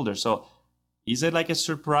the shoulder. So is it like a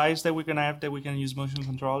surprise that we're gonna have that we can use motion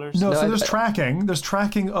controllers? No, so there's tracking. There's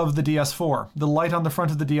tracking of the DS4. The light on the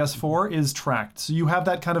front of the DS4 is tracked. So you have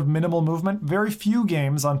that kind of minimal movement. Very few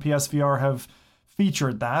games on PSVR have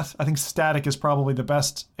featured that. I think Static is probably the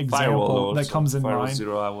best example that comes in mind.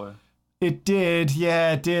 0 Hour. It did,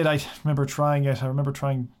 yeah, it did. I remember trying it. I remember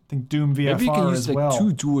trying, I think, Doom VFR Maybe you can use as well.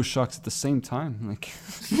 like 2 DualShocks at the same time. Like,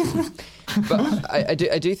 But I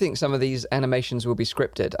do think some of these animations will be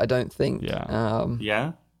scripted. I don't think it'll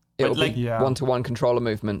be one-to-one controller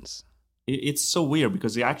movements. It's so weird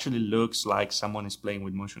because it actually looks like someone is playing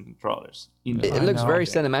with motion controllers. It looks very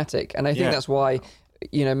cinematic, and I think that's why,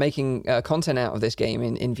 you know, making content out of this game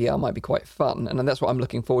in VR might be quite fun, and that's what I'm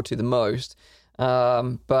looking forward to the most.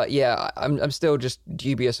 But yeah, I'm still just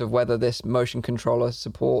dubious of whether this motion controller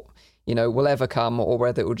support, you know, will ever come, or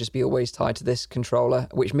whether it will just be always tied to this controller,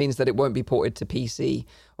 which means that it won't be ported to PC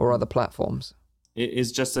or other platforms.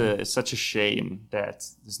 It's just such a shame that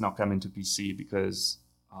it's not coming to PC, because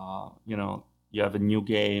you know, you have a new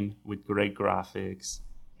game with great graphics,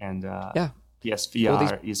 and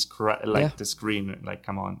PSVR is the screen, like,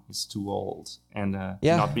 come on, it's too old, and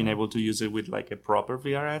not being able to use it with like a proper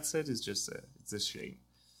VR headset is just it's a shame.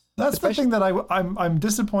 That's the thing that I'm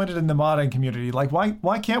disappointed in the modding community. Like,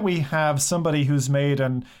 why can't we have somebody who's made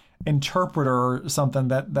an interpreter or something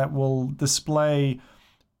that will display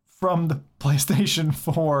from the PlayStation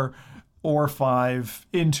 4 or 5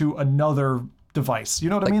 into another device?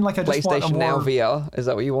 You know what I mean? Like, I just want PlayStation Now VR. Is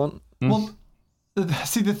that what you want? Well,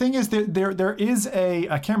 see, the thing is, there is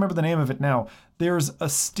I can't remember the name of it now. There's a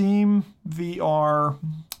Steam VR.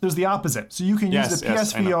 There's the opposite. So you can use the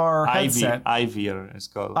PSVR headset. iVR is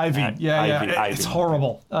called. iVR, yeah. It's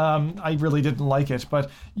horrible. I really didn't like it. But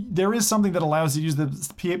there is something that allows you to use the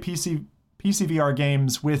PC VR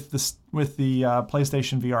games with the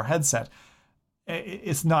PlayStation VR headset.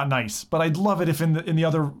 It's not nice, but I'd love it if in the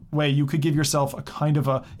other way you could give yourself a kind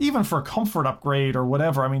of even for a comfort upgrade or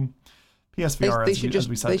whatever. I mean, PSVR, they should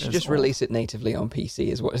just release it natively on PC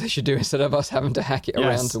is what they should do, instead of us having to hack it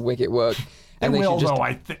around to make it work. And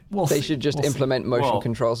they should just implement motion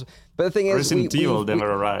controls. But the thing is, Resident Evil never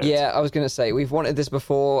arrived. Yeah, I was going to say, we've wanted this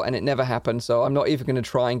before and it never happened, so I'm not even going to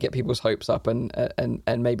try and get people's hopes up and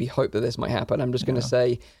maybe hope that this might happen. I'm just going to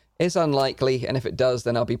say it's unlikely, and if it does,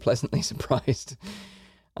 then I'll be pleasantly surprised.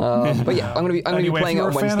 But yeah, I'm going to be playing it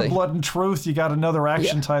on Wednesday. If you're a fan of Blood and Truth, you got another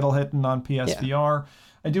action title hitting on PSVR. Yeah.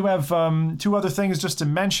 I do have 2 other things just to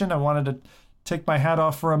mention. I wanted to take my hat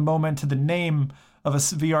off for a moment to the name of a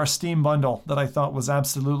VR Steam bundle that I thought was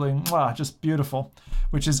absolutely just beautiful,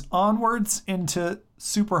 which is Onwards into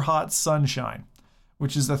Super Hot Sunshine,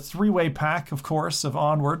 which is a 3-way pack, of course, of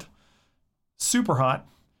Onward, Super Hot,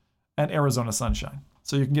 and Arizona Sunshine.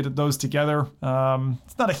 So you can get those together.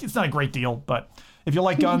 It's not a great deal, but if you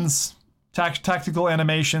like guns, tactical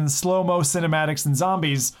animations, slow-mo cinematics, and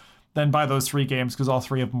zombies, then buy those 3 games, because all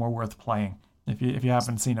 3 of them are worth playing if you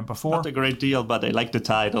haven't seen them before. Not a great deal, but I like the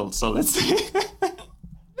title, so let's see.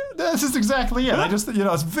 This is exactly it. I just,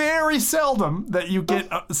 it's very seldom that you get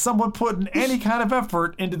someone putting any kind of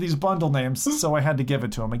effort into these bundle names, so I had to give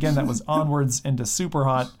it to him. Again, that was Onwards into Super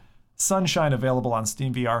Hot Sunshine, available on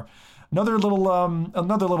Steam VR. Another little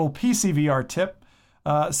PC VR tip.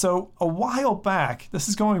 So a while back, this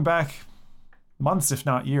is going back months, if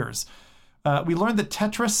not years, we learned that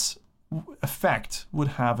Tetris Effect would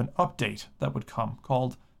have an update that would come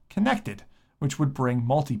called Connected, which would bring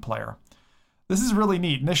multiplayer. This is really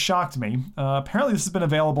neat, and this shocked me. Apparently this has been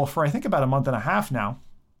available for, I think, about a month and a half now.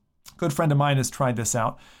 A good friend of mine has tried this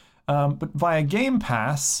out. But via Game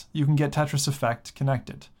Pass, you can get Tetris Effect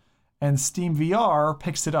Connected. and Steam VR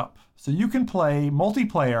picks it up. So you can play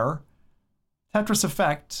multiplayer Tetris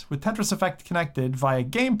Effect with Tetris Effect connected via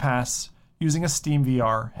Game Pass using a Steam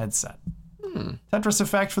VR headset. Tetris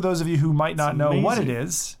Effect, for those of you who might not know what it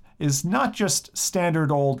is not just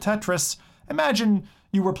standard old Tetris. Imagine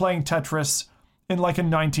you were playing Tetris in like a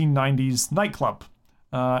 1990s nightclub,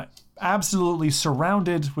 absolutely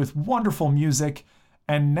surrounded with wonderful music,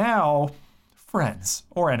 and now friends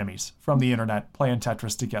or enemies from the internet playing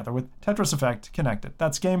Tetris together with Tetris Effect connected.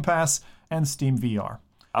 That's Game Pass and Steam VR.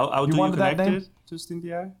 How do you connect it to Steam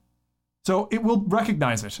VR? So it will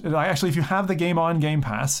recognize it. Actually, if you have the game on Game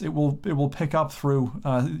Pass, it will pick up through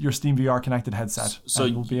your Steam VR connected headset. So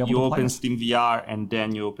you'll be able you to open play Steam VR and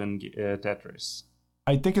then you open Tetris.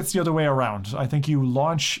 I think it's the other way around. I think you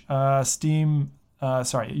launch you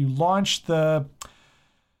launch the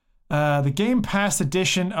Game Pass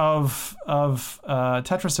edition of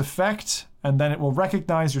Tetris Effect, and then it will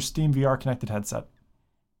recognize your Steam VR connected headset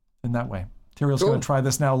in that way. Tyriel's going to try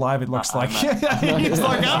this now live, it looks like. He's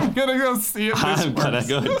like, I'm going to go see if this I'm going to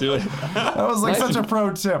go do it. That was like such a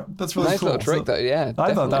pro tip. That's really cool. Nice little trick, though, yeah.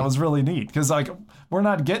 I thought that was really neat, because like, we're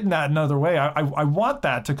not getting that another way. I want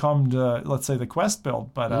that to come to, let's say, the Quest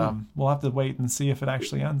build, but we'll have to wait and see if it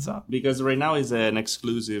actually ends up. Because right now is an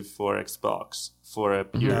exclusive for Xbox for a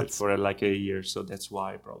period, for like a year, so that's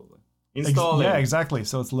why probably. Yeah, exactly.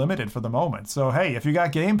 So it's limited for the moment. So hey, if you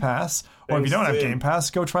got Game Pass, or if you don't have Game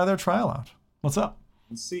Pass, go try their trial out. What's up?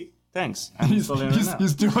 Let's see. Thanks. He's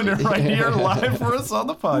doing it right here live for us on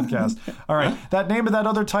the podcast. All right. That name of that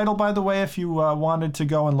other title, by the way, if you wanted to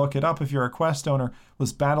go and look it up, if you're a Quest owner,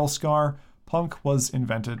 was Battlescar. Punk was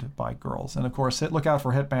invented by girls. And of course, look out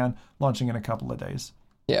for Hitman launching in a couple of days.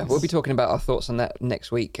 Yeah, we'll be talking about our thoughts on that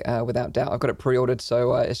next week, without doubt. I've got it pre-ordered,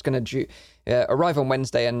 so it's going to arrive on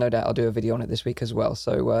Wednesday, and no doubt I'll do a video on it this week as well.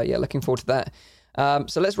 So yeah, looking forward to that.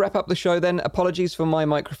 So let's wrap up the show then. Apologies for my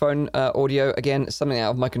microphone audio. Again, it's something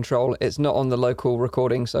out of my control. It's not on the local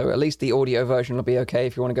recording, so at least the audio version will be okay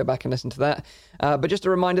if you want to go back and listen to that. But just a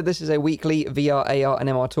reminder, this is a weekly VR, AR, and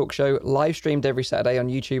MR talk show, live streamed every Saturday on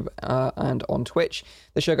YouTube and on Twitch.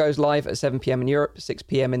 The show goes live at 7 p.m. in Europe, 6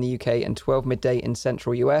 p.m. in the UK, and 12 midday in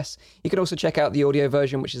Central US. You can also check out the audio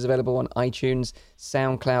version, which is available on iTunes,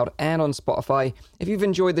 SoundCloud, and on Spotify. If you've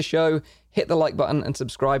enjoyed the show, hit the like button and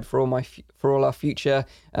subscribe for all our future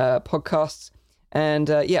podcasts. And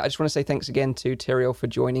yeah, I just want to say thanks again to Tyriel for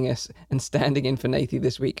joining us and standing in for Nathie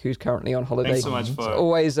this week, who's currently on holiday. Thanks so much for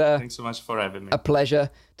thanks so much for having me. A pleasure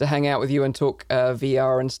to hang out with you and talk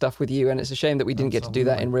VR and stuff with you. And it's a shame that we didn't get to do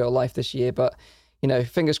that in real life this year, but you know,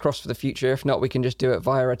 fingers crossed for the future. If not, we can just do it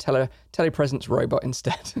via a telepresence robot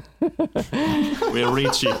instead. We're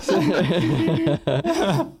reaching.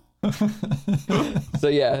 So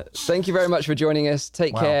yeah, thank you very much for joining us.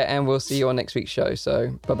 Take care, and we'll see you on next week's show.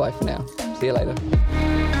 So bye-bye for now. See you later.